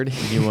for the 30?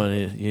 You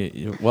want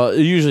to? Well,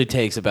 it usually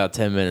takes about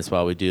 10 minutes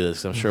while we do this.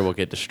 'Cause I'm sure we'll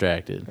get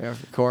distracted. Yeah,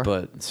 of course.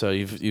 But so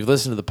you've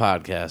listened to the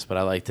podcast, but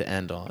I like to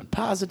end on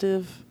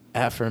positive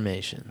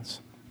affirmations.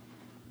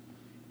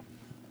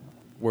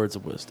 Words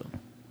of wisdom.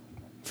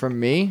 From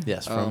me?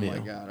 Yes, from you. Oh my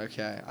god.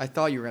 Okay. I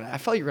felt you were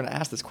gonna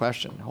ask this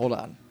question. Hold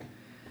on.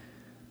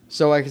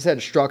 So like I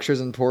said, structure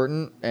is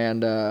important,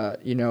 and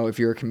you know, if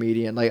you're a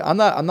comedian, like I'm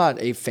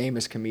not a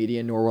famous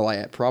comedian, nor will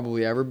I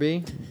probably ever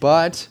be,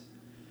 but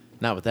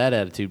not with that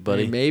attitude,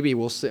 buddy. Maybe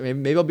we'll see.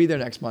 Maybe I'll be there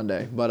next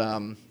Monday, but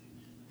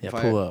yeah,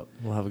 pull up.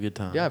 We'll have a good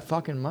time. Yeah, I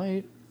fucking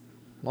might,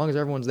 as long as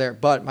everyone's there.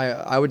 But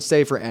I would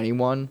say for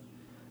anyone,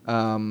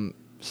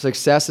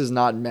 success is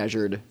not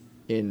measured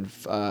in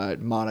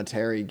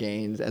monetary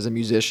gains. As a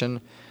musician,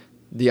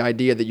 the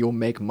idea that you'll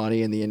make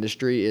money in the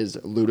industry is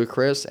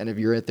ludicrous. And if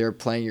you're out there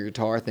playing your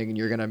guitar thinking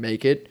you're going to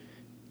make it,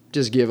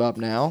 just give up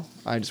now.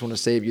 I just want to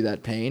save you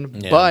that pain.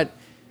 Yeah. But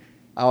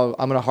I'm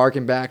going to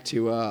harken back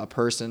to a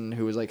person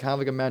who was like kind of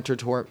like a mentor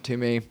to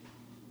me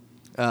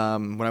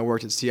when I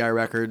worked at CI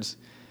Records.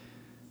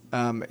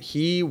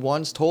 He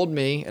once told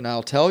me, and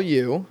I'll tell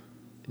you,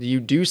 you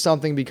do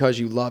something because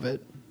you love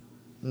it,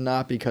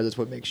 not because it's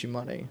what makes you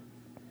money.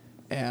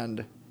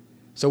 And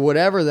so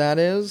whatever that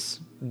is,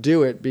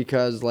 do it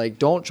because like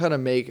don't try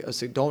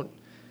to don't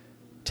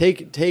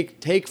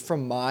take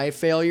from my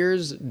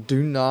failures.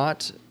 Do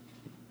not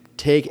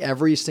take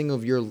every single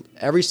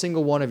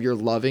one of your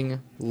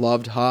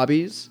loved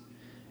hobbies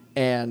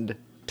and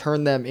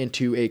turn them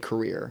into a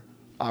career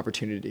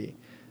opportunity.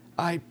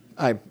 I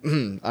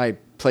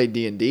played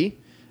D&D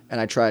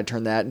and I tried to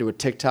turn that into a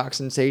TikTok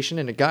sensation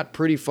and it got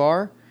pretty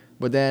far,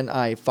 but then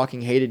I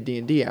fucking hated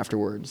D&D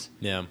afterwards.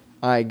 Yeah.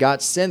 I got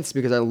synths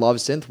because I love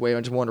synthwave.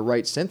 I just wanted to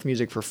write synth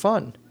music for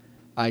fun.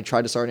 I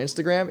tried to start an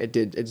Instagram.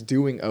 It's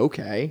doing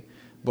okay,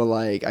 but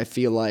like I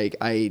feel like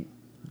I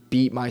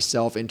beat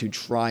myself into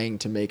trying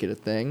to make it a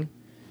thing.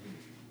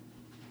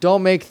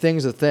 Don't make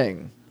things a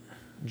thing.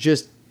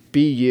 Just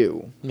be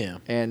you. Yeah.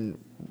 And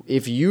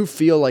if you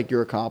feel like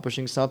you're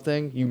accomplishing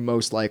something, you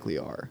most likely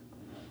are.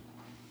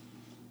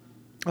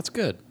 That's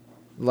good.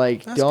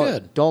 Like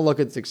don't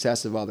look at the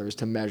success of others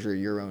to measure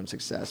your own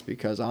success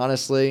because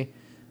honestly,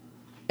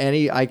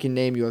 I can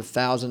name you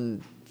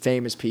 1,000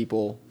 famous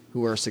people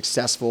who are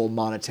successful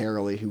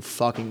monetarily who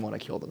fucking want to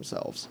kill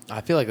themselves.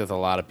 I feel like that's a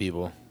lot of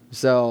people.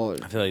 So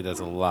I feel like that's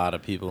a lot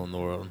of people in the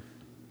world.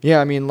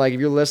 Yeah, I mean, like if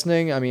you're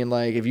listening, I mean,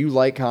 like if you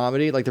like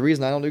comedy, like the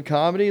reason I don't do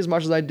comedy as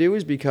much as I do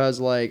is because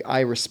like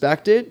I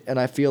respect it and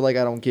I feel like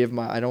I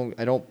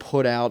don't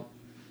put out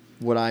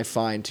what I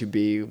find to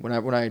be when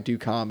I do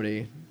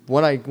comedy.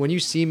 When you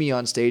see me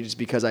on stage, it's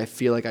because I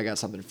feel like I got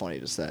something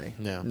funny to say.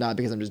 Yeah. Not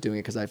because I'm just doing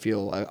it because I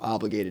feel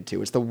obligated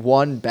to. It's the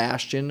one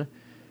bastion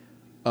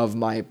of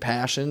my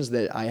passions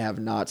that I have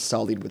not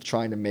sullied with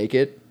trying to make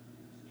it.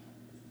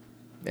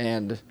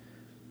 And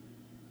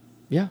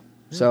yeah.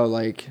 So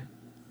like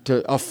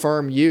to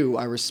affirm you,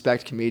 I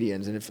respect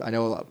comedians. And if I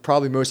know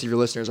probably most of your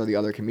listeners are the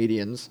other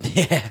comedians.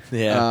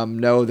 Yeah.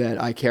 Know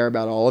that I care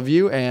about all of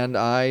you and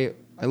I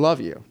love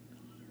you.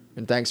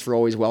 And thanks for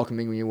always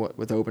welcoming me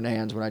with open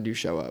hands when I do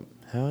show up.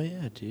 Hell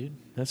yeah, dude.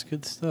 That's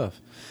good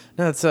stuff.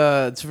 No,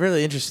 it's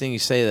really interesting you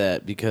say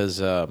that because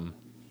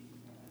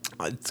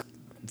it's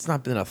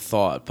not been a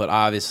thought, but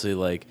obviously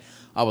like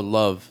I would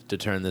love to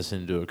turn this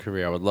into a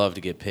career. I would love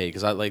to get paid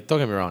because don't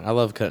get me wrong, I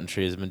love cutting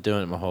trees. I've been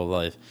doing it my whole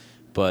life,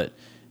 but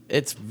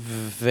it's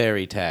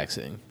very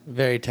taxing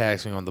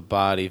on the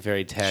body,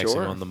 very taxing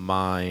on the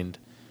mind.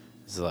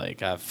 It's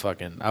like I've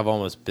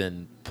almost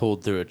been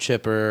pulled through a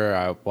chipper.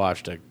 I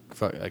watched a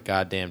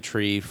goddamn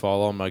tree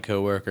fall on my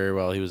coworker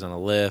while he was on a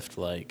lift.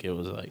 Like, it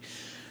was like,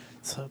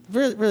 so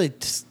really, really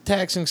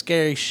taxing,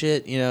 scary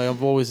shit. You know,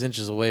 I'm always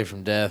inches away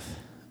from death.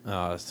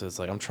 So it's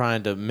like I'm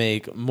trying to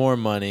make more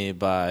money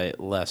by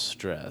less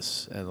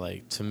stress. And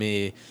like, to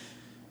me,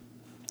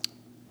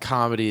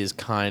 comedy is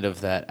kind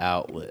of that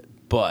outlet.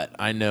 But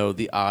I know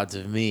the odds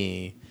of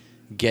me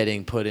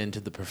getting put into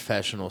the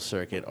professional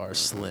circuit are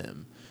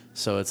slim.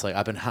 So it's like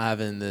I've been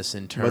having this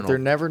internal... But they're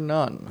never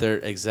none.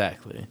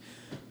 Exactly.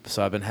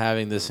 So I've been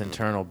having this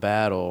internal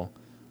battle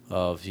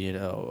of, you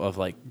know, of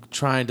like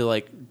trying to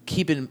like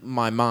keep in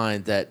my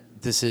mind that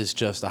this is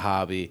just a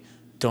hobby.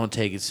 Don't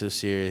take it so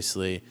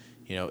seriously.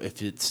 You know,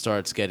 if it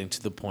starts getting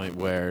to the point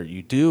where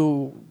you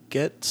do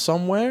get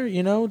somewhere,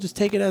 you know, just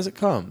take it as it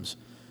comes.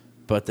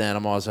 But then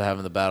I'm also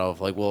having the battle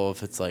of like, well,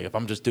 if it's like, if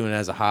I'm just doing it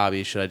as a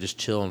hobby, should I just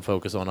chill and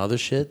focus on other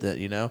shit that,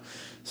 you know?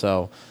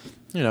 So,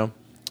 you know,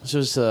 it's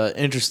just an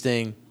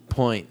interesting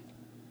point.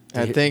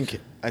 I think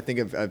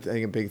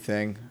a big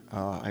thing.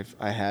 I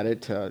had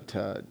it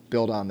to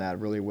build on that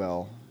really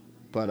well,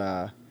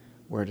 but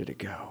where did it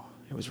go?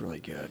 It was really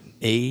good.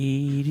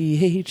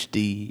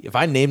 ADHD. If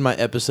I named my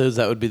episodes,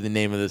 that would be the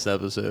name of this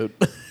episode.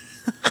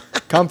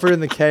 Comfort in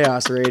the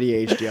Chaos or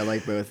ADHD. I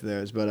like both of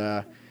those,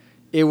 but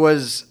it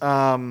was.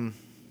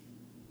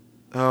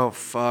 Oh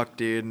fuck,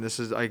 dude! This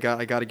is I got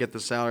to get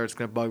this out, or it's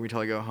gonna bug me till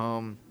I go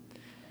home.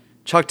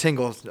 Chuck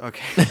Tingles.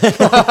 Okay.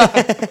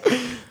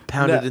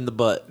 Pounded in the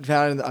butt.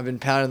 I've been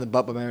pounded in the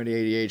butt by my own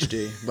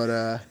ADHD,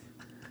 but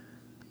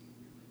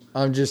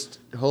I'm just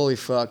holy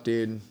fuck,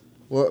 dude.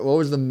 What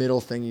was the middle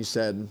thing you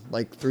said?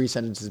 Like 3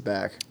 sentences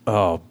back.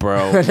 Oh,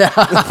 bro.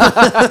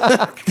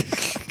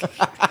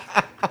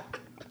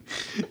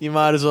 You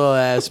might as well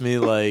ask me,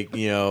 like,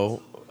 you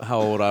know, how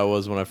old I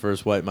was when I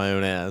first wiped my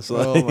own ass.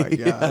 Like, oh my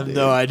god! I have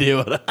no idea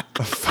what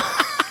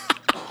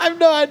I have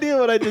no idea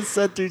what I just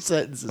said 3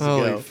 sentences ago.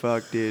 Holy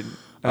fuck, dude.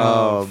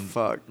 Oh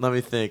fuck. Let me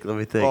think.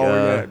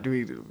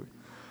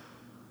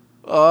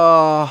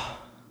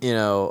 You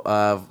know,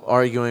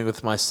 arguing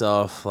with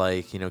myself,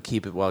 like, you know,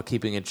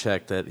 keeping in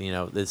check that, you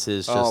know, this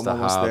is just a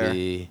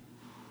hobby. There.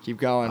 Keep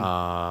going.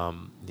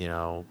 You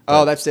know.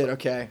 Oh, that's it.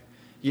 Okay.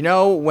 You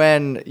know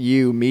when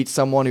you meet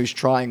someone who's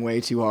trying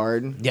way too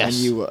hard, yes,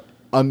 and you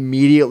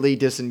immediately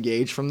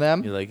disengage from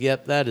them? You're like,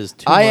 yep, that is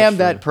too much. I am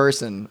that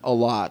person a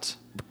lot.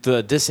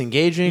 The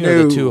disengaging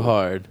or the too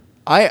hard?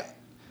 I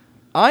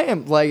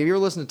am, like, if you ever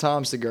listen to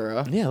Tom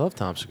Segura. Yeah, I love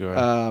Tom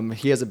Segura.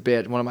 He has a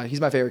bit,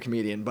 he's my favorite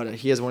comedian, but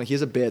he has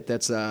a bit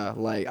that's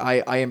like,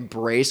 I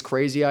embrace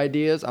crazy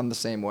ideas. I'm the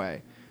same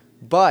way.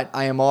 But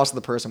I am also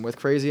the person with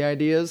crazy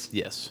ideas.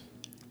 Yes.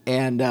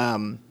 And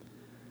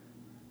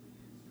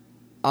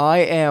I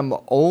am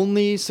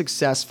only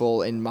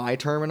successful in my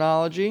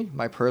terminology,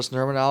 my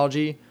personal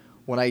terminology,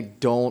 when I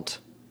don't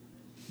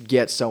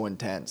get so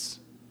intense.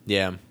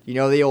 Yeah. You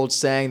know the old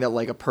saying that,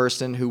 like, a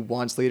person who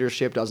wants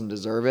leadership doesn't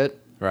deserve it?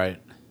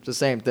 Right. It's the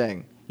same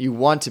thing. You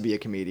want to be a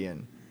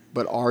comedian,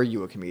 but are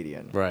you a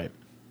comedian? Right.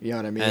 You know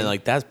what I mean? And,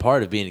 like, that's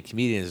part of being a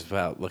comedian is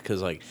about,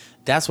 because, like,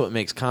 that's what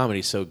makes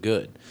comedy so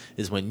good,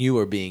 is when you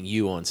are being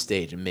you on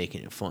stage and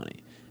making it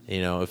funny.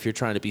 You know, if you're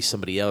trying to be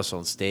somebody else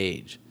on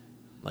stage,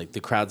 like,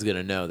 the crowd's going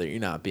to know that you're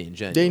not being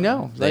genuine. They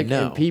know. They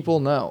know. And people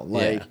know.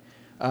 Like, yeah.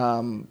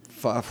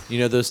 You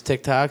know those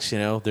TikToks, you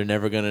know, they're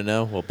never going to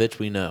know? Well, bitch,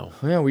 we know.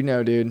 Yeah, we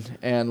know, dude.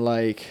 And,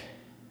 like,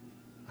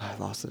 I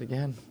lost it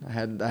again. I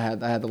had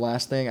the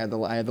last thing. I had the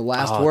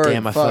last word.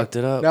 Damn, I fucked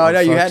it up. No,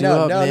 you had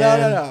no.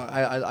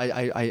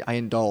 I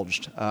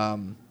indulged.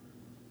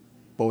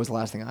 What was the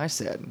last thing I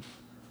said?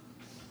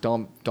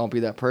 Don't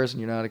be that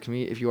person. You're not a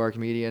comedian. If you are a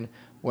comedian,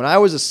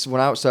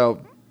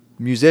 so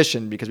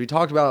musician, because we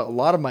talked about a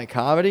lot of my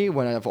comedy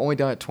when I've only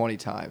done it 20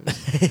 times.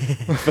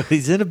 But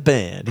he's in a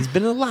band. He's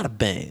been in a lot of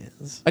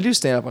bands. I do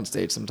stand up on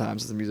stage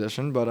sometimes as a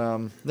musician, but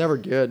never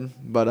good.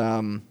 But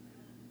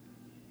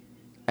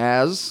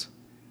as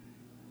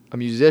a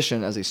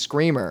musician, as a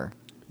screamer,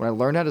 when I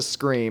learned how to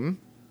scream,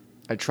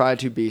 I tried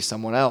to be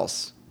someone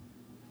else.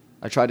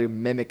 I tried to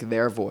mimic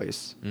their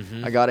voice.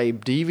 Mm-hmm. I got a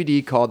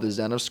DVD called The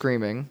Zen of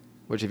Screaming,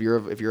 which if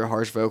you're a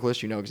harsh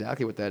vocalist, you know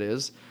exactly what that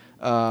is.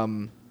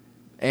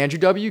 Andrew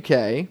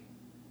WK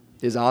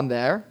is on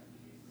there.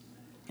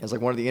 It's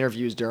like one of the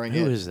interviews during it.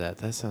 Who is that?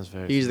 That sounds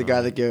very He's familiar. the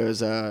guy that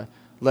goes,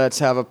 let's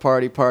have a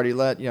party,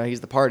 he's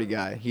the party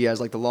guy. He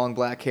has, like, the long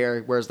black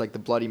hair, wears, like, the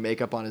bloody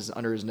makeup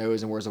under his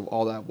nose and wears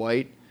all that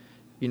white.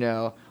 You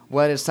know,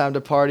 when it's time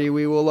to party,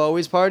 we will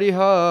always party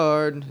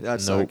hard.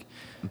 That's nope.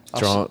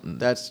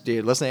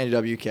 Dude, listen to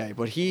Andrew WK.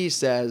 But he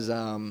says,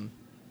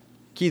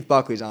 Keith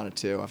Buckley's on it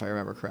too, if I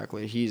remember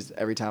correctly. He's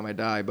Every Time I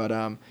Die. But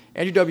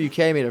Andrew WK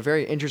made a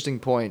very interesting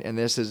point, and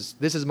this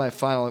is my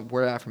final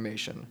word of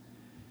affirmation.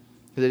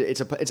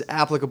 It's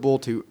applicable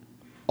to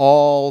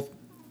all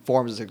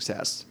forms of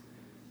success.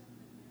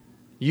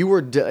 you were,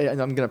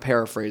 and I'm going to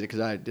paraphrase it because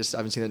I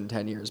haven't seen it in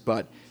 10 years,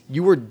 but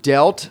you were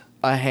dealt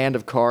a hand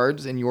of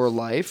cards in your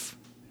life.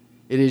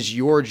 It is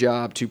your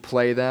job to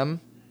play them,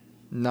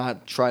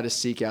 not try to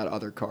seek out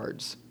other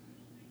cards.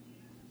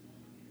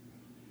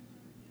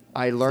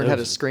 I learned how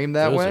to scream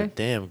that way.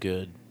 Those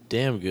are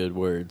damn good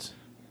words.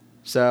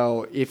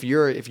 So if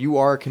you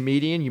are a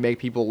comedian, you make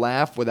people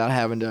laugh without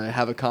having to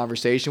have a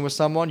conversation with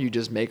someone. You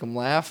just make them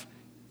laugh.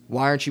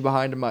 Why aren't you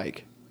behind a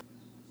mic?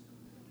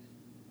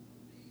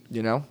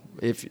 You know,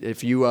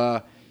 if you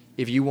want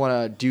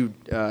to do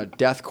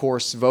death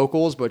course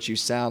vocals, but you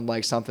sound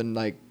like something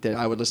like that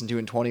I would listen to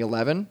in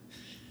 2011,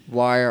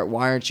 why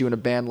aren't you in a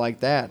band like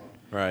that?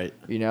 Right.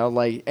 You know,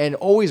 like, and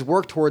always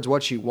work towards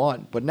what you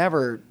want, but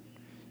never.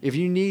 If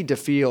you need to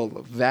feel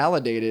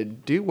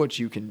validated, do what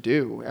you can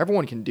do.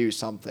 Everyone can do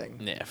something.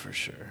 Yeah, for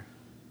sure.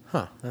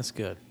 Huh, that's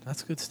good.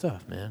 That's good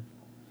stuff, man.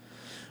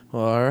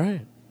 Well, all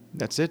right.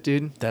 That's it,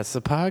 dude. That's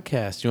the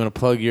podcast. You want to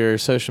plug your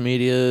social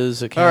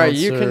medias, accounts? All right,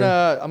 you can.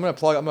 I'm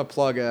gonna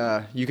plug.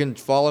 You can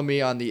follow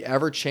me on the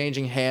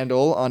ever-changing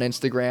handle on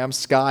Instagram.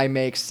 Sky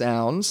Makes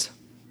Sounds.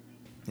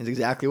 It's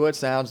exactly what it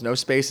sounds. No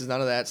spaces, none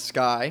of that.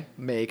 Sky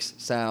Makes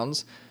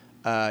Sounds.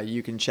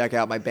 You can check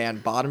out my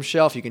band Bottom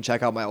Shelf. You can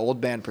check out my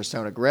old band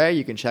Persona Gray.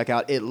 You can check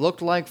out It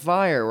Looked Like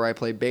Fire, where I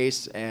play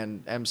bass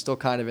and am still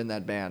kind of in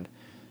that band.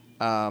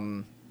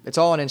 It's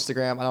all on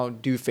Instagram. I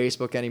don't do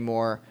Facebook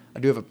anymore. I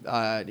do have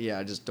I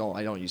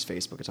don't use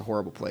Facebook. It's a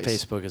horrible place.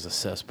 Facebook is a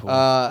cesspool.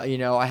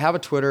 I have a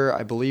Twitter.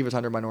 I believe it's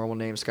under my normal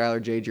name,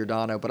 Skylar J.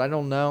 Giordano, but I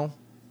don't know.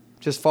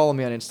 Just follow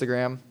me on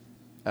Instagram.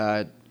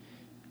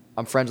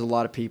 I'm friends with a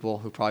lot of people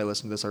who probably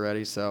listen to this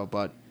already.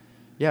 But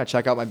yeah,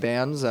 check out my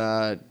bands.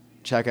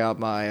 Check out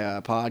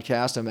my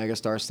podcast, Omega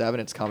Star 7.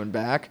 It's coming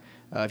back.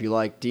 If you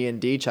like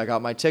D&D, check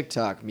out my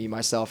TikTok, Me,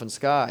 Myself, and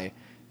Sky.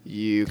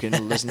 You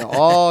can listen to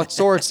all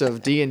sorts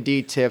of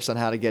D&D tips on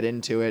how to get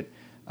into it.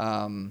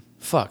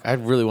 Fuck, I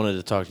really wanted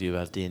to talk to you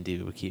about D&D,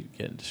 but we keep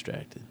getting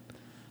distracted.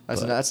 That's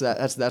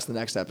the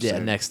next episode. Yeah,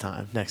 next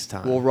time.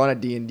 We'll run a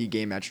D&D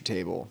game at your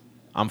table.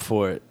 I'm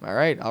for it. All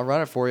right, I'll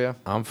run it for you.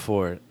 I'm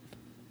for it.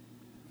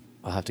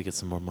 I'll have to get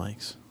some more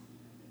mics.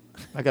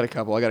 I got a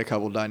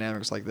couple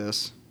dynamics like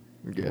this.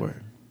 You're good.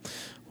 Word.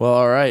 Well,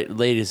 all right,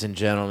 ladies and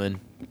gentlemen.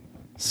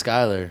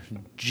 Skylar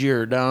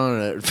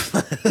Giordano.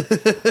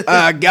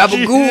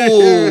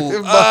 Gabagool.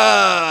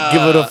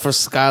 Give it up for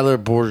Skylar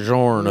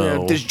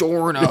Borgiorno.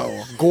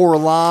 DiGiorno.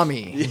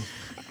 Gorlami.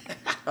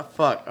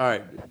 Fuck. All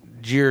right.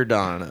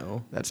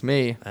 Giordano. That's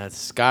me.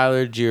 That's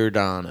Skylar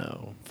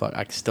Giordano. Fuck.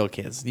 I still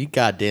can't. You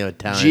goddamn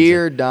Italian.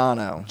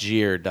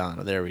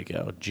 Giordano. There we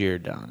go.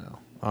 Giordano.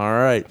 All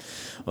right.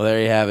 Well,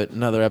 there you have it.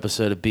 Another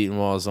episode of Beating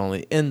Walls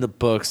Only in the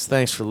books.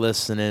 Thanks for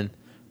listening.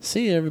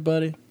 See you,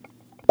 everybody.